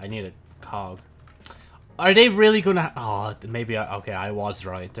 yeah, I need a cog. Are they really gonna... oh, maybe okay, I was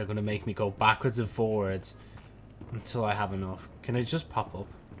right. They're gonna make me go backwards and forwards until I have enough. Can it just pop up?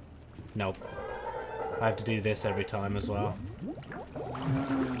 Nope. I have to do this every time as well.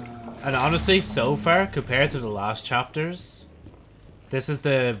 And honestly, so far, compared to the last chapters, this is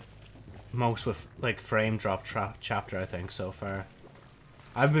the most with, like, frame drop chapter, I think, so far.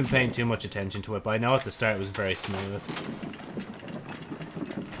 I've been paying too much attention to it, but I know at the start it was very smooth.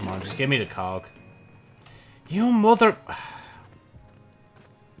 Come on, just give me the cog. You mother...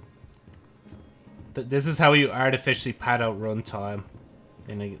 This is how you artificially pad out runtime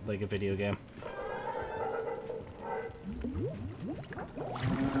in a, like a video game.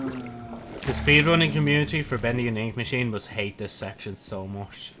 The speedrunning community for Bendy and Ink Machine must hate this section so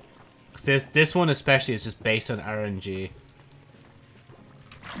much. This one especially is just based on RNG.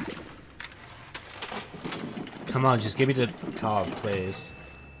 Come on, just give me the cog, please.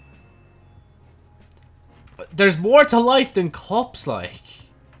 There's more to life than cups, like.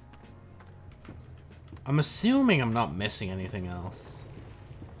 I'm assuming I'm not missing anything else.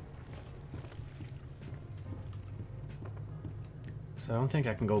 So I don't think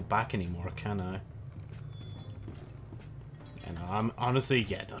I can go back anymore, can I? Yeah, no, I'm honestly,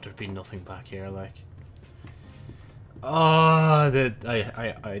 yeah, no, there'd be nothing back here, like. Oh,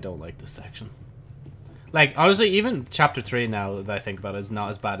 I don't like this section. Like, honestly, even chapter 3 now that I think about it is not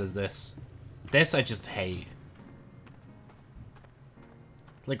as bad as this. This I just hate.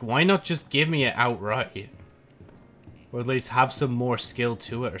 Like, why not just give me it outright? Or at least have some more skill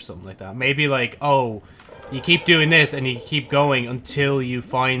to it or something like that. Maybe like, oh, you keep doing this and you keep going until you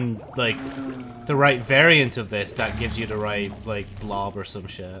find, like, the right variant of this that gives you the right, like, blob or some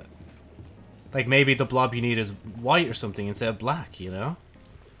shit. Like, maybe the blob you need is white or something instead of black, you know?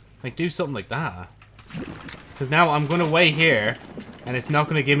 Like, do something like that. Because now I'm going to wait here, and it's not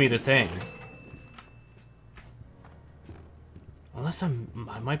going to give me the thing. Unless I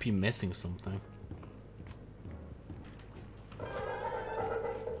might be missing something.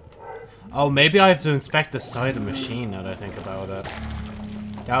 Oh, maybe I have to inspect the side of the machine now that I think about it.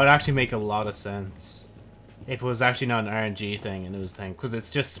 That would actually make a lot of sense. If it was actually not an RNG thing and it was a thing. Because it's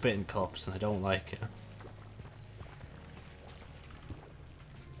just spitting cups and I don't like it.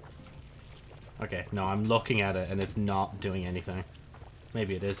 Okay, no, I'm looking at it and it's not doing anything.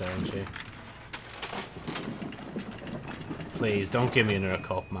 Maybe it is RNG. Please, don't give me another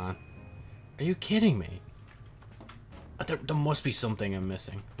cup, man. Are you kidding me? There must be something I'm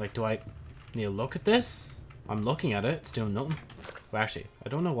missing. Like, do I need to look at this? I'm looking at it. It's doing nothing. Well, actually, I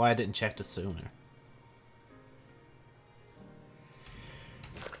don't know why I didn't check it sooner.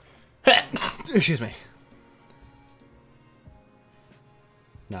 Excuse me.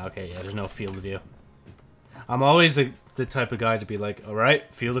 No, okay, yeah, there's no field of view. I'm always the type of guy to be like,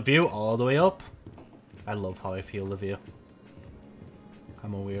 alright, field of view all the way up. I love how I feel the view.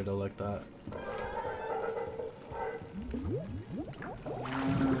 I'm a weirdo like that.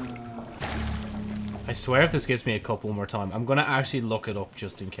 I swear if this gives me a couple more time, I'm gonna actually look it up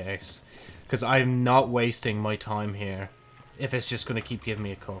just in case. Because I'm not wasting my time here if it's just gonna keep giving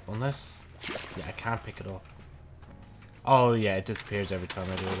me a cup. Unless... yeah, I can't pick it up. Oh yeah, it disappears every time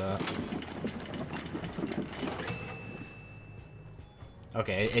I do that.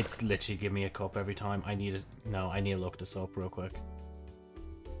 Okay, it's literally giving me a cup every time. I need to... no, I need to look this up real quick.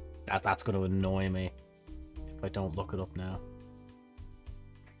 That's gonna annoy me if I don't look it up now.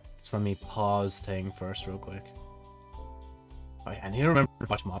 So let me pause thing first real quick. Oh yeah, I need to remember to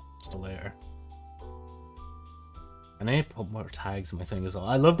watch mobs still there. And I need to put more tags in my thing as well.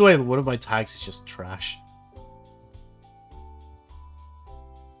 I love the way one of my tags is just trash.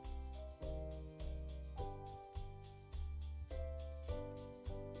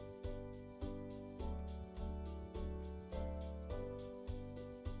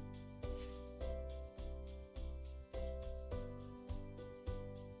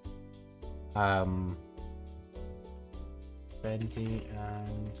 Bendy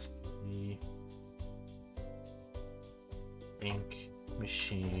and the Ink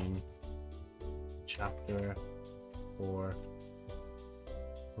Machine, Chapter 4,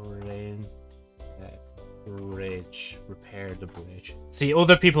 Bridge, repair the bridge. See,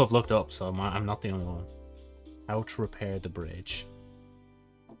 other people have looked up, so I'm not the only one. How to repair the bridge.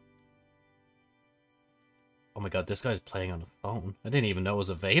 Oh my god, this guy's playing on a phone. I didn't even know it was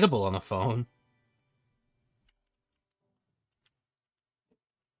available on a phone.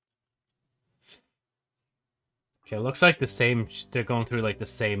 Okay, it looks like the same... they're going through, like, the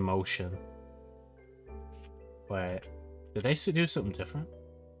same motion. Wait. Did they do something different?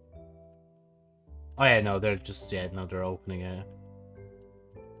 Oh yeah, no, they're just... yeah, no, they're opening it.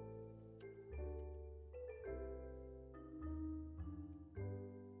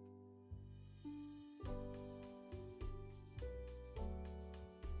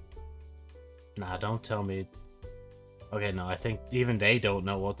 Nah, don't tell me. Okay, no, I think even they don't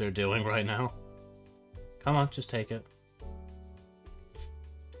know what they're doing right now. Come on, just take it.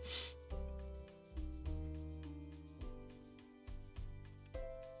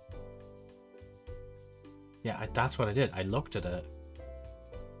 Yeah, that's what I did. I looked at it.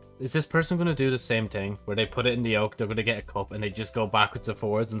 Is this person going to do the same thing? Where they put it in the oak, they're going to get a cup, and they just go backwards and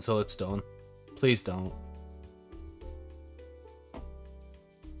forwards until it's done? Please don't.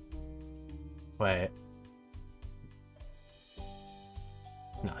 Wait.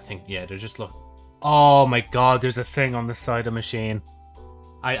 No, I think, yeah, they're just look. Oh my god, there's a thing on the side of the machine.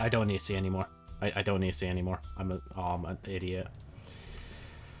 I don't need to see anymore. I don't need to see anymore. I'm an idiot.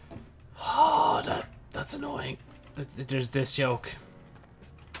 Oh, that's annoying. There's this joke.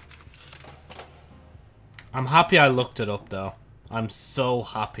 I'm happy I looked it up, though. I'm so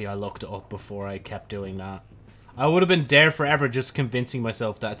happy I looked it up before I kept doing that. I would have been there forever just convincing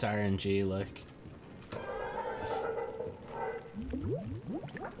myself that's RNG, like.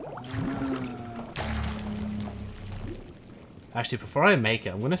 Actually, before I make it,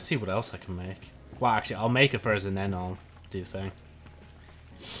 I'm gonna see what else I can make. Well, actually, I'll make it first and then I'll do the thing.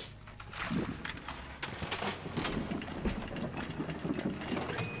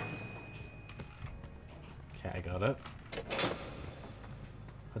 Okay, I got it.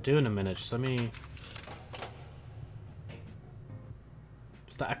 I'll do it in a minute. Just let me...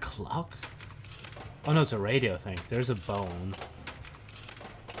 Is that a clock? Oh no, it's a radio thing. There's a bone.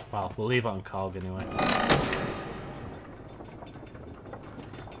 Well, we'll leave it on cog anyway.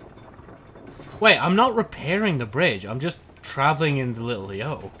 Wait, I'm not repairing the bridge. I'm just traveling in the little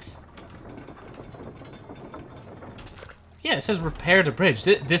yoke. Yeah, it says repair the bridge.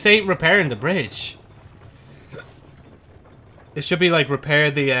 This ain't repairing the bridge. It should be like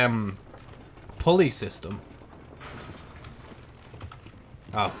repair the pulley system.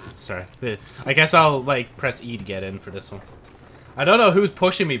 Oh, sorry. I guess I'll like press E to get in for this one. I don't know who's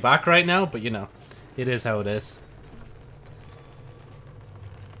pushing me back right now, but you know, it is how it is.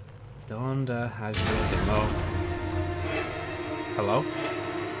 Donde has your demo? Hello?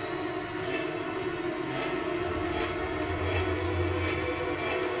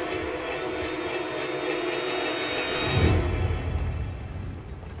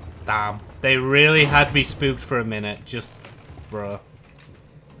 Damn. They really had to be spooked for a minute. Just, bruh.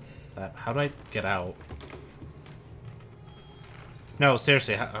 How do I get out? No,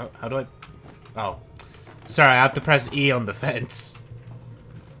 seriously, how do I... Oh. Sorry, I have to press E on the fence.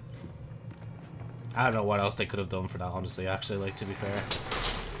 I don't know what else they could have done for that, honestly, actually, like, to be fair.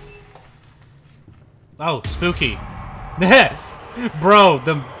 Oh, spooky. Bro,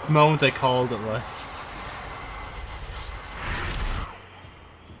 the moment I called it, like...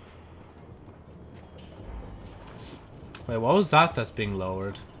 Wait, what was that that's being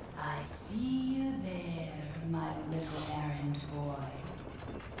lowered? I see you there, my little errand boy.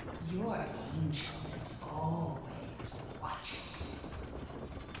 Your angel is always watching.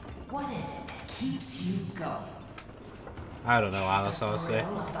 What is it that keeps you going? I don't know, Alice, honestly. The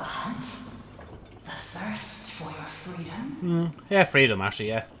thrill of the hunt? The thirst for your freedom? Yeah, freedom, actually,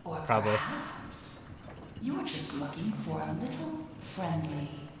 yeah. Or Probably. perhaps you're just looking for a little friendly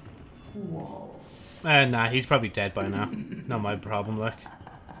wolf. Nah, he's probably dead by now. Not my problem, look.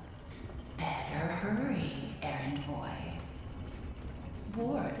 Better hurry, errand boy.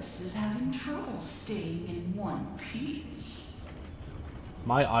 Boris is having trouble staying in one piece.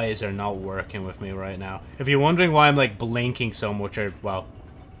 My eyes are not working with me right now. If you're wondering why I'm, like, blinking so much, or, well,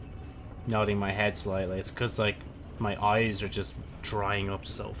 nodding my head slightly, it's because, like, my eyes are just drying up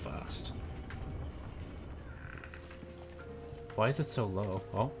so fast. Why is it so low?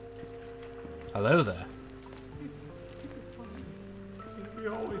 Oh. Hello there. He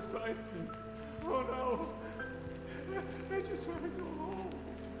always fights me. Oh no. I just want to go home.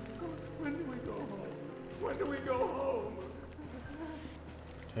 When do we go home? When do we go home?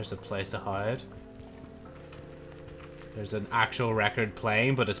 There's a place to hide. There's an actual record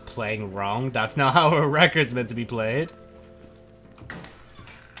playing, but it's playing wrong. That's not how a record's meant to be played.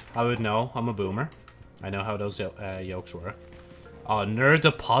 I would know. I'm a boomer. I know how those yokes work. Oh, nerd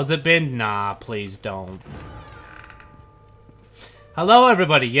deposit bin? Nah, please don't. Hello,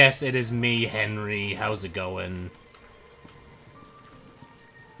 everybody. Yes, it is me, Henry. How's it going?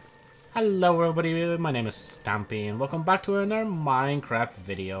 Hello, everybody. My name is Stampy, and welcome back to another Minecraft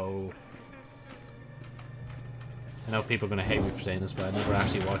video. I know people are going to hate me for saying this, but I never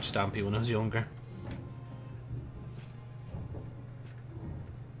actually watched Stampy when I was younger.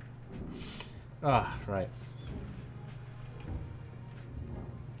 Ah, right.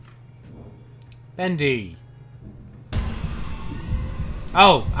 Bendy.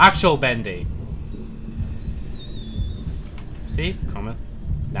 Oh, actual Bendy. See? Coming.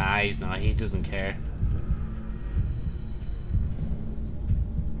 Nah, he's not. He doesn't care.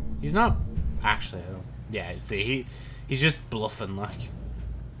 He's not actually. Yeah, see, he's just bluffing, like.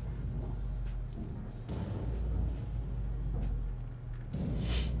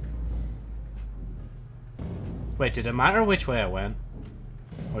 Wait, did it matter which way I went?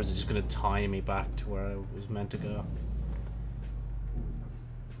 Or is it just gonna tie me back to where I was meant to go?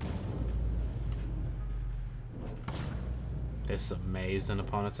 This is amazing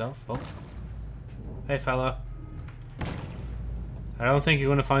upon itself. Oh. Hey, fella. I don't think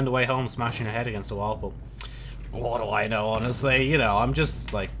you're gonna find a way home smashing your head against the wall, but what do I know, honestly? You know, I'm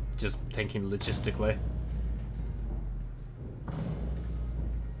just, like, just thinking logistically.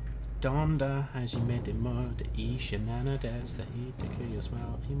 Donda has you made it more the ish and nana that say to kill your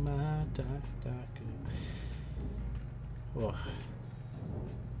smile in my dark. Oh.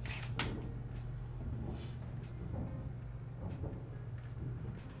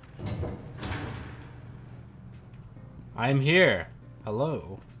 I'm here.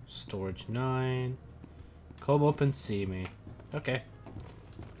 Hello. Storage 9. Come up and see me. Okay.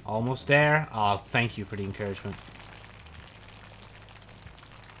 Almost there. Oh, thank you for the encouragement.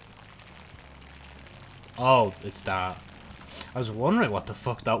 Oh, it's that. I was wondering what the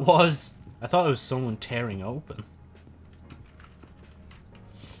fuck that was. I thought it was someone tearing open.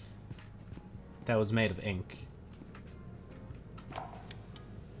 That was made of ink.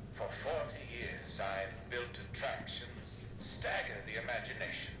 For 40 years, I've built attractions that stagger the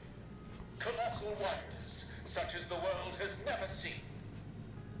imagination. Colossal wonders, such as the world has never seen.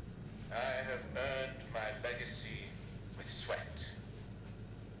 I have earned my legacy with sweat.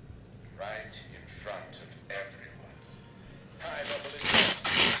 Right in front of everyone. High-level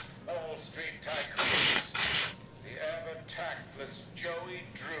investors, Wall Street tycoons. The ever-tactless Joey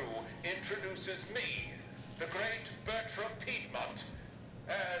Drew introduces me, the great Bertram Piedmont,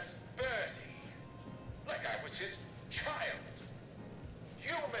 as Bertie. Like I was his child.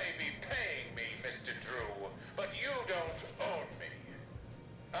 You may be paying me, Mr. Drew, but you don't own me.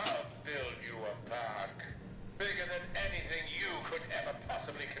 I'll build you a park, bigger than anything you could ever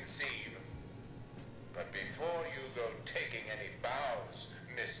possibly conceive. But before you go taking any bows,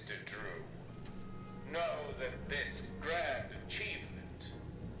 Mr. Drew, know that this grand achievement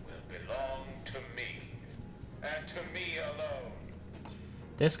will belong to me, and to me alone.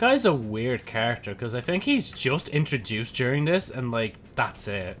 This guy's a weird character, because I think he's just introduced during this, and, like, that's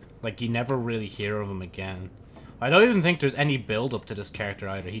it. Like, you never really hear of him again. I don't even think there's any build-up to this character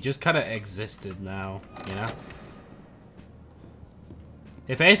either. He just kind of existed now, you know?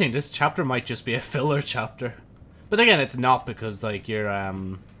 If anything, this chapter might just be a filler chapter. But again, it's not, because, like, you're,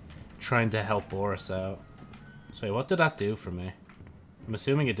 trying to help Boris out. Sorry, what did that do for me? I'm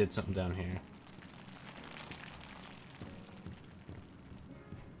assuming it did something down here.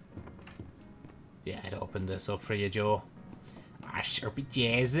 Yeah, I'd open this up for you, Joe. I sure be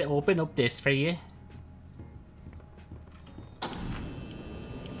jazz it. Open up this for you.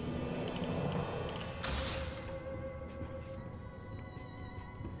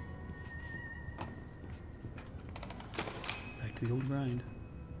 Back to the old grind.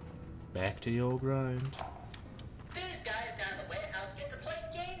 Back to the old grind. These guys down at the warehouse get to play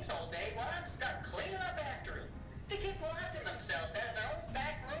games all day while I'm stuck cleaning up after them. They keep locking themselves out of their own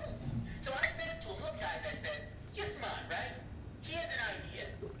back room. So I said to a little guy that says, "You're smart, right? Here's an idea.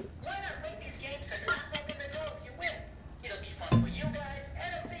 Why not make these games so not open the door if you win? It'll be fun for you guys, and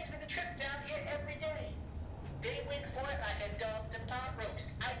it saves me the trip down here every day." They went for it like a dog to pot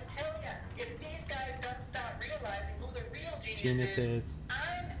roast. I tell ya, if these guys don't start realizing who the real genius is,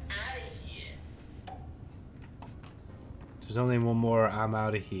 I'm out of here. There's only one more I'm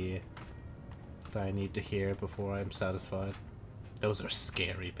out of here that I need to hear before I'm satisfied. Those are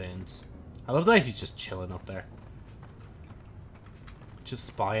scary bins. I love that he's just chilling up there. Just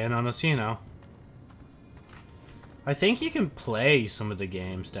spying on us, you know. I think you can play some of the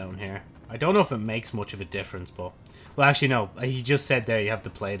games down here. I don't know if it makes much of a difference, but... Well, actually, no. He just said there you have to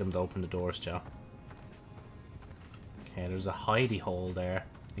play them to open the doors, Joe. Okay, there's a hidey hole there,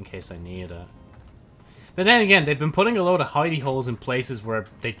 in case I need it. But then again, they've been putting a load of hidey holes in places where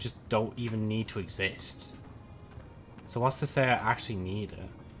they just don't even need to exist. So what's to say I actually need it?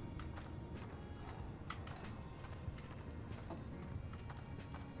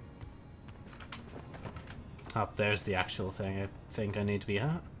 Oh, there's the actual thing I think I need to be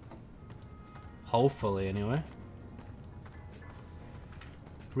at. Hopefully, anyway.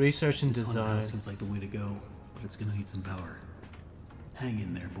 Research and This haunted design. house seems like the way to go, but it's gonna need some power. Hang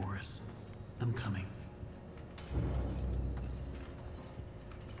in there, Boris. I'm coming.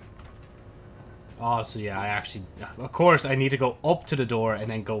 Oh, so yeah, I actually... Of course, I need to go up to the door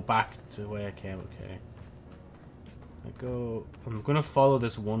and then go back to the way I came. Okay. I'm gonna follow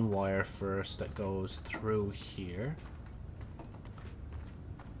this one wire first that goes through here.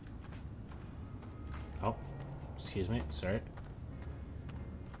 Oh, excuse me, sorry.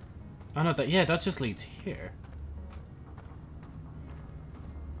 Oh no, that just leads here.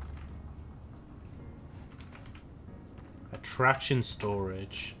 Attraction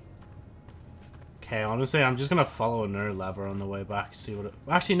storage. Okay, honestly, I'm just gonna follow another lever on the way back. See what it...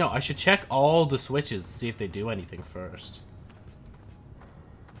 Actually, no. I should check all the switches to see if they do anything first.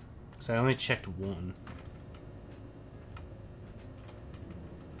 Because I only checked one.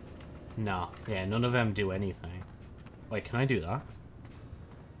 No. Yeah, none of them do anything. Wait, can I do that?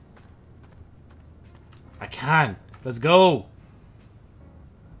 I can! Let's go!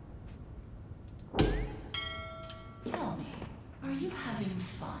 Tell me, are you having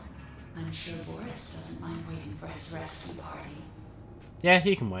fun? I'm sure Boris doesn't mind waiting for his rescue party. Yeah,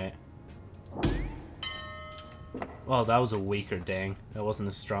 he can wait. Well, that was a weaker ding. That wasn't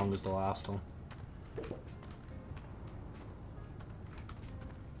as strong as the last one.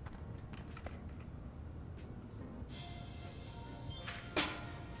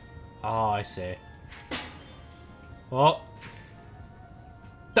 Oh, I see. Oh.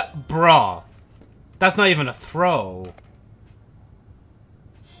 That, bruh. That's not even a throw.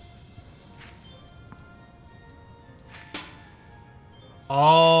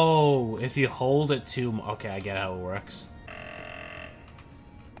 Oh, if you hold it too... Okay, I get how it works.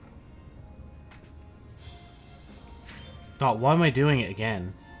 God, why am I doing it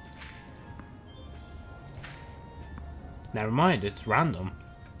again? Never mind, it's random.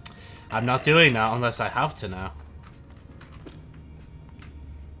 I'm not doing that unless I have to now.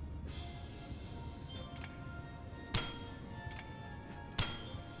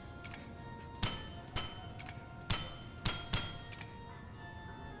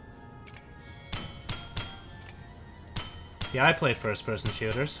 Yeah, I play first-person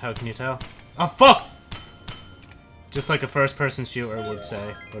shooters. How can you tell? Oh, fuck! Just like a first-person shooter would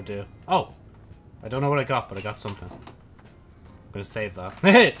say, or do. Oh! I don't know what I got, but I got something. I'm gonna save that.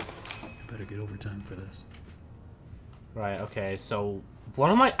 I better get overtime for this. Right, okay, so... What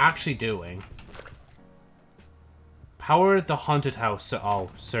am I actually doing? Power the haunted house. Oh,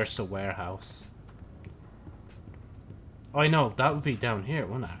 search the warehouse. Oh, I know, that would be down here,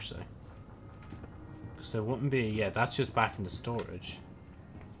 wouldn't it, actually? Because there wouldn't be... Yeah, that's just back in the storage.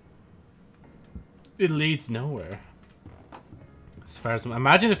 It leads nowhere. As far as...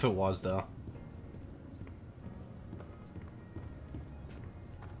 Imagine if it was, though.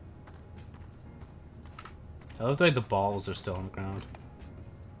 I love the way the balls are still on the ground.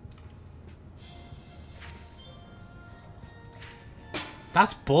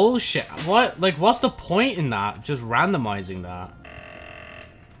 That's bullshit. What? Like, what's the point in that? Just randomizing that.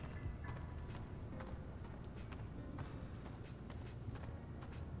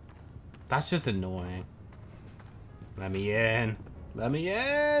 That's just annoying. Let me in. Let me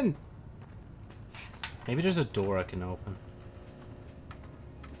in! Maybe there's a door I can open.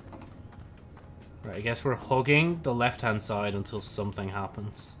 Right, I guess we're hugging the left-hand side until something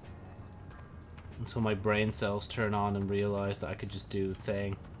happens. Until my brain cells turn on and realize that I could just do the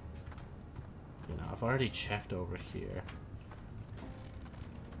thing. You know, I've already checked over here.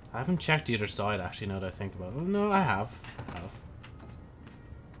 I haven't checked the other side, actually, now that I think about it. Oh, no, I have.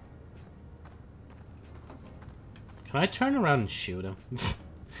 Can I turn around and shoot him?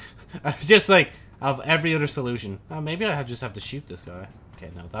 I was just like, of every other solution. Oh, maybe I just have to shoot this guy.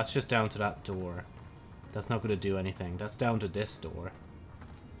 Okay, no, that's just down to that door. That's not going to do anything. That's down to this door.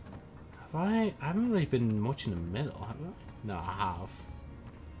 Have I haven't really been much in the middle, have I? No, I have.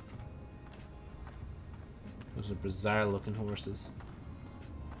 Those are bizarre looking horses.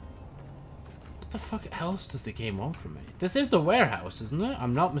 What the fuck else does the game want from me? This is the warehouse, isn't it?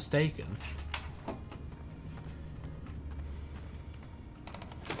 I'm not mistaken.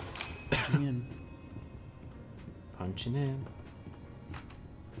 Punching in. Punching in.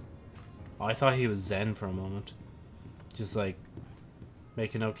 Oh, I thought he was Zen for a moment. Just like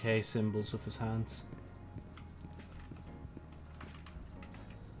making okay symbols with his hands.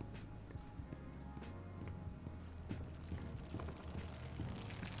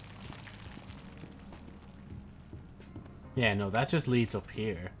 Yeah, no, that just leads up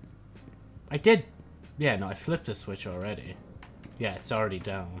here. I did... Yeah, no, I flipped the switch already. Yeah, it's already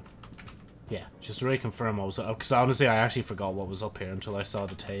down. Yeah, just to reconfirm what was up. Because honestly, I actually forgot what was up here until I saw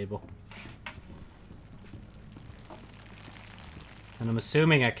the table. And I'm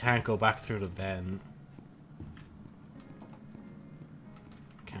assuming I can't go back through the vent.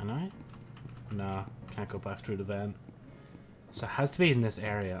 Can I? No, can't go back through the vent. So it has to be in this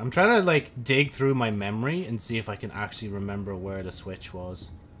area. I'm trying to, like, dig through my memory and see if I can actually remember where the switch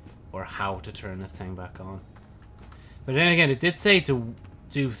was. Or how to turn the thing back on. But then again, it did say to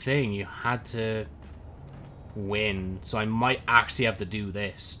do thing, you had to win. So I might actually have to do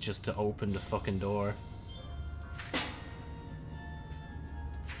this just to open the fucking door.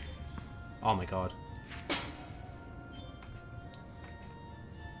 Oh my god.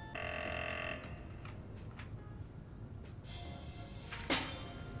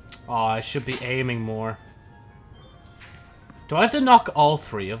 Oh, I should be aiming more. Do I have to knock all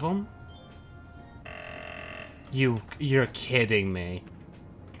 3 of them? You're kidding me.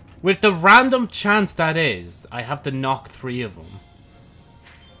 With the random chance that is, I have to knock 3 of them.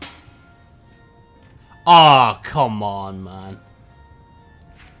 Oh, come on, man.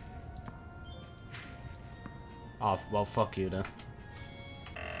 Oh, well, fuck you then.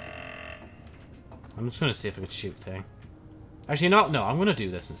 I'm just gonna see if I can shoot thing. Actually, no, I'm gonna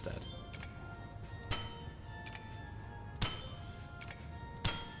do this instead.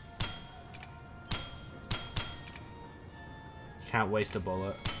 Can't waste a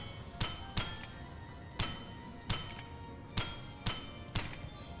bullet.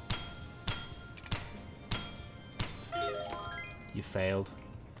 You failed.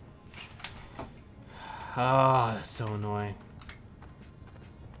 Ah, oh, that's so annoying.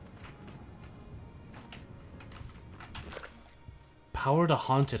 Power the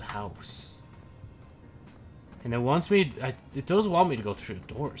haunted house. And it wants me... it does want me to go through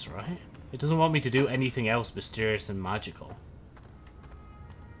doors, right? It doesn't want me to do anything else mysterious and magical.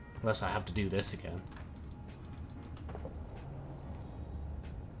 Unless I have to do this again.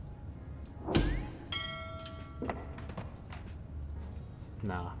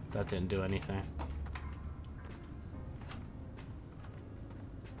 Nah, that didn't do anything.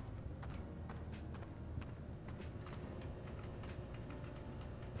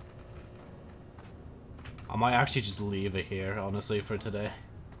 I might actually just leave it here, honestly, for today.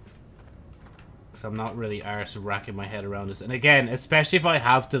 Because I'm not really arse racking my head around this. And again, especially if I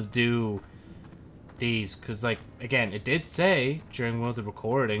have to do these. Because, like, again, it did say during one of the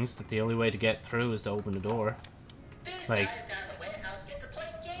recordings that the only way to get through is to open the door. Like,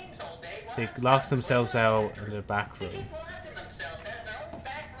 so they lock themselves out in their back room.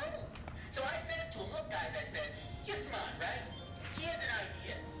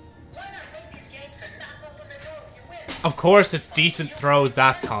 Of course, it's decent throws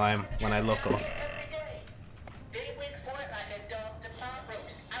that time when I look up.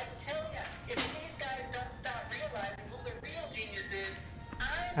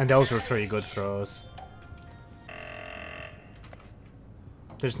 And those were 3 good throws.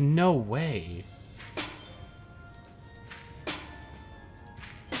 There's no way.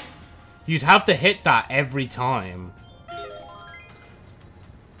 You'd have to hit that every time.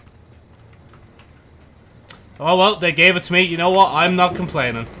 Oh well, they gave it to me. You know what? I'm not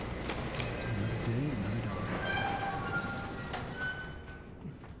complaining.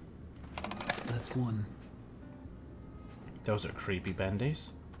 That's one. Those are creepy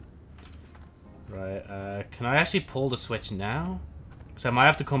bendies. Right, can I actually pull the switch now? Because I might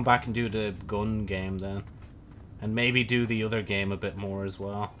have to come back and do the gun game then. And maybe do the other game a bit more as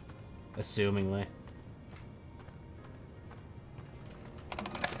well. Assumingly.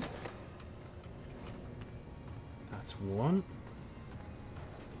 That's one.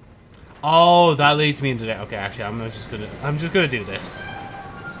 Oh, that leads me into there. Okay, actually, I'm just gonna do this.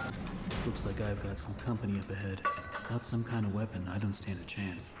 Looks like I've got some company up ahead. Without some kind of weapon, I don't stand a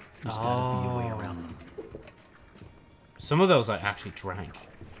chance. There's gotta be a way around them. Some of those I actually drank.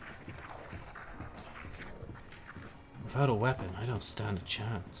 Without a weapon, I don't stand a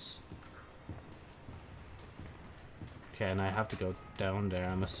chance. Okay, and I have to go down there,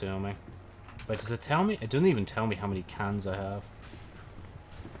 I'm assuming. But does it tell me? It doesn't even tell me how many cans I have.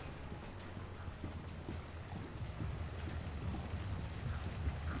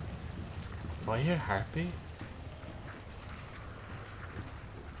 Do I hear heartbeat?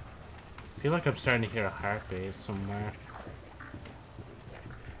 I feel like I'm starting to hear a heartbeat somewhere.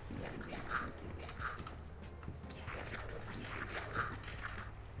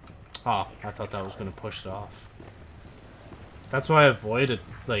 Oh, I thought that was going to push it off. That's why I avoided,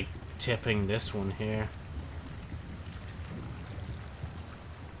 like, tipping this one here.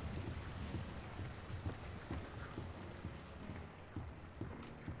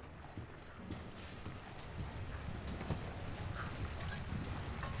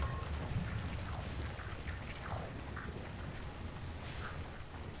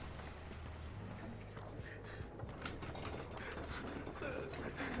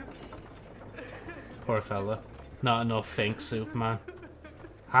 Poor fella. Not enough think soup, man.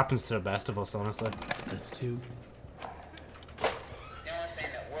 Happens to the best of us, honestly. That's 2. The only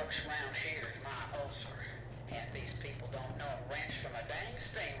thing that works around here is my ulcer. And these people don't know a wrench from a dang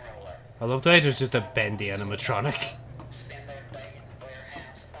steamroller. I love the way there's just a bendy animatronic. Spend their day in the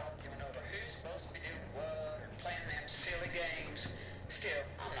warehouse arguing over who's supposed to be doing what or playing them silly games. Still,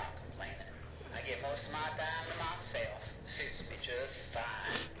 I'm not complaining. I give most of my time to myself. Suits me just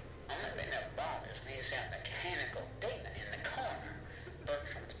fine. Only thing that bothers me is that mechanical demon in the corner.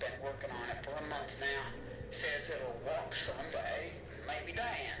 Bertram's been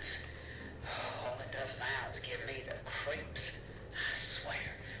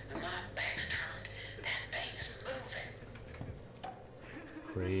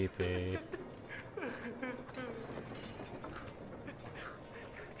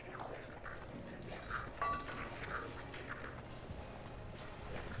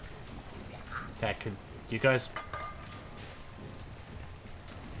Okay, could you guys...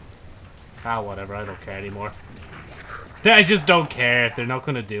 Ah, whatever, I don't care anymore. I just don't care. If they're not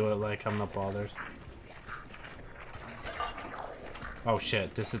gonna do it, like, I'm not bothered. Oh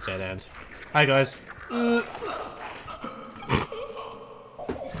shit, this is a dead end. Hi guys.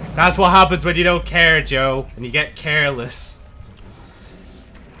 That's what happens when you don't care, Joe. And you get careless.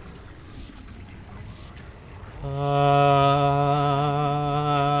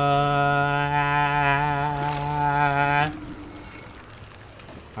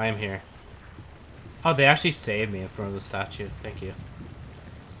 I am here. Oh, they actually saved me in front of the statue. Thank you.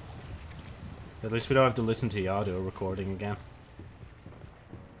 At least we don't have to listen to the audio recording again.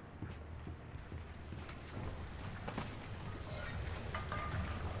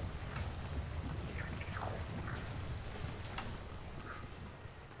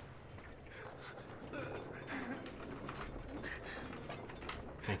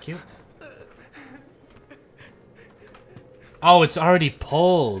 Thank you. Oh, it's already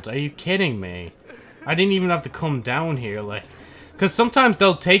pulled. Are you kidding me? I didn't even have to come down here, like... Because sometimes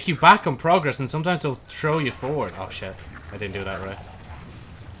they'll take you back on progress, and sometimes they'll throw you forward. Oh, shit. I didn't do that right.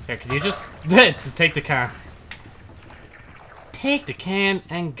 Here, can you just... just take the can. Take the can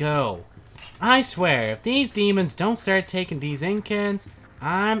and go. I swear, if these demons don't start taking these ink cans,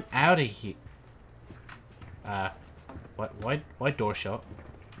 I'm out of here. What? Why door shut?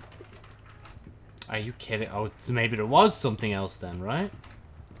 Are you kidding? Oh, so maybe there was something else then, right?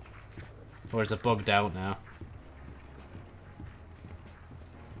 Or is it bugged out now?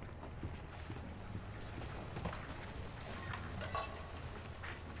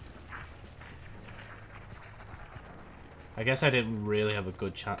 I guess I didn't really have a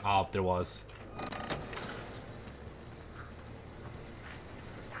good chance. Oh, there was.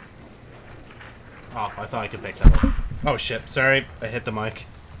 Oh, I thought I could pick that up. Oh shit, sorry, I hit the mic.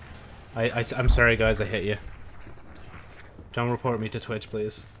 I'm sorry guys, I hit you. Don't report me to Twitch,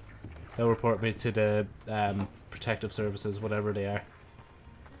 please. They'll report me to the protective services, whatever they are.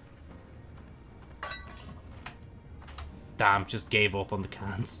 Damn, just gave up on the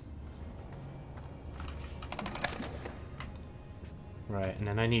cans. Right, and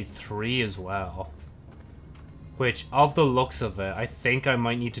then I need 3 as well. Which, of the looks of it, I think I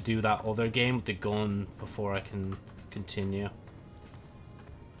might need to do that other game with the gun before I can continue.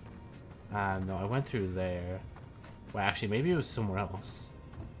 No, I went through there. Well, actually, maybe it was somewhere else.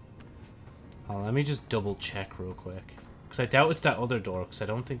 Oh, let me just double check real quick. Because I doubt it's that other door, because I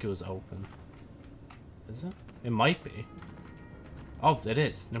don't think it was open. Is it? It might be. Oh, it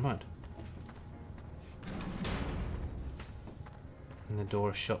is. Never mind. And the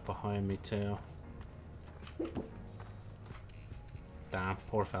door shut behind me, too. Damn,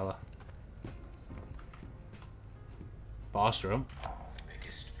 poor fella. Boss room.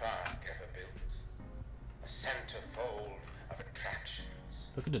 Biggest park ever built. A centerfold of attractions.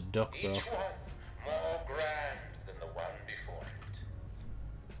 Look at the duck, bro. Each one more grand than the one before it.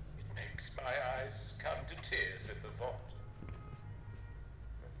 It makes my eyes come to tears at the thought.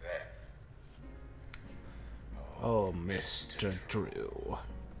 But then... Oh, Mr. Drew.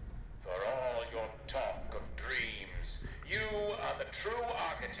 For all your talk of dreams, you are the true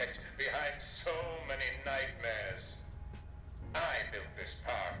architect behind so many nightmares. I built this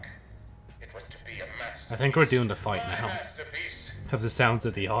park. It was to be a masterpiece. I think we're doing the fight now. Masterpiece. Have the sounds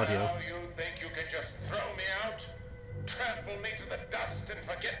of the audio. Now you think you can just throw me out? Trample me to the dust and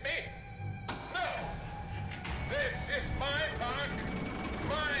forget me? No! This is my park,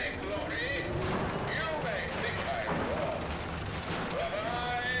 my glory. You may think I'm wrong, but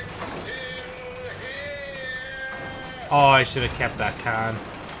I'm still here. Oh, I should have kept that can.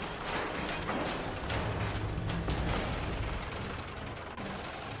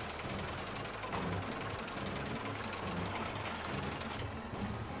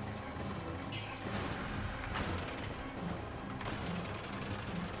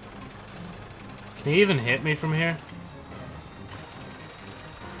 Can he even hit me from here?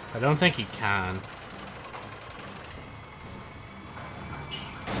 I don't think he can.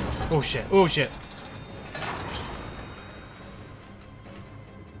 Oh shit, oh shit.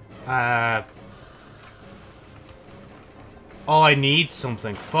 Oh, I need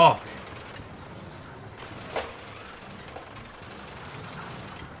something. Fuck.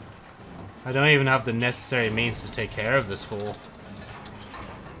 I don't even have the necessary means to take care of this fool.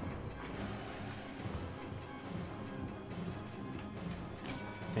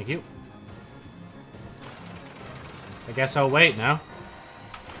 Thank you. I guess I'll wait now.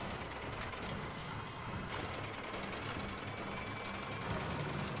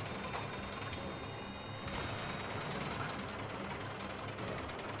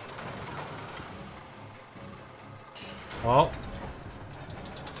 Oh.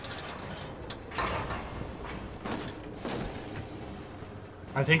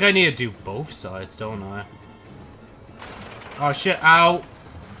 I think I need to do both sides, don't I? Oh shit, ow!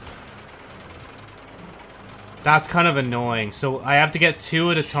 That's kind of annoying. So I have to get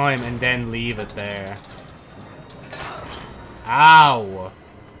 2 at a time and then leave it there. Ow!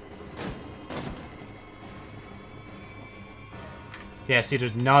 Yeah, see,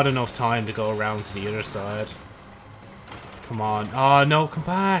 there's not enough time to go around to the other side. Come on. Oh, no, come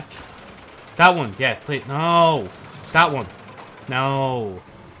back. That one. Yeah, please. No. That one. No.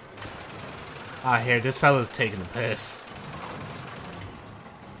 Ah, here, this fella's taking the piss.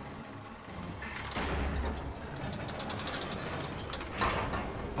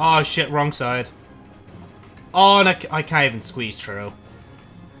 Oh, shit, wrong side. Oh, and I can't even squeeze through.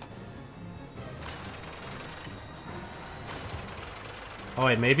 Oh,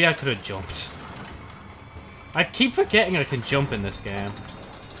 wait, maybe I could have jumped. I keep forgetting I can jump in this game.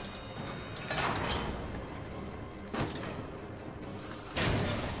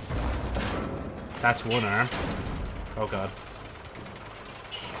 That's one arm. Oh, God.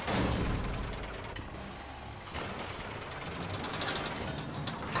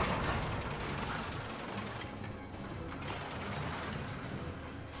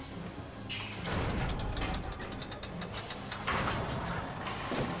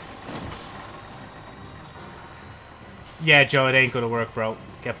 Yeah, Joe, it ain't gonna work, bro.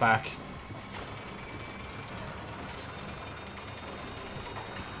 Get back.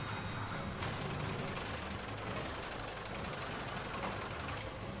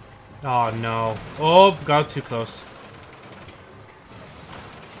 Oh, no. Oh, got too close.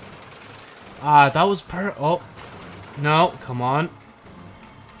 Ah, that was oh. No, come on.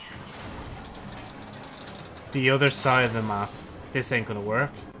 The other side of the map. This ain't gonna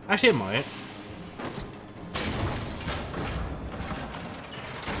work. Actually, it might.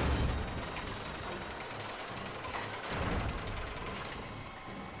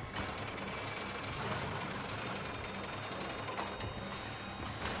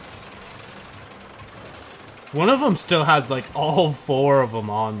 One of them still has, like, all 4 of them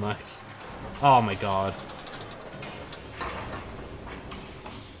on, like... Oh my god.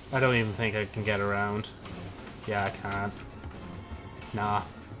 I don't even think I can get around. Yeah, I can't. Nah.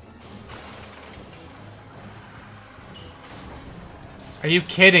 Are you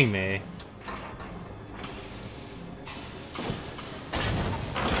kidding me?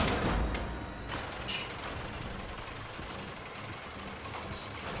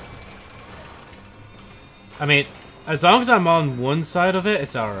 I mean, as long as I'm on one side of it,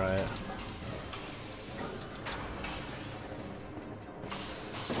 it's alright.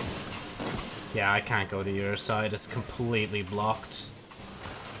 Yeah, I can't go to your side. It's completely blocked.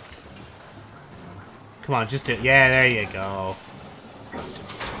 Come on, just do it. Yeah, there you go.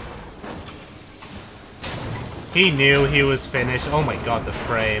 He knew he was finished. Oh my god, the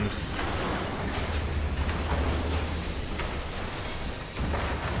frames.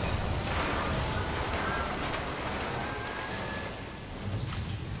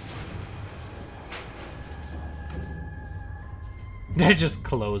 It just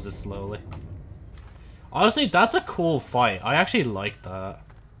closes slowly. Honestly, that's a cool fight. I actually like that.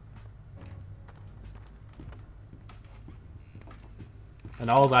 And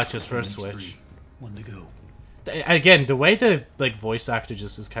all that just for a switch. 1 to go. Again, the way the like voice actor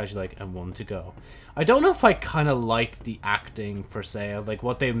just is casually like, and 1 to go. I don't know if I kind of like the acting per se, like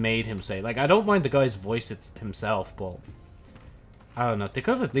what they made him say. Like, I don't mind the guy's voice himself, but I don't know. They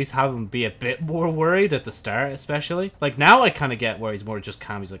could have at least have him be a bit more worried at the start, especially. Like, now I kind of get where he's more just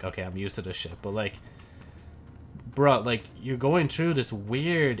calm. He's like, okay, I'm used to this shit. But, like, bro, like, you're going through this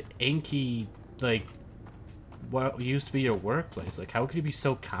weird, inky, like, what used to be your workplace. Like, how could you be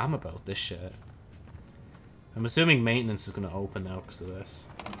so calm about this shit? I'm assuming maintenance is going to open now because of this.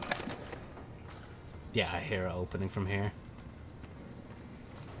 Yeah, I hear it opening from here.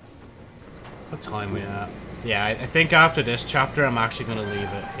 What time are we at? Yeah, I think after this chapter, I'm actually going to leave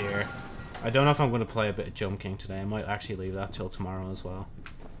it here. I don't know if I'm going to play a bit of Jump King today. I might actually leave that till tomorrow as well.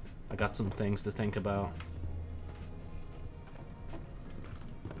 I got some things to think about.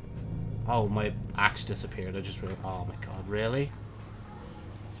 Oh, my axe disappeared. I just realized. Oh my god, really?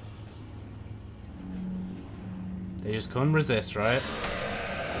 They just couldn't resist, right?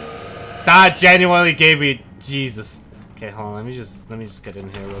 That genuinely gave me... Jesus. Okay, hold on. Let me just get in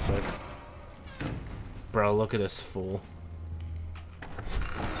here real quick. Bro, look at this fool.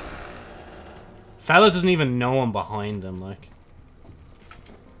 Fella doesn't even know I'm behind him, like.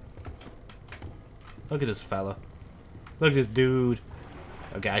 Look at this fella. Look at this dude.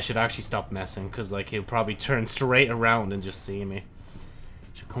 Okay, I should actually stop messing, because, like, he'll probably turn straight around and just see me.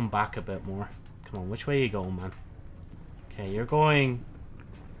 Should come back a bit more. Come on, which way are you going, man? Okay, you're going...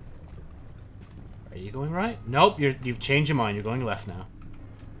 Are you going right? Nope, you've changed your mind. You're going left now.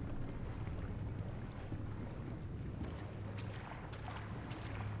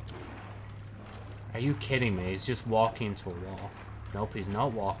 Are you kidding me? He's just walking into a wall. Nope, he's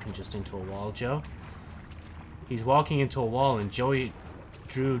not walking just into a wall, Joe. He's walking into a wall in Joey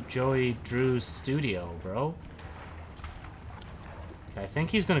Drew's studio, bro. Okay, I think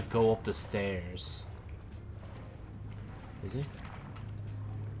he's gonna go up the stairs. Is he?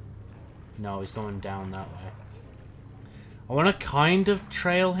 No, he's going down that way. I want to kind of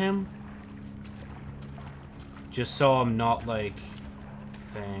trail him. Just so I'm not, like,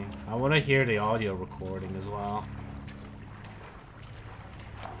 thing. I want to hear the audio recording as well.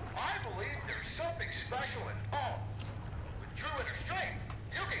 I believe there's something special in poems. With true inner strength,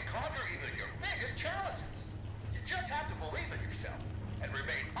 you can conquer even your biggest challenges. You just have to believe in yourself and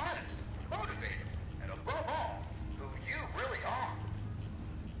remain honest, motivated, and above all, who you really are.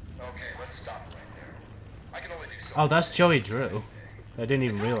 Okay, let's stop right there. I can only do so. Oh, that's Joey Drew. I didn't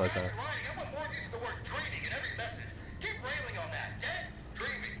even realize that.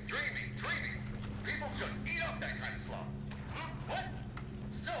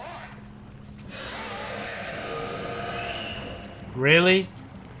 Really?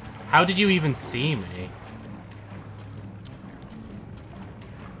 How did you even see me?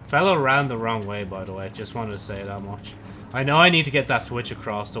 Fell around the wrong way, by the way. Just wanted to say that much. I know I need to get that switch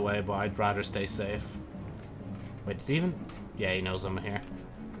across the way, but I'd rather stay safe. Wait, did he even... Yeah, he knows I'm here.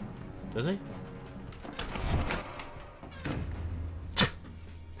 Does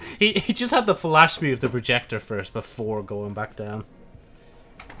he? He just had to flash me with the projector first before going back down.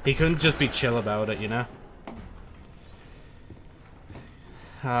 He couldn't just be chill about it, you know?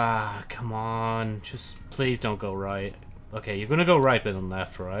 Ah, come on. Just please don't go right. Okay, you're gonna go right but then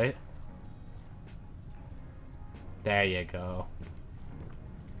left, right? There you go.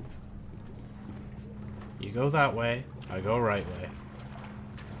 You go that way, I go right way.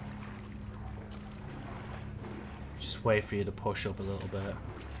 Just wait for you to push up a little bit.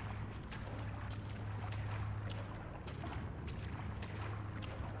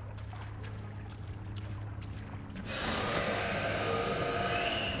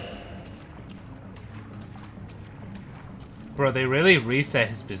 Bro, they really reset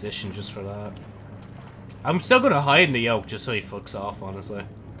his position just for that. I'm still gonna hide in the yoke just so he fucks off, honestly.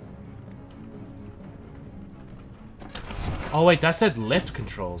 Oh wait, that said lift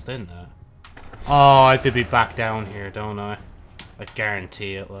controls, didn't it? Oh, I have to be back down here, don't I? I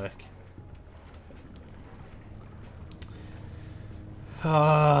guarantee it, like. Can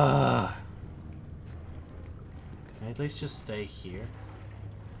I at least just stay here?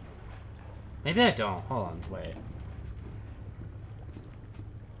 Maybe I don't. Hold on, wait.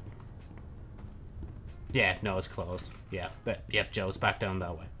 Yeah, no, it's closed. Yeah, but yep, Joe's back down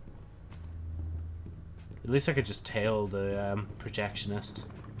that way. At least I could just tail the projectionist.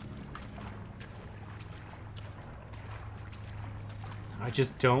 I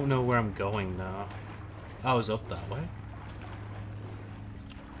just don't know where I'm going now. I was up that way.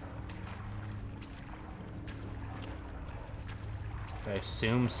 I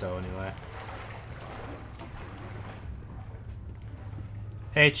assume so, anyway.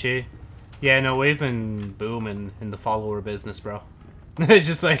 Hey, Chi. Yeah, no, we've been booming in the follower business, bro. It's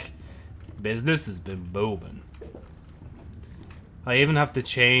just like, business has been booming. I even have to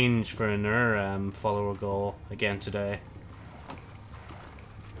change for another follower goal again today.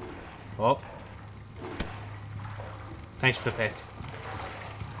 Oh. Thanks for the pick.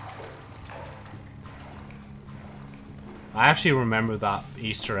 I actually remember that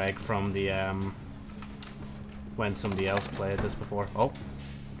Easter egg from the, when somebody else played this before. Oh.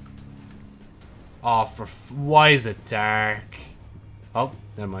 Oh, why is it dark? Oh,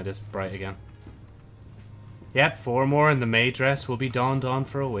 never mind, it's bright again. Yep, 4 more and the maid dress will be donned on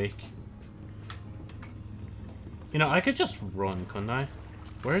for a week. You know, I could just run, couldn't I?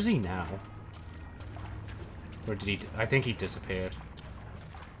 Where is he now? Or did he... I think he disappeared.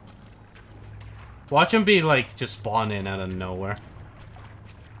 Watch him be, like, just spawn in out of nowhere.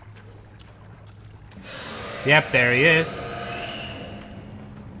 Yep, there he is.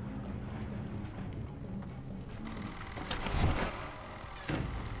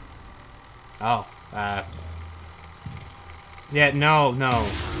 Oh, yeah, no.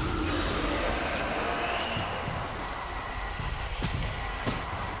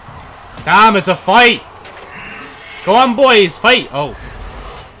 Damn, it's a fight! Go on, boys, fight! Oh.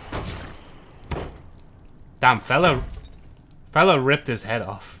 Damn, fella Fella ripped his head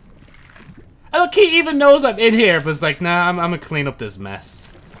off. And look, he even knows I'm in here, but it's like, nah, I'm gonna clean up this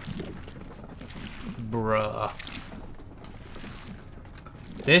mess. Bruh.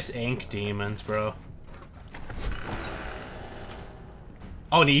 This ink demons, bro.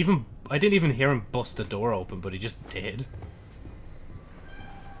 Oh, and I didn't even hear him bust the door open, but he just did.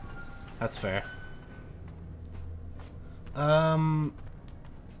 That's fair.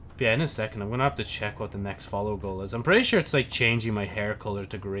 Yeah, in a second, I'm gonna have to check what the next follow goal is. I'm pretty sure it's like changing my hair color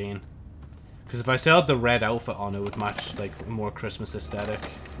to green. Because if I still had the red outfit on, it would match like a more Christmas aesthetic.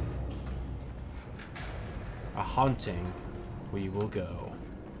 A haunting, we will go.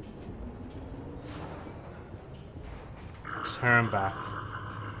 Turn back.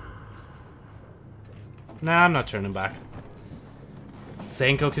 Nah, I'm not turning back.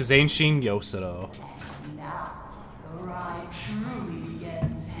 Senko Kazenshin Yosuro. And now, the ride truly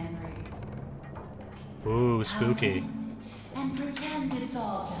begins, Henry. Ooh, spooky. Come in and pretend it's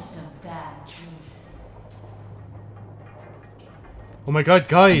all just a bad dream. Oh my god,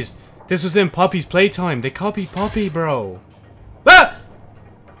 guys! This was in Poppy's playtime. They copied Poppy, bro. Ah!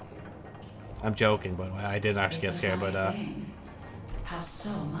 I'm joking, by the way. I didn't actually get scared by that. How so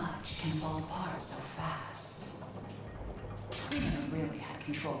much can fall apart so fast. We never really had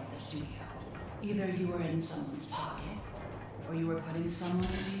control of the studio. Either you were in someone's pocket, or you were putting someone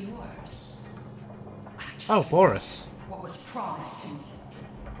into yours. Oh, Boris. What was promised to me.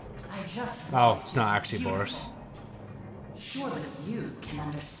 I just. Oh, it's not actually Boris. Surely you can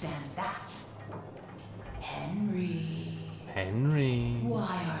understand that. Henry. Henry.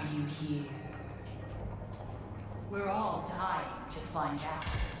 Why are you here? We're all dying to find out.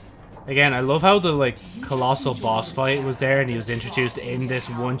 Again, I love how the like colossal boss fight was there and he was introduced in this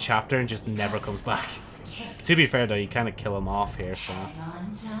one chapter and just never comes back. To be fair though, you kind of kill him off here, so. Hang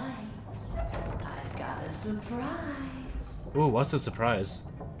on tight. I've got a surprise. Ooh, what's the surprise?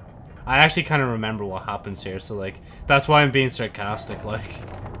 I actually kind of remember what happens here, so like, that's why I'm being sarcastic, like.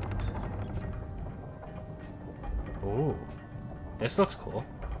 Ooh, this looks cool.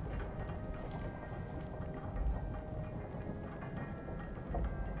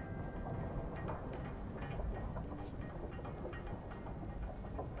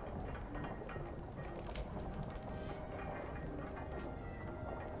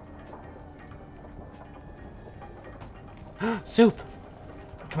 Soup!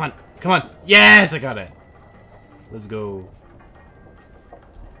 Come on, come on! Yes, I got it! Let's go.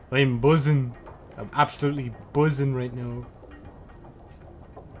 I'm buzzing. I'm absolutely buzzing right now.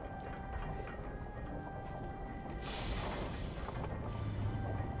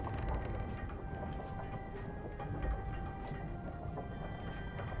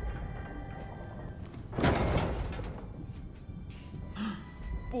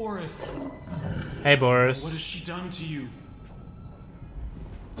 Boris! Hey, Boris. What has she done to you?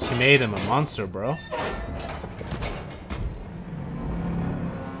 She made him a monster, bro.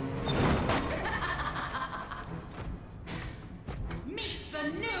 Meet the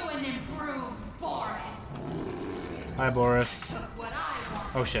new and improved Boris. Hi, Boris. Took what I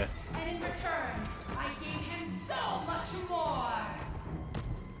wanted, Oh shit. and in return, I gave him so much more.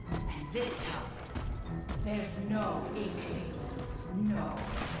 And this time, there's no ink deal, no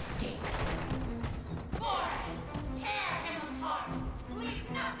escape. Boris, tear him apart.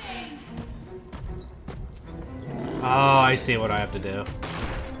 Leave nothing. Oh, I see what I have to do.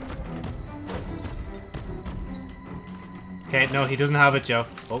 Okay, no, he doesn't have it, Joe.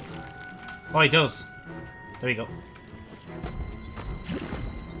 Oh. Oh, he does. There you go.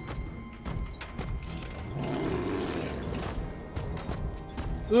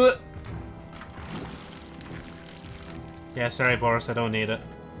 Yeah, sorry, Boris, I don't need it.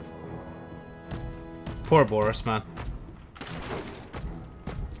 Poor Boris, man.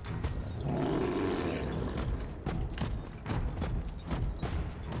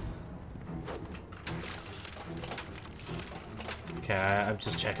 Okay, I'm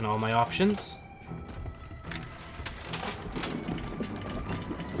just checking all my options.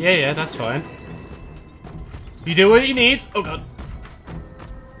 Yeah, that's fine. You do what he needs. Oh god.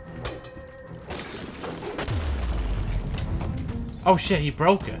 Oh shit, he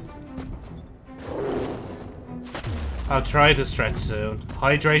broke it. I'll try to stretch soon.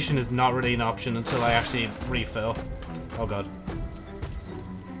 Hydration is not really an option until I actually refill. Oh god.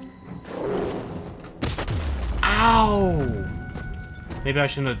 Ow! Maybe I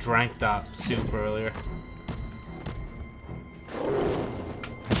shouldn't have drank that soup earlier.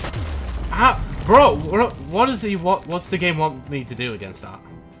 Ah, bro, what is the what's the game want me to do against that?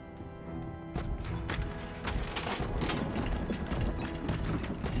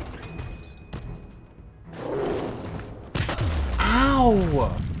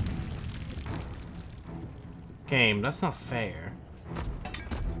 No! Game, that's not fair.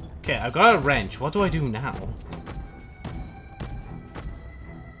 Okay, I've got a wrench. What do I do now?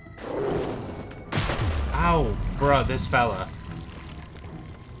 Ow, bruh, this fella.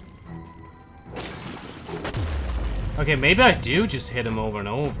 Okay, maybe I do just hit him over and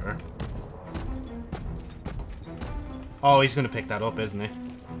over. Oh, he's gonna pick that up, isn't he?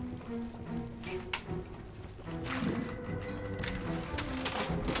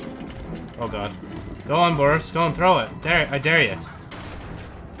 Oh god. Go on, Boris. Go and throw it. There, I dare you.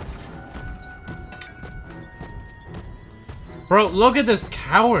 Bro, look at this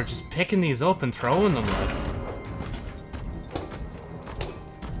coward just picking these up and throwing them like.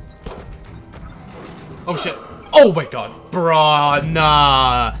 Oh shit. Oh my god. Bruh,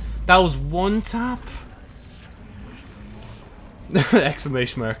 nah. That was one tap?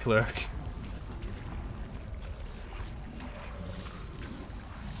 Exclamation mark clerk.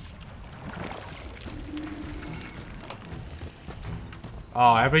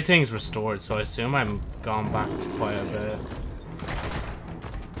 Oh, everything's restored, so I assume I'm gone back to quite a bit.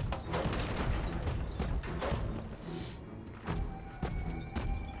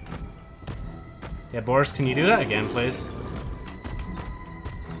 Yeah, Boris, can you do that again, please?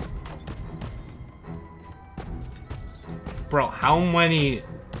 Bro, how many...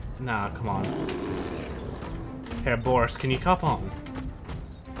 Nah, come on. Here, Boris, can you cop on?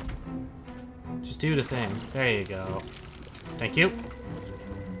 Just do the thing. There you go. Thank you.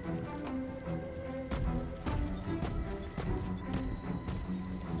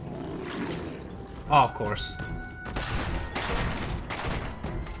 Oh, of course.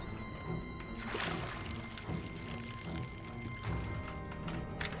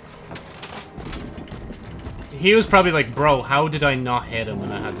 He was probably like, bro, how did I not hit him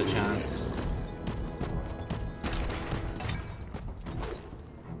when I had the chance?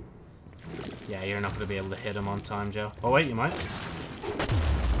 Yeah, you're not going to be able to hit him on time, Joe. Oh, wait, you might.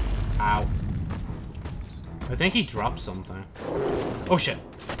 Ow. I think he dropped something. Oh, shit.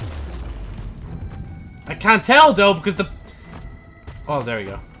 I can't tell, though, because the... Oh, there we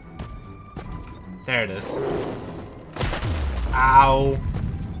go. There it is. Ow.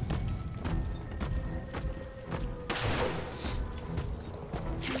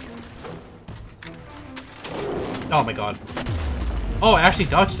 Oh my god. Oh, I actually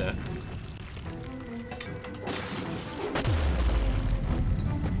dodged it.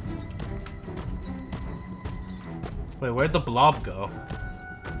 Wait, where'd the blob go?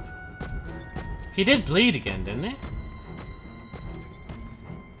 He did bleed again, didn't he?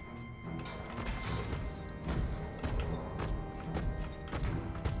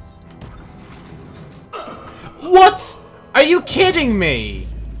 What? Are you kidding me?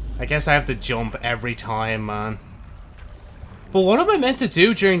 I guess I have to jump every time, man. But what am I meant to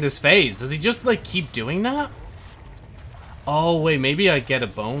do during this phase? Does he just, like, keep doing that? Oh, wait, maybe I get a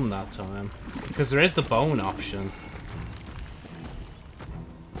bone that time. Because there is the bone option.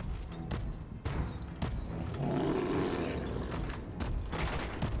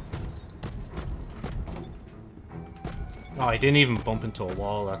 Oh, I didn't even bump into a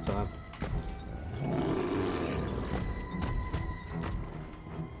wall that time.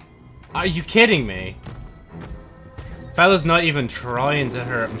 Are you kidding me? Fella's not even trying to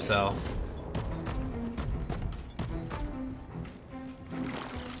hurt himself.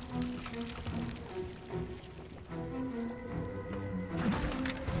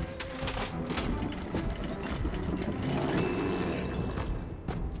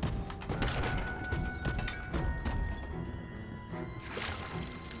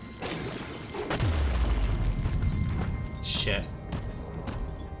 Shit.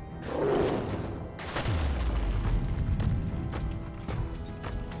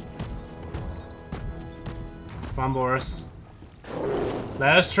 Come on, Boris.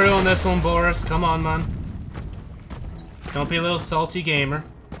 Let us through on this one, Boris. Come on, man. Don't be a little salty gamer.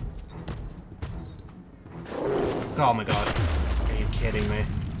 Oh my god. Are you kidding me?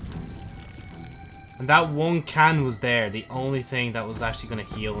 And that one can was there. The only thing that was actually going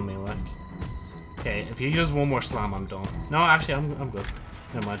to heal me, like. Okay, if you use one more slam, I'm done. No, actually, I'm good.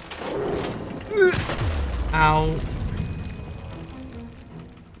 Never mind. Ow.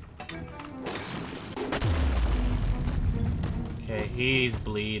 Okay, he's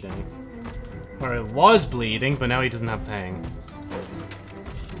bleeding. Or it was bleeding, but now he doesn't have thing.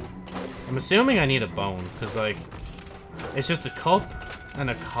 I'm assuming I need a bone, because, like, it's just a cup and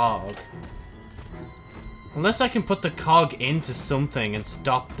a cog. Unless I can put the cog into something and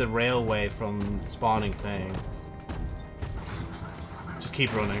stop the railway from spawning thing. Just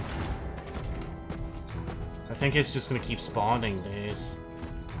keep running. I think it's just gonna keep spawning these.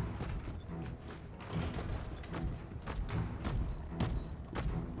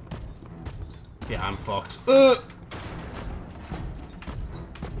 Yeah, I'm fucked. Oh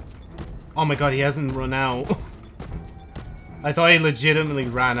my god, he hasn't run out. I thought he legitimately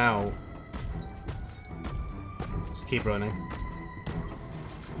ran out. Just keep running.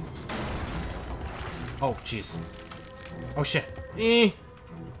 Oh, jeez. Oh, shit.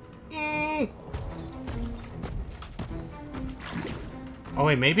 Oh,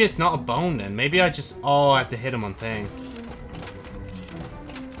 wait, maybe it's not a bone then. Maybe I just... Oh, I have to hit him on thing.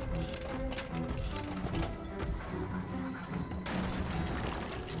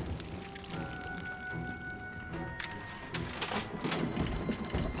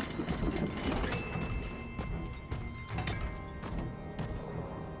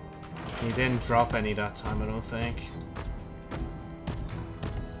 He didn't drop any that time, I don't think.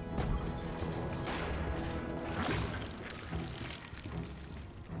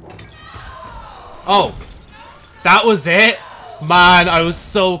 Oh! That was it? Man, I was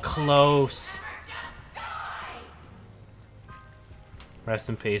so close. Rest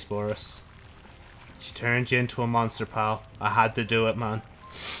in peace, Boris. She turned you into a monster, pal. I had to do it, man.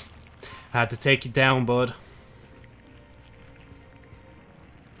 I had to take you down, bud.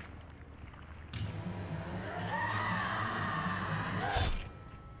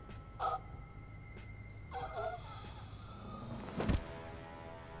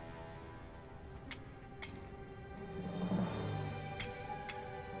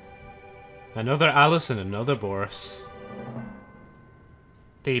 Another Alice and another Boris.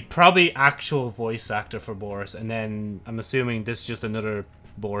 The probably actual voice actor for Boris, and then I'm assuming this is just another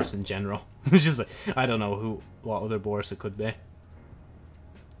Boris in general. It's just like, I don't know what other Boris it could be.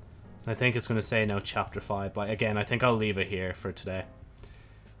 I think it's going to say now chapter 5, but again, I think I'll leave it here for today.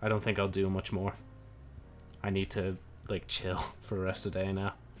 I don't think I'll do much more. I need to, like, chill for the rest of the day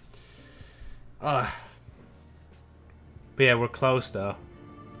now. But yeah, we're close, though,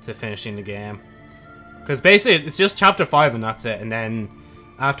 to finishing the game. Because basically, it's just chapter 5 and that's it. And then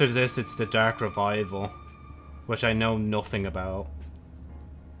after this, it's the Dark Revival, which I know nothing about.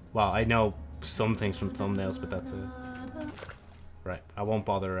 Well, I know some things from thumbnails, but that's it. Right, I won't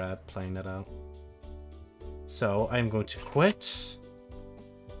bother playing that out. So, I'm going to quit.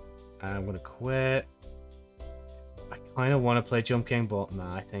 I'm going to quit. I kind of want to play Jump King, but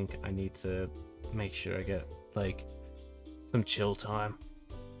nah, I think I need to make sure I get, like, some chill time.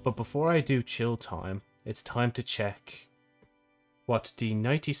 But before I do chill time, it's time to check what the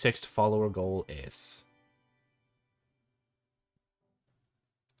 96th follower goal is.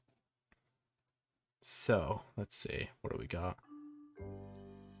 So, let's see. What do we got?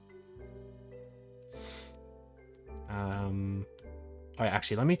 Alright,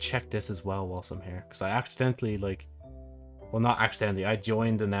 actually, let me check this as well whilst I'm here. Because I accidentally, like... Well, not accidentally. I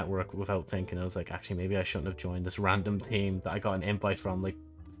joined the network without thinking. I was like, actually, maybe I shouldn't have joined this random team that I got an invite from, like,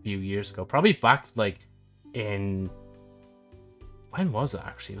 a few years ago. Probably back, like, in... When was it,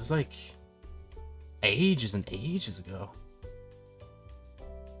 actually? It was, like... Ages and ages ago.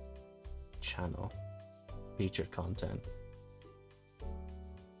 Channel. Featured content.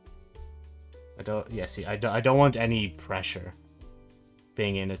 I don't... Yeah, see, I don't want any pressure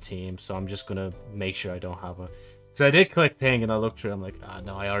being in a team, so I'm just gonna make sure I don't have a... Because I did click thing and I looked through it, I'm like, ah,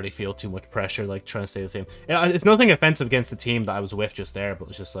 no, I already feel too much pressure, like, trying to stay with the team. Yeah, it's nothing offensive against the team that I was with just there, but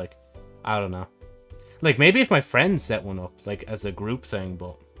it's just like, I don't know. Like, maybe if my friends set one up, like, as a group thing,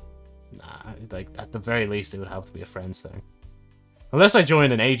 but... Nah, like, at the very least, it would have to be a friends thing. Unless I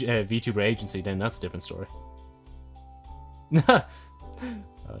join an VTuber agency, then that's a different story. Oh,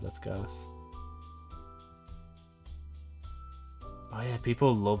 that's gas. Oh yeah,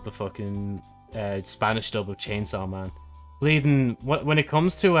 people love the fucking Spanish dub of Chainsaw Man. Bleeding, when it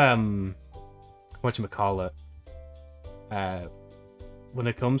comes to, whatchamacallit, when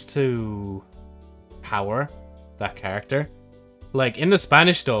it comes to Power, that character, like, in the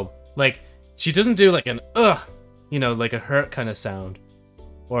Spanish dub, like, she doesn't do, like, an, you know, like a hurt kind of sound.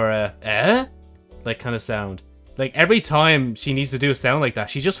 Or a, like, kind of sound. Like, every time she needs to do a sound like that,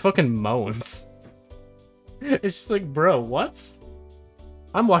 she just fucking moans. It's just like, bro, what?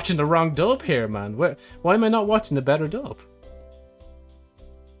 I'm watching the wrong dub here, man. Why am I not watching the better dub?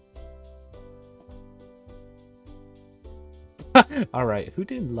 Alright, who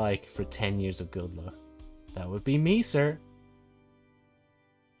didn't like for 10 years of good luck? That would be me, sir.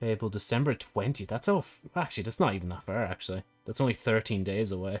 Payable December 20th. That's actually, that's not even that far, actually. That's only 13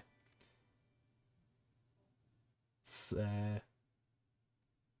 days away.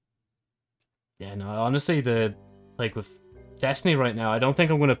 Yeah, no, honestly, like, with Destiny right now, I don't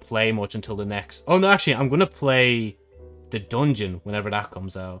think I'm going to play much until the next... Oh, no, actually, I'm going to play the dungeon whenever that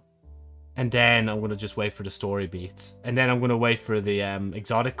comes out. And then I'm going to just wait for the story beats. And then I'm going to wait for the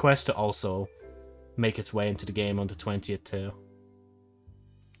exotic quest to also make its way into the game on the 20th too.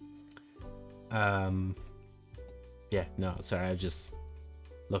 Yeah, no, sorry, I was just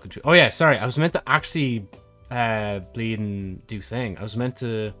looking through... Oh yeah, sorry, I was meant to actually bleed and do thing. I was meant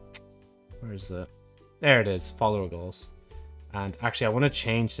to... Where is it? There it is, follower goals. And actually, I want to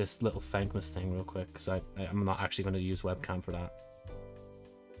change this little Thankmas thing real quick, because I'm not actually going to use webcam for that.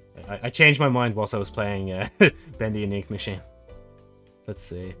 I changed my mind whilst I was playing Bendy and Ink Machine. Let's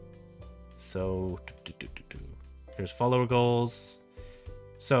see. So, here's follower goals.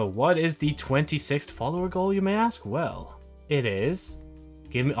 So, what is the 26th follower goal, you may ask? Well, it is...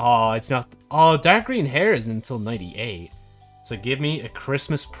 Give me... Oh, it's not... Oh, dark green hair isn't until 98. So, give me a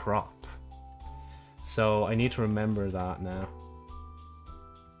Christmas prop. So, I need to remember that now.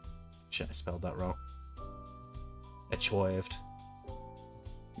 Shit, I spelled that wrong. Achieved.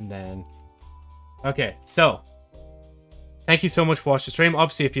 And then... Okay, so... Thank you so much for watching the stream.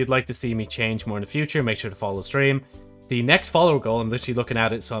 Obviously, if you'd like to see me change more in the future, make sure to follow the stream. The next follower goal, I'm literally looking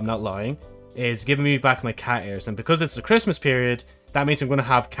at it so I'm not lying, is giving me back my cat ears. And because it's the Christmas period, that means I'm going to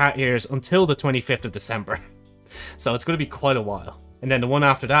have cat ears until the 25th of December. So it's going to be quite a while. And then the one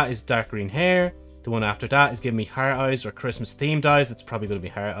after that is dark green hair. The one after that is giving me heart eyes or Christmas themed eyes. It's probably going to be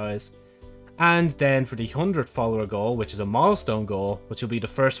heart eyes. And then for the 100th follower goal, which is a milestone goal, which will be the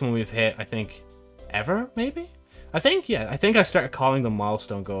first one we've hit, I think, ever, maybe? I think I started calling them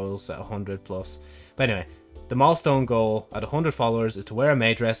milestone goals at 100 plus. But anyway, the milestone goal at 100 followers is to wear a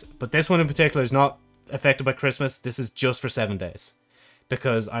maid dress, but this one in particular is not affected by Christmas. This is just for 7 days.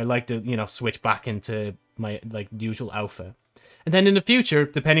 Because I like to, you know, switch back into my, like, usual outfit. And then in the future,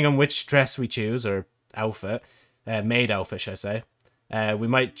 depending on which dress we choose, or outfit, maid outfit, should I say, we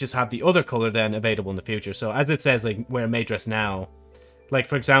might just have the other color then available in the future. So as it says, like, wear a maid dress now, like,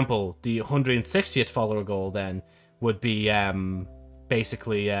 for example, the 160th follower goal then would be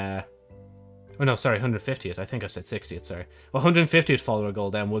basically... oh no, sorry, 150th. I think I said 60th, sorry. 150th follower goal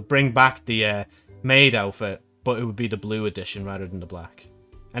then would bring back the maid outfit, but it would be the blue edition rather than the black.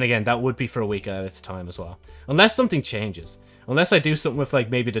 And again, that would be for a week at its time as well. Unless something changes. Unless I do something with, like,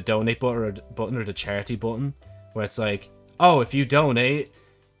 maybe the donate button or the charity button, where it's like, oh, if you donate,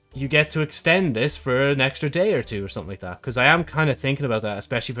 you get to extend this for an extra day or two or something like that. Because I am kind of thinking about that,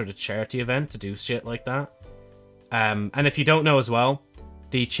 especially for the charity event, to do shit like that. And if you don't know as well,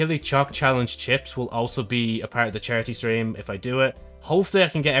 the Chili Chalk Challenge chips will also be a part of the charity stream if I do it. Hopefully I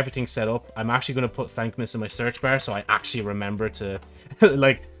can get everything set up. I'm actually going to put Thankmas in my search bar so I actually remember to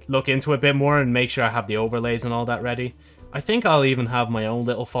like look into it a bit more and make sure I have the overlays and all that ready. I think I'll even have my own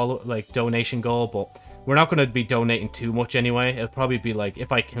little donation goal, but we're not going to be donating too much anyway. It'll probably be like,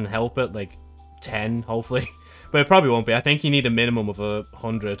 if I can help it, like 10 hopefully. But it probably won't be. I think you need a minimum of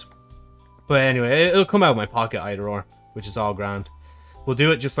 100. But anyway, it'll come out of my pocket either or, which is all grand. We'll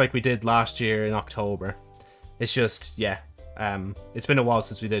do it just like we did last year in October. It's just, yeah, it's been a while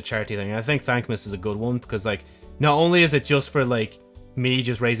since we did a charity thing. I think Thankmas is a good one because, like, not only is it just for, like, me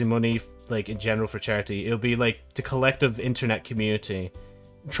just raising money, like, in general for charity, it'll be, like, the collective internet community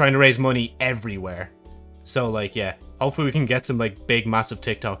trying to raise money everywhere. So, like, yeah, hopefully we can get some, like, big, massive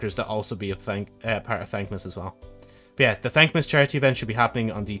TikTokers to also be a part of Thankmas as well. But yeah, the Thankmas charity event should be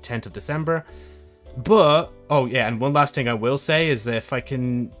happening on the 10th of December. But, oh yeah, and one last thing I will say is that if I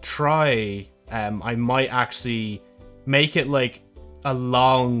can try, I might actually make it like a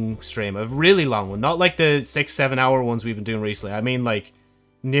long stream, a really long one. Not like the 6-7 hour ones we've been doing recently. I mean like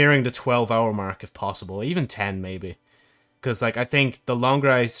nearing the 12-hour mark if possible, even 10 maybe. Because like I think the longer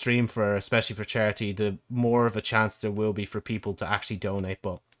I stream for, especially for charity, the more of a chance there will be for people to actually donate.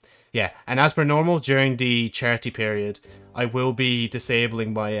 But yeah, and as per normal, during the charity period, I will be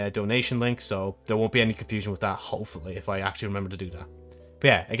disabling my donation link, so there won't be any confusion with that, hopefully, if I actually remember to do that. But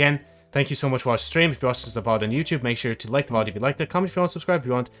yeah, again, thank you so much for watching the stream. If you're watching this VOD on YouTube, make sure to like the VOD if you liked it, comment if you want, subscribe if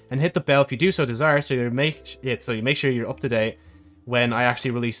you want, and hit the bell if you do so desire, so you make sure you're up to date when I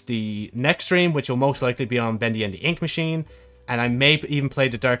actually release the next stream, which will most likely be on Bendy and the Ink Machine, and I may even play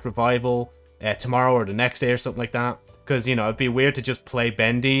the Dark Revival tomorrow or the next day or something like that. Because, you know, it'd be weird to just play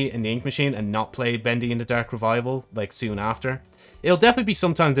Bendy in the Ink Machine and not play Bendy in the Dark Revival, like, soon after. It'll definitely be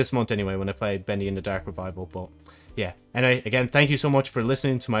sometime this month anyway when I play Bendy in the Dark Revival, but yeah. Anyway, again, thank you so much for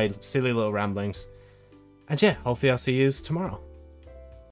listening to my silly little ramblings. And yeah, hopefully I'll see you tomorrow.